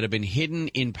explosives that have been hidden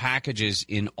in packages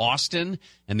in Austin,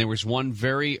 and there was one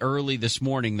very early this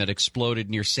morning that exploded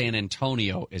near San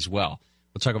Antonio as well.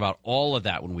 We'll talk about all of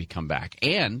that when we come back.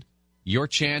 And your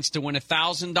chance to win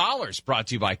 $1,000 brought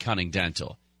to you by Cunning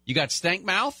Dental. You got stank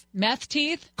mouth? Meth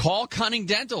teeth? Call Cunning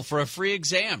Dental for a free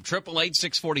exam.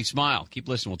 888-640-SMILE. Keep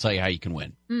listening. We'll tell you how you can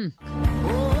win.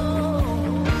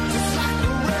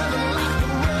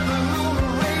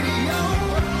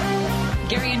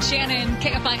 Gary and Shannon,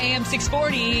 KFI AM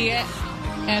 640.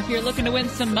 If you're looking to win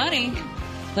some money,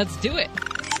 let's do it.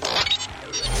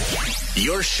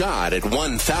 Your shot at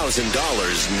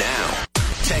 $1,000 now.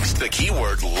 Text the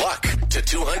keyword luck to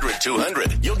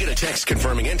 200-200. You'll get a text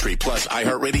confirming entry plus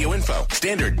iHeartRadio info.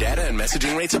 Standard data and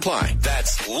messaging rates apply.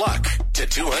 That's luck to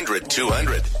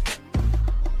 200-200.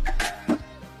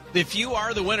 If you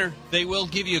are the winner, they will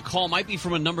give you a call. Might be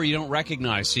from a number you don't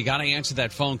recognize, so you got to answer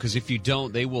that phone, because if you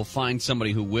don't, they will find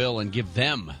somebody who will and give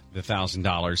them the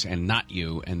 $1,000 and not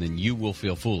you, and then you will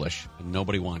feel foolish, and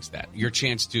nobody wants that. Your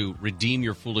chance to redeem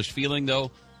your foolish feeling,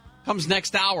 though, comes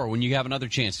next hour when you have another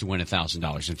chance to win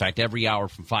 $1,000. In fact, every hour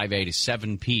from 5A to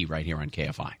 7P right here on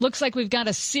KFI. Looks like we've got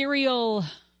a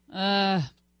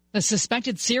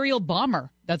suspected serial bomber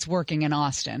that's working in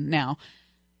Austin now.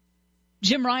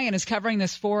 Jim Ryan is covering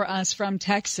this for us from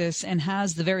Texas and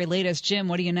has the very latest. Jim,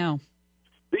 what do you know?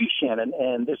 Shannon,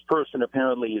 and this person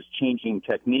apparently is changing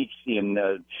techniques in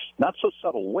a not so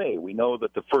subtle way. We know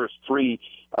that the first three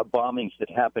bombings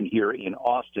that happened here in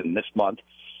Austin this month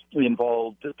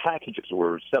involved packages that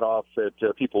were set off at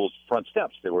people's front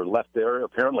steps. They were left there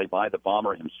apparently by the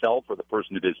bomber himself or the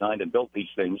person who designed and built these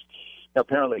things,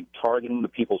 apparently targeting the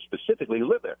people specifically who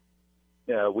live there.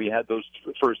 We had those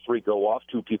first three go off.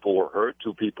 2 people were hurt.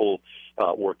 2 people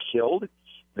were killed.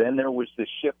 Then there was the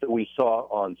shift that we saw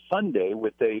on Sunday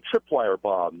with a tripwire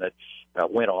bomb that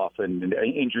went off and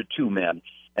injured 2 men.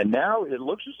 And now it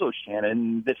looks as though,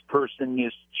 Shannon, this person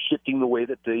is shifting the way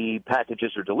that the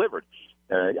packages are delivered,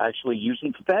 actually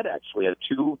using FedEx. We had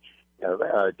 2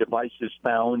 devices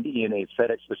found in a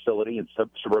FedEx facility in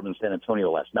suburban San Antonio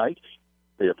last night.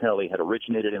 They apparently had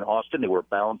originated in Austin. They were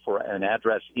bound for an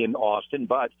address in Austin,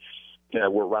 but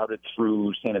were routed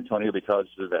through San Antonio because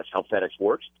that's how FedEx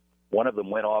works. One of them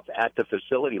went off at the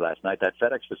facility last night, that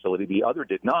FedEx facility. The other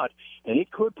did not, and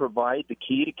it could provide the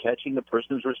key to catching the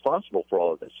person who's responsible for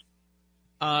all of this.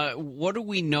 What do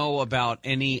we know about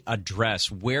any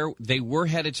address where they were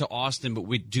headed to Austin, but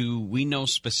do we know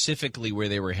specifically where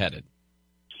they were headed?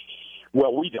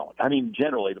 Well, we don't. I mean,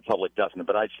 generally the public doesn't,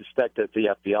 but I suspect that the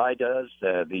FBI does,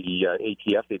 the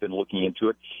ATF, they've been looking into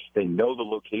it. They know the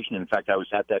location. In fact, I was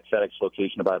at that FedEx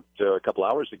location about a couple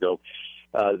hours ago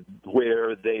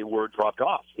where they were dropped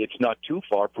off. It's not too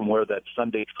far from where that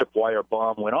Sunday tripwire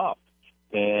bomb went off.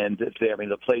 And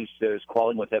the place is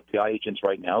crawling with FBI agents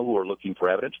right now who are looking for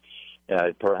evidence,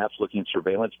 perhaps looking at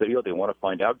surveillance video. They want to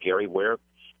find out, Gary, where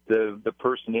the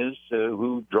person is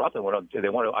who dropped it. They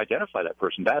want to identify that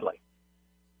person badly.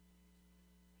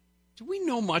 Do we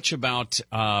know much about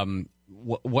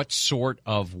what sort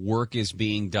of work is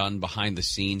being done behind the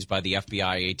scenes by the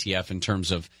FBI, ATF, in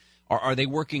terms of are they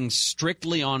working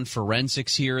strictly on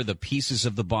forensics here, the pieces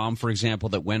of the bomb, for example,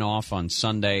 that went off on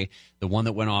Sunday, the one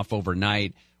that went off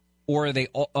overnight, or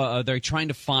are they trying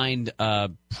to find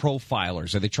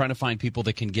profilers? Are they trying to find people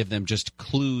that can give them just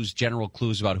clues, general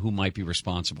clues about who might be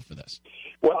responsible for this?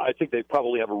 Well, I think they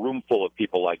probably have a room full of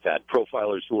people like that,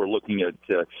 profilers who are looking at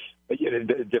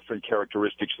different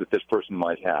characteristics that this person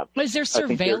might have. Is there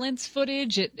surveillance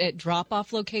footage at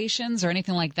drop-off locations or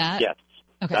anything like that? Yes.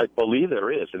 Okay. I believe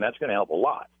there is, and that's going to help a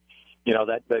lot.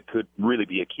 That could really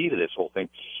be a key to this whole thing.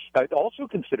 I'd also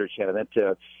consider, Shannon,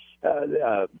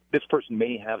 that this person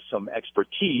may have some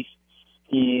expertise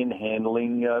in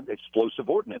handling explosive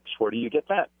ordnance. Where do you get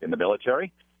that? In the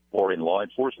military or in law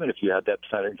enforcement, if you had that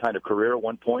kind of career at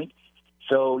one point?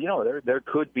 So, there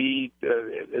could be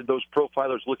those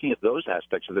profilers looking at those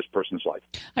aspects of this person's life.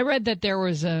 I read that there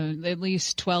was at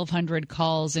least 1,200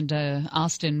 calls into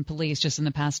Austin police just in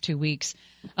the past 2 weeks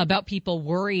about people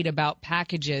worried about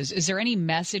packages. Is there any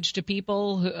message to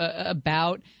people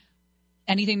about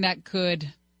anything that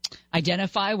could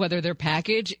identify whether their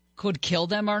package could kill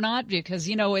them or not? Because,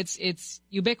 it's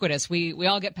ubiquitous. We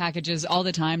all get packages all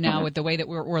the time now with the way that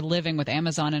we're living with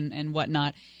Amazon and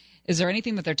whatnot. Is there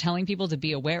anything that they're telling people to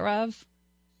be aware of?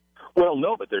 Well,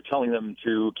 no, but they're telling them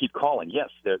to keep calling. Yes,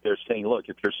 they're saying, look,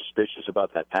 if you're suspicious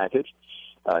about that package,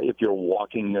 if you're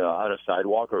walking on a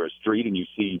sidewalk or a street and you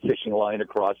see fishing line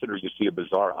across it or you see a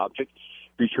bizarre object,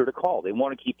 be sure to call. They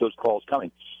want to keep those calls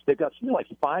coming. They've got something like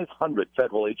 500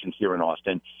 federal agents here in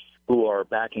Austin who are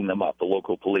backing them up, the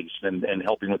local police, and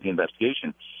helping with the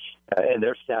investigation. And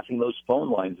they're staffing those phone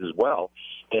lines as well.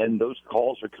 And those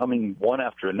calls are coming one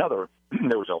after another.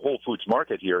 There was a Whole Foods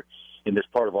market here in this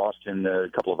part of Austin a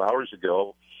couple of hours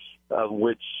ago,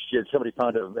 which somebody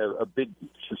found a big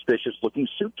suspicious-looking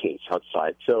suitcase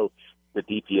outside. So the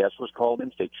DPS was called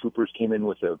in. State troopers came in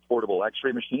with a portable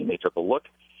X-ray machine. They took a look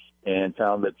and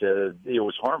found that it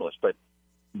was harmless. But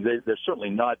they're certainly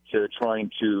not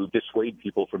trying to dissuade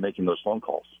people from making those phone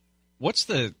calls. What's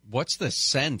the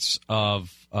sense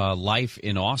of life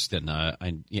in Austin?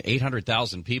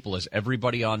 800,000 people. Is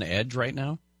everybody on edge right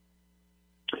now?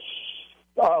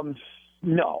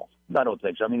 No, I don't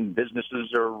think so. I mean,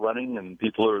 businesses are running and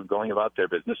people are going about their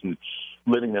business and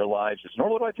living their lives as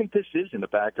normal. What I think this is in the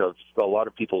back of a lot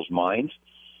of people's minds,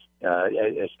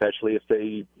 especially if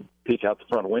they peek out the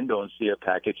front window and see a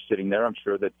package sitting there. I'm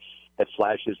sure that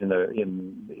flashes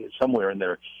in somewhere in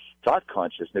their thought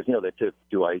consciousness. You know, that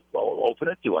do I open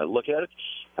it? Do I look at it?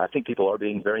 I think people are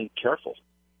being very careful.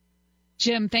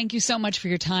 Jim, thank you so much for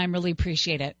your time. Really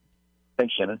appreciate it.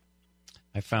 Thanks, Shannon.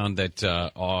 I found that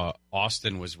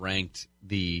Austin was ranked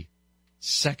the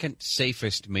second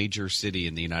safest major city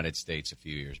in the United States a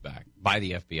few years back by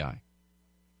the FBI.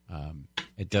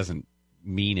 It doesn't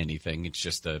mean anything. It's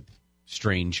just a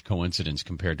strange coincidence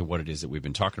compared to what it is that we've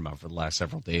been talking about for the last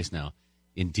several days now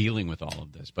in dealing with all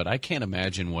of this. But I can't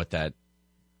imagine what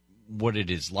it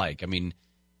is like. I mean,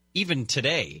 even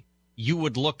today, you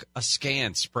would look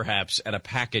askance, perhaps, at a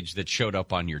package that showed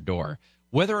up on your door.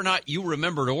 Whether or not you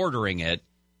remembered ordering it,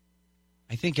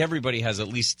 I think everybody has at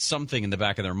least something in the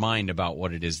back of their mind about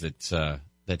what it is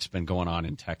that's been going on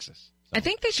in Texas. So, I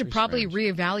think they should probably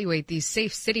reevaluate these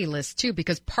safe city lists, too,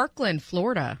 because Parkland,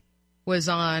 Florida, was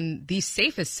on the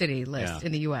safest city list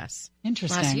in the U.S.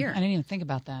 Interesting. last year. I didn't even think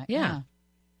about that. Yeah.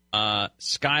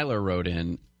 Skylar wrote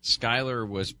in. Skylar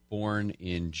was born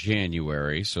in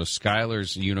January, so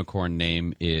Skylar's unicorn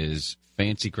name is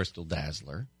Fancy Crystal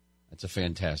Dazzler. That's a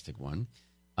fantastic one.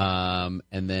 And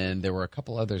then there were a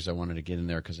couple others I wanted to get in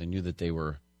there because I knew that they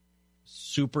were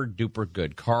super duper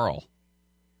good. Carl.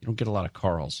 You don't get a lot of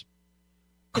Carls.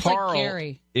 It's Carl, like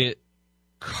Gary.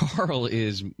 Carl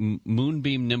is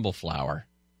Moonbeam Nimbleflower.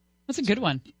 That's a good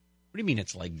one. What do you mean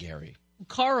it's like Gary?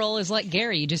 Carl is like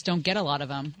Gary. You just don't get a lot of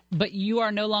them. But you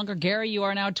are no longer Gary. You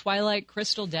are now Twilight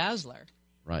Crystal Dazzler.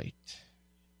 Right.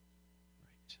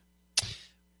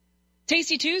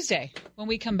 Tasty Tuesday when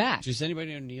we come back. Does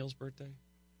anybody know Neil's birthday?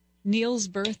 Neil's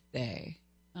birthday.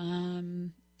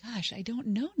 Gosh, I don't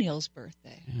know Neil's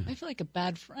birthday. Yeah. I feel like a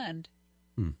bad friend.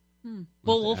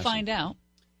 Well, we'll find out.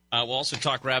 We'll also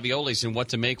talk raviolis and what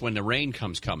to make when the rain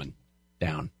comes coming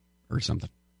down or something.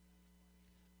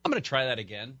 I'm going to try that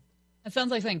again. That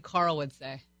sounds like something Carl would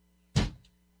say.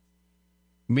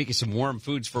 Making some warm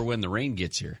foods for when the rain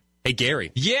gets here. Hey,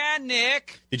 Gary. Yeah,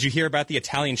 Nick. Did you hear about the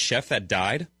Italian chef that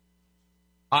died?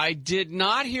 I did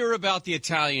not hear about the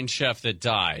Italian chef that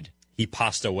died. He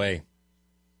passed away.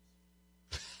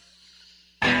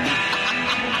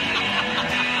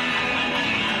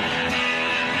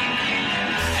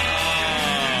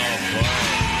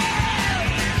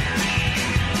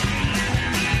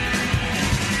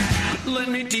 Let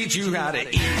me teach you how to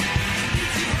eat.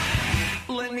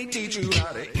 Let me teach you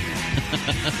how to eat.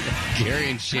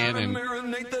 Gary and Shannon.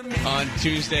 On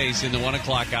Tuesdays in the 1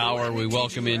 o'clock hour, we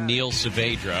welcome in Neil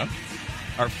Saavedra,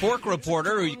 our fork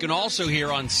reporter, who you can also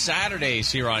hear on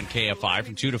Saturdays here on KFI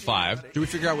from 2 to 5. Do we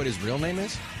figure out what his real name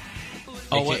is?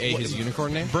 AKA his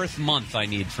unicorn name? Birth month I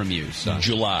need from you, son.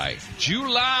 July.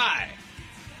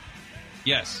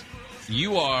 Yes.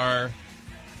 You are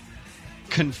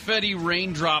Confetti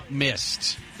Raindrop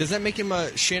Mist. Does that make him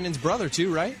Shannon's brother,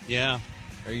 too, right? Yeah.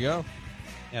 There you go.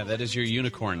 Yeah, that is your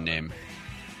unicorn name.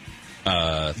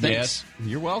 Thanks. Yes,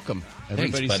 you're welcome.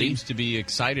 Everybody buddy. seems to be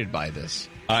excited by this.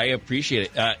 I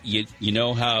appreciate it. You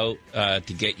know how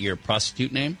to get your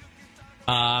prostitute name?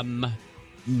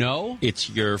 No. It's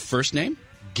your first name?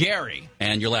 Gary.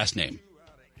 And your last name?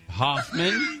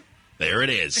 Hoffman. There it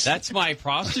is. That's my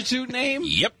prostitute name?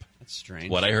 Yep. That's strange.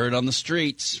 What I heard on the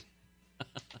streets.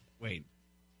 Wait.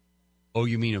 Oh,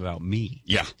 you mean about me?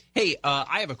 Yeah. Hey,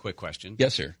 I have a quick question.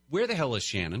 Yes, sir. Where the hell is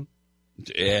Shannon?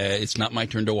 It's not my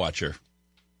turn to watch her.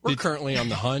 We're currently on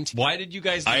the hunt. Why did you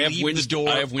guys leave the door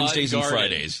I have Wednesdays unguarded? and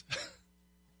Fridays.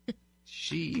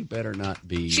 She better not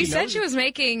be. She said she was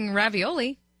making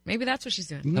ravioli. Maybe that's what she's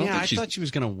doing. Yeah, I thought she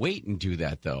was going to wait and do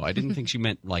that, though. I didn't think she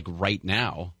meant, like, right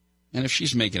now. And if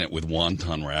she's making it with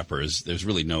wonton wrappers, there's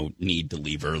really no need to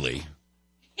leave early.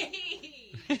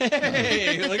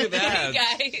 Hey, look at that.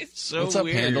 Hey, guys. So What's up,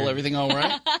 weird. Handle? Everything all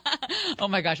right? Oh,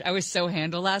 my gosh. I was so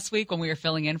Handle last week when we were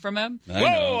filling in from him.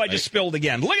 Whoa, I just spilled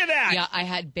again. Look at that. Yeah, I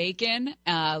had bacon,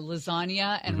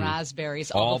 lasagna, and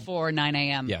raspberries all All- before 9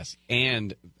 a.m. Yes,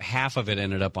 and half of it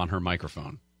ended up on her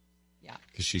microphone. Yeah.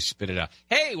 Because she spit it out.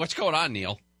 Hey, what's going on,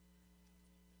 Neil?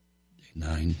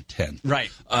 9, 10.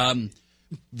 Right.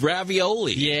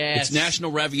 Ravioli. Yes. It's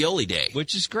National Ravioli Day.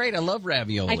 Which is great. I love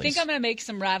raviolis. I think I'm going to make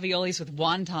some raviolis with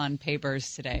wonton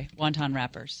papers today, wonton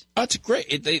wrappers. That's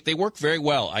great. They work very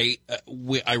well. I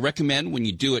recommend when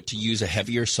you do it to use a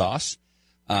heavier sauce.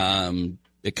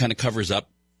 It kind of covers up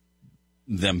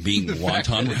them being The fact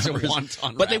wonton that it's a wrappers.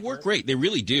 wonton But they wrapper. work great. They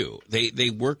really do. They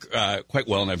work quite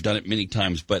well, and I've done it many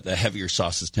times, but the heavier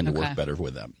sauces tend to Okay. work better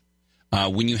with them.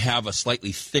 When you have a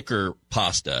slightly thicker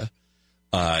pasta,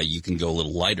 you can go a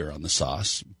little lighter on the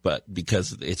sauce, but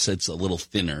because it's a little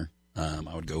thinner, I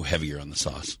would go heavier on the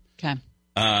sauce. Okay.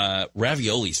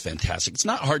 Ravioli is fantastic. It's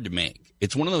not hard to make.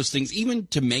 It's one of those things, even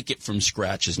to make it from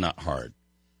scratch is not hard.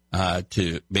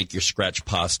 To make your scratch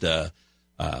pasta,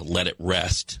 let it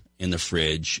rest in the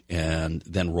fridge, and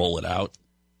then roll it out.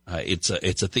 It's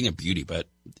a thing of beauty, but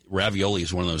ravioli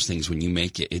is one of those things when you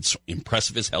make it, it's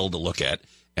impressive as hell to look at,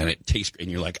 and it tastes,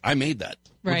 and you're like, I made that.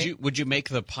 Right. Would you make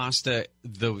the pasta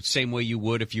the same way you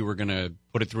would if you were going to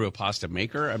put it through a pasta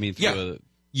maker? I mean,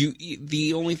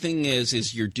 The only thing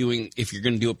is you're doing, if you're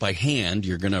going to do it by hand,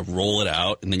 you're going to roll it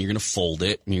out, and then you're going to fold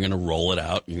it, and you're going to roll it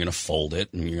out, and you're going to fold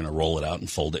it, and you're going to roll it out and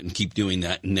fold it, and keep doing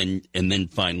that, and then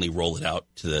finally roll it out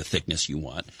to the thickness you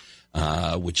want,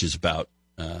 which is about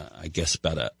I guess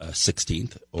about a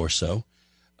 1/16 or so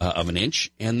of an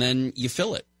inch, and then you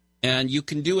fill it. And you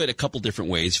can do it a couple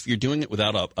different ways. If you're doing it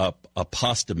without a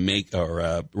pasta make or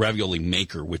a ravioli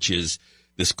maker, which is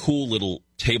this cool little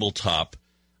tabletop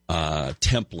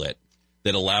template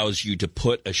that allows you to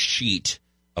put a sheet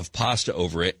of pasta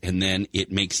over it, and then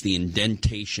it makes the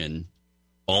indentation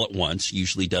all at once.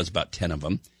 Usually does about 10 of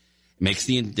them. It makes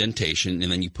the indentation,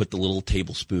 and then you put the little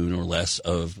tablespoon or less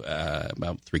of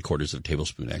about 3/4 of a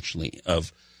tablespoon actually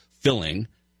of filling,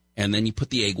 and then you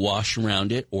put the egg wash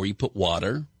around it, or you put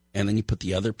water. And then you put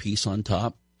the other piece on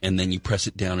top, and then you press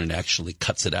it down, and it actually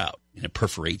cuts it out, and it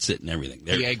perforates it and everything.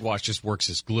 the egg wash just works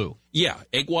as glue. Yeah,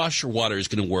 egg wash or water is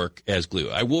going to work as glue.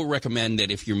 I will recommend that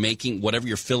if you're making whatever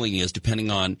your filling is, depending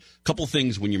on a couple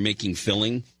things when you're making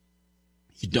filling,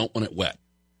 you don't want it wet.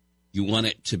 You want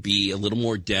it to be a little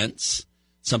more dense.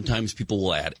 Sometimes people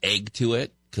will add egg to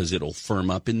it because it'll firm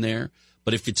up in there.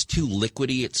 But if it's too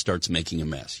liquidy, it starts making a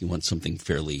mess. You want something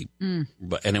fairly, and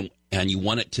you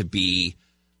want it to be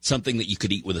something that you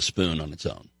could eat with a spoon on its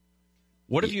own.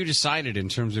 What have you decided in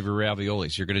terms of your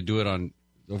raviolis? You're going to do it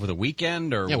over the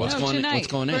weekend, or what's going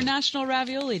for in? National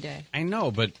Ravioli Day. I know,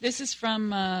 but This is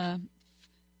from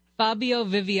Fabio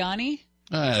Viviani.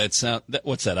 What's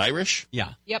that, Irish?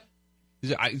 yeah, Yep.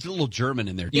 there's a little German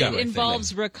in there. It too, I think.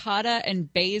 involves ricotta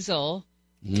and basil,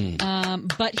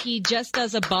 but he just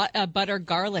does a butter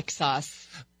garlic sauce.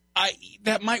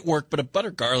 That might work, but a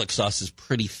butter garlic sauce is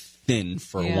pretty thin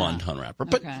for a wonton wrapper.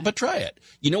 But Okay. but try it.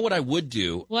 You know what I would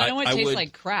do? Well, I don't want it to taste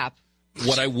like crap.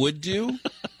 What I would do,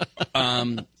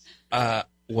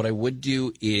 what I would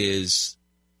do is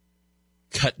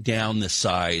cut down the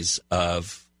size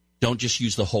of. Don't just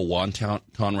use the whole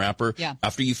wonton wrapper. Yeah.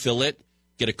 After you fill it,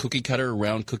 get a cookie cutter, a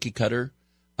round cookie cutter,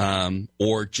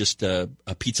 or just a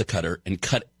pizza cutter, and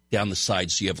cut down the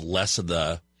sides so you have less of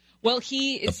the. Well,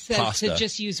 he says pasta to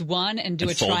just use one and do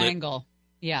and a fold it. triangle.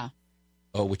 Yeah.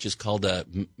 Oh, which is called a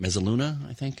mezzaluna,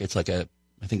 I think. It's like I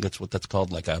think that's what that's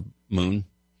called, like a moon.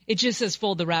 It just says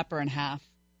fold the wrapper in half.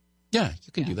 Yeah,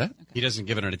 you can do that. He doesn't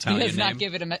give it an He Italian does not name.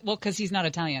 give it because he's not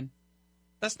Italian.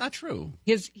 That's not true.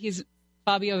 He's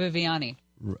Fabio Viviani.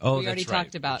 Oh, we already that's right.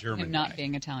 talked about The German him not guy.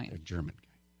 being Italian. A German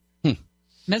guy.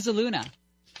 Mezzaluna.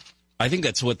 I think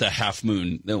that's what the half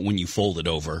moon, when you fold it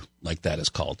over like that, is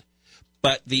called.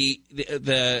 But the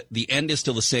end is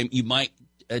still the same. You might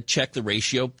check the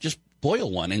ratio. Just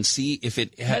boil one and see if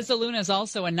it has. Mezzaluna is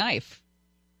also a knife.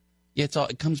 Yeah,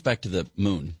 it comes back to the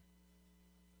moon.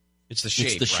 It's the shape.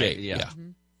 It's the shape. Right? Yeah. Mm-hmm.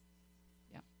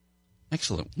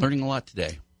 Excellent. Learning a lot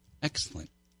today. Excellent.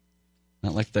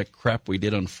 Not like that crap we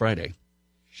did on Friday.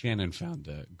 Shannon found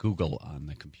Google on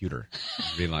the computer.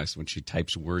 And realized when she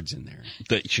types words in there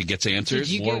that she gets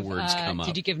answers. More words come up.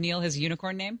 Did you give Neil his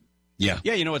unicorn name? Yeah.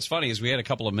 Yeah, you know what's funny is we had a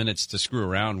couple of minutes to screw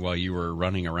around while you were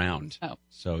running around. Oh.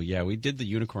 So, yeah, we did the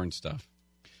unicorn stuff.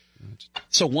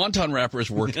 So wonton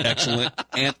wrappers work excellent.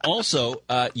 And also,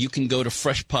 you can go to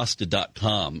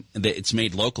freshpasta.com. It's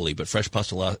made locally, but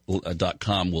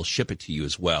freshpasta.com will ship it to you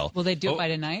as well. Will they do it by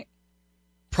tonight?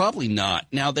 Probably not.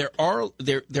 Now there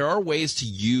are ways to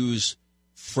use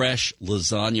fresh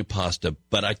lasagna pasta,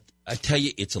 but I tell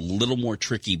you, it's a little more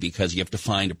tricky because you have to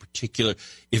find a particular.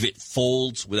 If it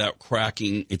folds without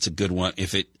cracking, it's a good one.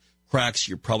 If it cracks,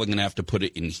 you're probably going to have to put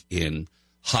it in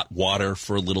hot water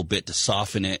for a little bit to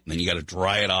soften it, and then you got to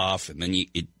dry it off, and then you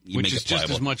Which make is it pliable.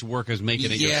 just as much work as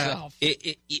making it yourself.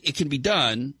 It can be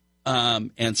done,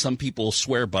 and some people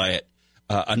swear by it.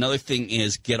 Another thing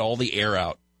is get all the air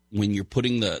out when you're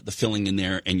putting the filling in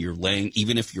there, and you're laying,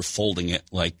 even if you're folding it,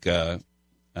 like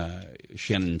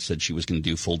Shannon said she was going to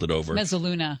do, fold it over.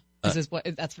 Mezzaluna that's what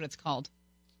it's called.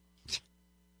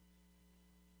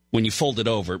 When you fold it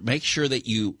over, make sure that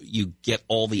you get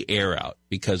all the air out,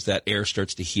 because that air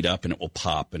starts to heat up and it will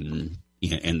pop, and then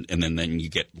you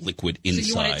get liquid inside. So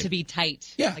you want it to be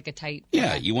tight, like a tight.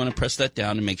 Yeah, you want to press that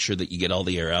down and make sure that you get all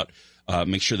the air out.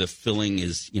 Make sure the filling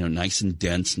is nice and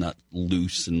dense, not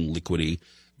loose and liquidy.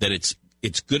 That it's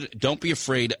good. Don't be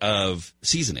afraid of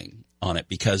seasoning on it,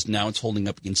 because now it's holding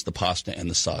up against the pasta and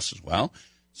the sauce as well.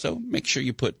 So make sure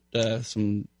you put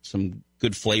some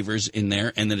good flavors in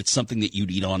there, and that it's something that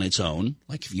you'd eat on its own.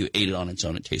 Like if you ate it on its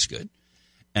own, it tastes good,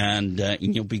 and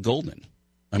you'll be golden.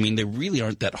 I mean, they really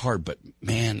aren't that hard, but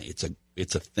man, it's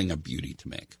a thing of beauty to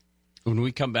make. When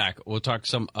we come back, we'll talk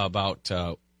some about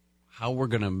how we're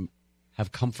going to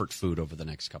have comfort food over the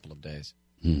next couple of days.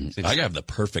 I have the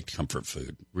perfect comfort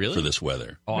food for this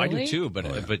weather. Oh, really? I do too,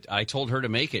 but I told her to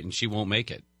make it, and she won't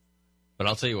make it. But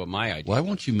I'll tell you what my idea. Why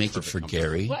won't you make it for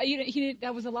Gary? Well,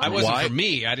 that was a lot. It wasn't for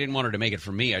me. I didn't want her to make it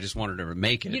for me. I just wanted her to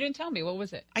make it. You didn't tell me. What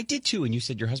was it? I did too, and you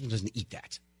said your husband doesn't eat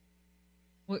that.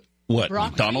 What?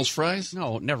 Broccoli? McDonald's fries?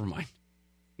 No, never mind.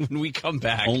 When we come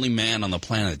back, only man on the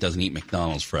planet that doesn't eat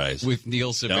McDonald's fries. With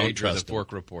Neil Saavedra, the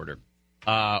pork reporter.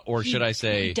 Or should I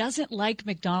say... He doesn't like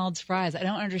McDonald's fries. I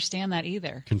don't understand that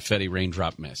either. Confetti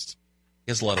raindrop mist.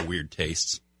 He has a lot of weird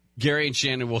tastes. Gary and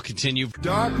Shannon will continue.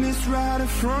 Darkness right in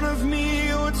front of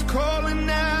me, oh, it's calling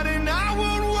out, and I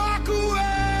won't walk away.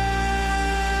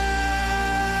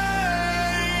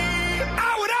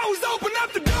 I would always open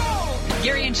up the door.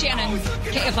 Gary and Shannon,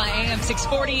 KFI AM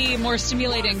 640, more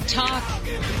stimulating talk.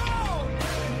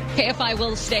 KFI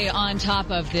will stay on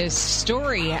top of this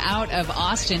story out of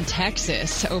Austin,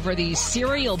 Texas, over these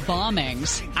serial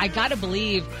bombings. I got to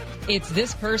believe it's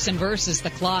this person versus the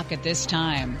clock at this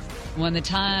time. When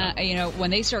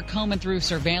when they start combing through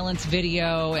surveillance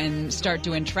video and start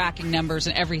doing tracking numbers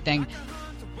and everything,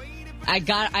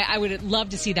 I would love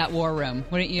to see that war room,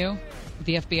 wouldn't you?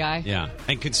 The FBI. Yeah,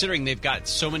 and considering they've got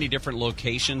so many different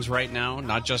locations right now,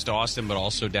 not just Austin, but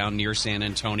also down near San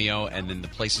Antonio, and then the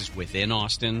places within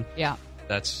Austin. Yeah,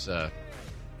 that's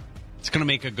it's going to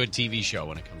make a good TV show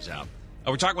when it comes out.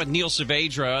 We're talking with Neil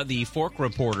Saavedra, the fork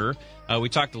reporter. We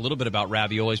talked a little bit about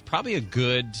raviolis. Probably a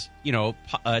good,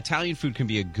 Italian food can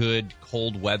be a good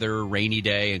cold weather, rainy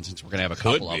day, and since we're going to have a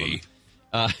couple of them.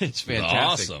 It's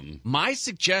fantastic. Awesome. My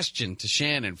suggestion to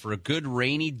Shannon for a good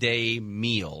rainy day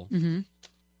meal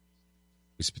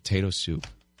was potato soup.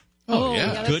 Oh,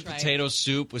 yeah. Good right. potato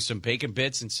soup with some bacon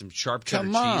bits and some sharp cheddar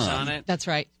cheese on it. That's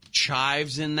right.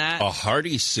 Chives in that. A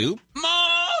hearty soup?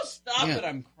 Stop it.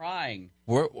 I'm crying.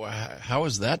 How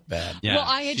is that bad? Yeah, well,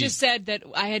 I had just said that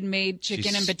I had made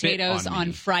chicken and potatoes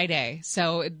on Friday.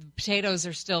 So potatoes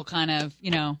are still kind of,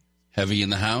 Heavy in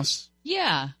the house?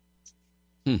 Yeah.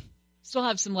 Still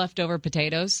have some leftover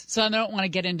potatoes. So I don't want to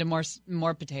get into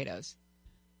more potatoes.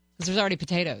 Because there's already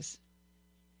potatoes.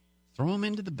 Throw them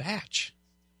into the batch.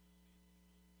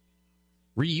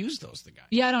 Reuse those, the guy.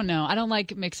 Yeah, I don't know. I don't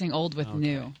like mixing old with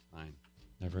new. Fine.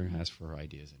 Never ask for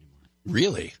ideas anymore.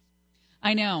 Really?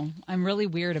 I know. I'm really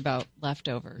weird about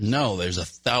leftovers. No, there's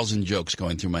 1,000 jokes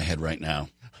going through my head right now.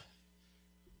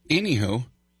 Anywho.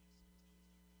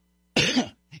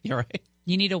 You all right?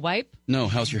 You need a wipe? No,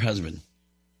 how's your husband?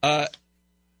 I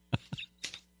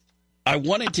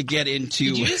wanted to get into...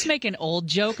 Did you just make an old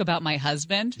joke about my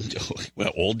husband?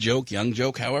 Well, old joke, young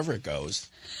joke, however it goes.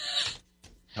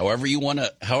 However you want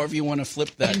to flip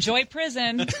that. Enjoy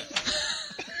prison.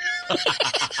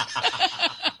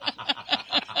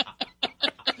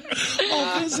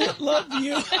 I'll visit. Love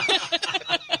you.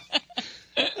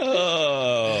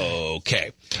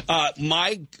 Okay.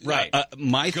 My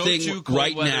thing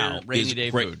right now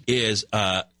is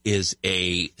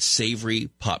a savory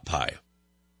pot pie.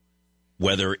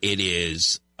 Whether it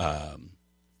is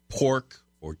pork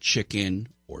or chicken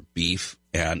or beef,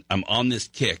 and I'm on this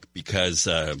kick because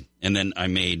and then I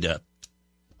made a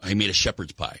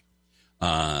shepherd's pie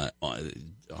on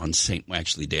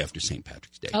day after St.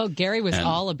 Patrick's Day. Oh, Gary was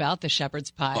all about the shepherd's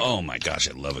pie. Oh my gosh,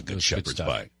 I love a good shepherd's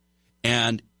pie.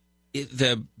 And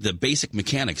the basic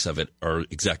mechanics of it are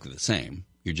exactly the same.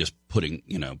 You're just putting,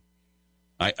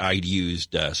 I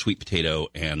used sweet potato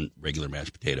and regular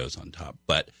mashed potatoes on top,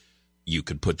 but you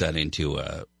could put that into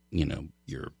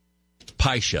your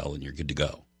pie shell and you're good to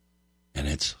go.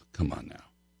 And come on now.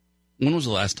 When was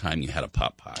the last time you had a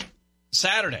pot pie?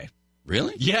 Saturday.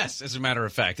 Really? Yes, as a matter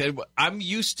of fact. I'm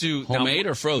used to... Homemade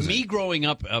or frozen? Me growing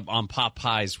up on pot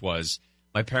pies was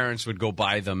my parents would go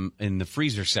buy them in the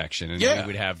freezer section, and we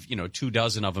would have 2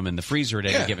 dozen of them in the freezer at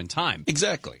any given time.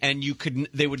 Exactly. And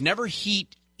they would never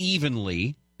heat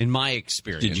evenly, in my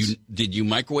experience. Did you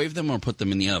microwave them or put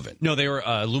them in the oven? No, they were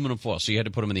aluminum foil, so you had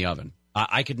to put them in the oven.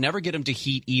 I could never get them to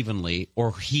heat evenly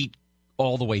or heat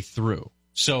all the way through.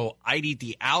 So I'd eat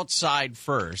the outside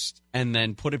first and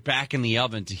then put it back in the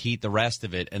oven to heat the rest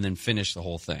of it and then finish the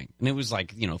whole thing. And it was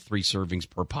like, 3 servings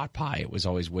per pot pie. It was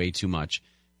always way too much.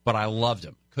 But I loved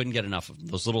them. Couldn't get enough of them.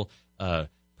 Those little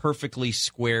perfectly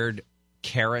squared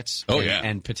carrots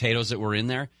and potatoes that were in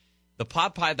there. The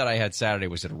pot pie that I had Saturday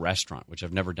was at a restaurant, which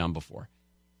I've never done before.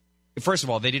 First of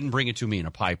all, they didn't bring it to me in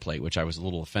a pie plate, which I was a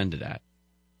little offended at.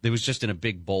 It was just in a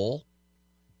big bowl.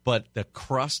 But the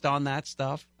crust on that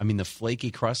stuff, the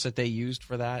flaky crust that they used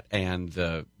for that and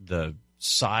the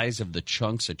size of the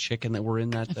chunks of chicken that were in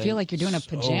that thing. I feel like you're doing a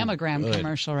Pajamagram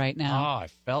commercial right now. Oh, I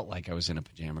felt like I was in a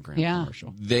Pajamagram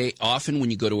commercial. They often, when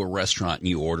you go to a restaurant and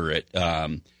you order it,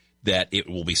 that it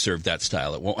will be served that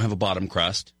style. It won't have a bottom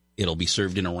crust. It'll be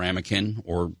served in a ramekin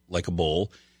or like a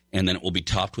bowl, and then it will be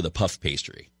topped with a puff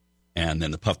pastry. And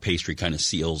then the puff pastry kind of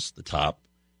seals the top.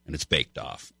 And it's baked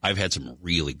off. I've had some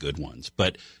really good ones.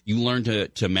 But you learn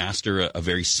to master a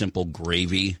very simple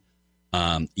gravy.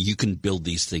 You can build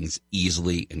these things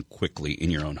easily and quickly in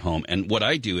your own home. And what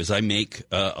I do is I make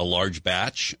a large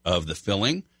batch of the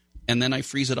filling, and then I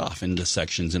freeze it off into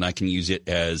sections, and I can use it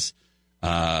as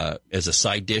a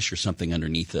side dish or something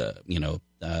underneath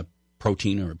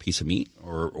protein or a piece of meat,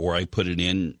 or I put it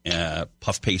in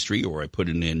puff pastry, or I put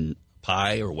it in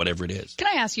pie or whatever it is. Can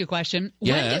I ask you a question?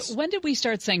 Yes. When did we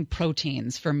start saying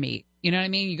proteins for meat? You know what I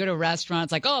mean? You go to a restaurant,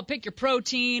 it's like, oh, pick your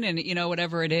protein and,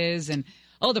 whatever it is. And,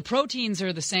 oh, the proteins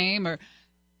are the same. Or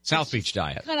South Beach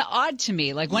diet. Kind of odd to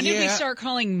me. Like, when did we start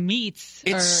calling meats?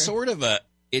 It's sort of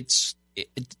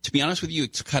to be honest with you,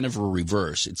 it's kind of a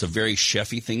reverse. It's a very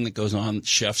chefy thing that goes on.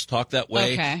 Chefs talk that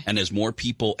way. Okay. And as more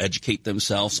people educate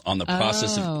themselves on the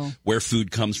process of where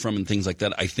food comes from and things like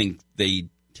that, I think they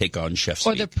take on chefs.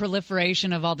 Or the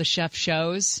proliferation of all the chef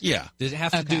shows. Yeah. Does it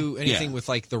have to do anything with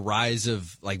like the rise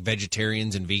of like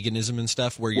vegetarians and veganism and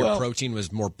stuff where your protein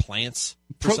was more plants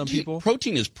for some people?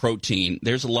 Protein is protein.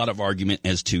 There's a lot of argument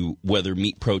as to whether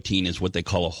meat protein is what they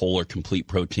call a whole or complete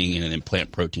protein and then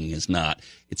plant protein is not.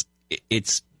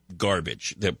 It's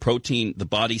garbage. The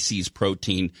body sees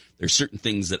protein. There's certain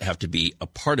things that have to be a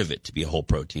part of it to be a whole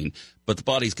protein, but the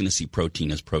body's going to see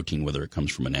protein as protein whether it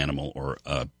comes from an animal or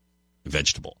a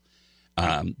vegetable.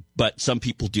 But some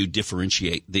people do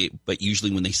differentiate. But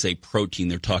usually when they say protein,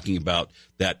 they're talking about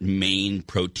that main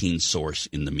protein source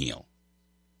in the meal.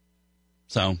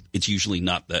 So it's usually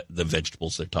not the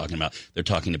vegetables they're talking about. They're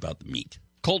talking about the meat.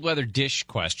 Cold weather dish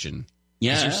question.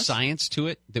 Yes. Is there science to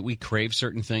it that we crave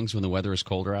certain things when the weather is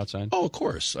colder outside? Oh, of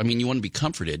course. You want to be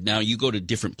comforted. Now, you go to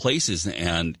different places,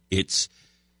 and it's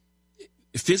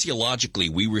physiologically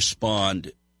we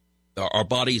respond. Our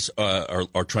bodies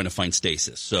are trying to find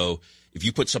stasis. So if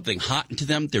you put something hot into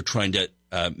them, they're trying to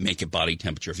make it body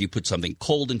temperature. If you put something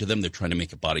cold into them, they're trying to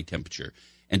make it body temperature.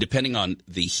 And depending on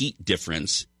the heat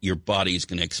difference, your body is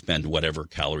going to expend whatever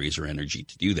calories or energy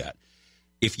to do that.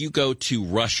 If you go to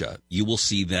Russia, you will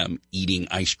see them eating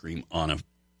ice cream on a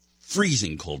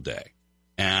freezing cold day.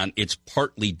 And it's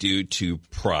partly due to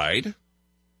pride.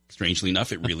 Strangely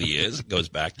enough, it really is. It goes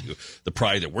back to the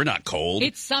pride that we're not cold.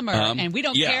 It's summer, and we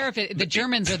don't care if the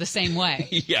Germans are the same way.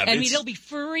 Yeah, it'll be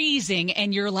freezing,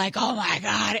 and you're like, oh, my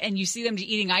God, and you see them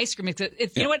eating ice cream.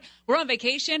 It's you know what? We're on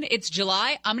vacation. It's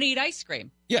July. I'm going to eat ice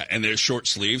cream. Yeah, and there's short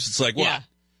sleeves. It's like, what? Yeah,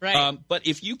 right. But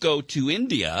if you go to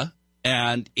India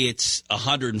and it's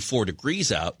 104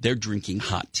 degrees out, they're drinking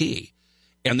hot tea.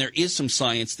 And there is some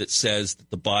science that says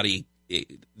that the body,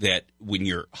 that when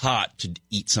you're hot, to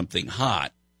eat something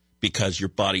hot, because your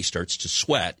body starts to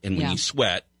sweat, and when you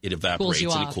sweat, it evaporates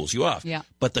and it cools you off. Yeah.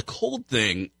 But the cold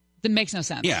thing... That makes no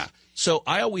sense. Yeah. So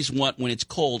I always want, when it's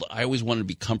cold, I always want to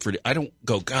be comforted. I don't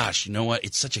go, gosh, you know what?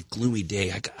 It's such a gloomy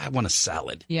day. I want a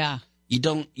salad. Yeah.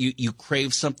 You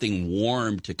crave something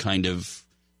warm to kind of,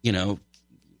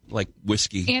 like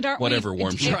whiskey, and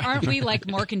warms you. Aren't we like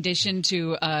more conditioned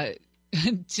to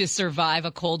survive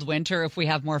a cold winter if we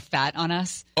have more fat on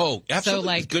us? Oh, absolutely. So,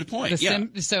 like, good point.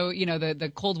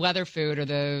 The cold weather food or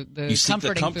the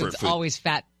comforting comfort food's food. always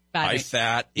fat. High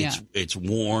fat. It's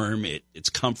warm. It's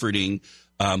comforting.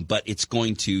 But it's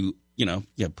going to,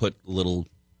 put a little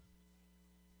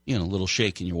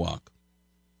shake in your walk,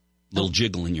 little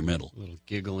jiggle in your middle, little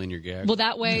giggle in your gag. Well,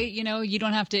 that way, you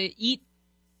don't have to eat,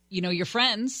 your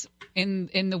friends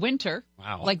in the winter,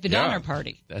 like the donner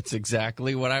party. That's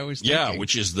exactly what I was thinking. Yeah,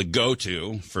 which is the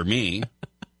go-to for me.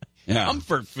 Yeah.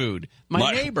 Comfort food.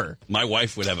 My neighbor. My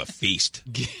wife would have a feast.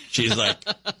 She's like,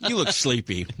 you look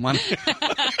sleepy.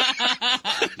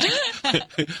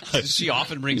 Does she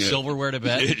often bring silverware to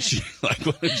bed? Why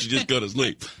don't you just go to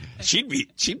sleep? She'd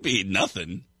be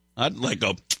nothing. That'd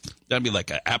be like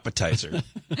an appetizer.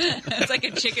 It's like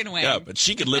a chicken wing. Yeah, but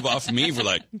she could live off me for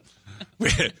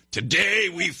today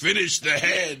we finished the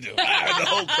head. The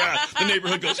whole crowd. The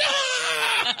neighborhood goes,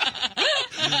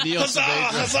 Neil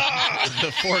Saavedra,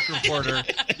 the Fork Reporter.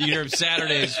 You hear him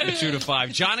Saturdays from 2 to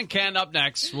 5. John and Ken up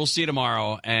next. We'll see you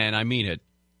tomorrow, and I mean it.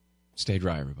 Stay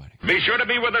dry, everybody. Be sure to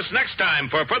be with us next time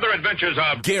for further adventures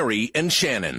of Gary and Shannon.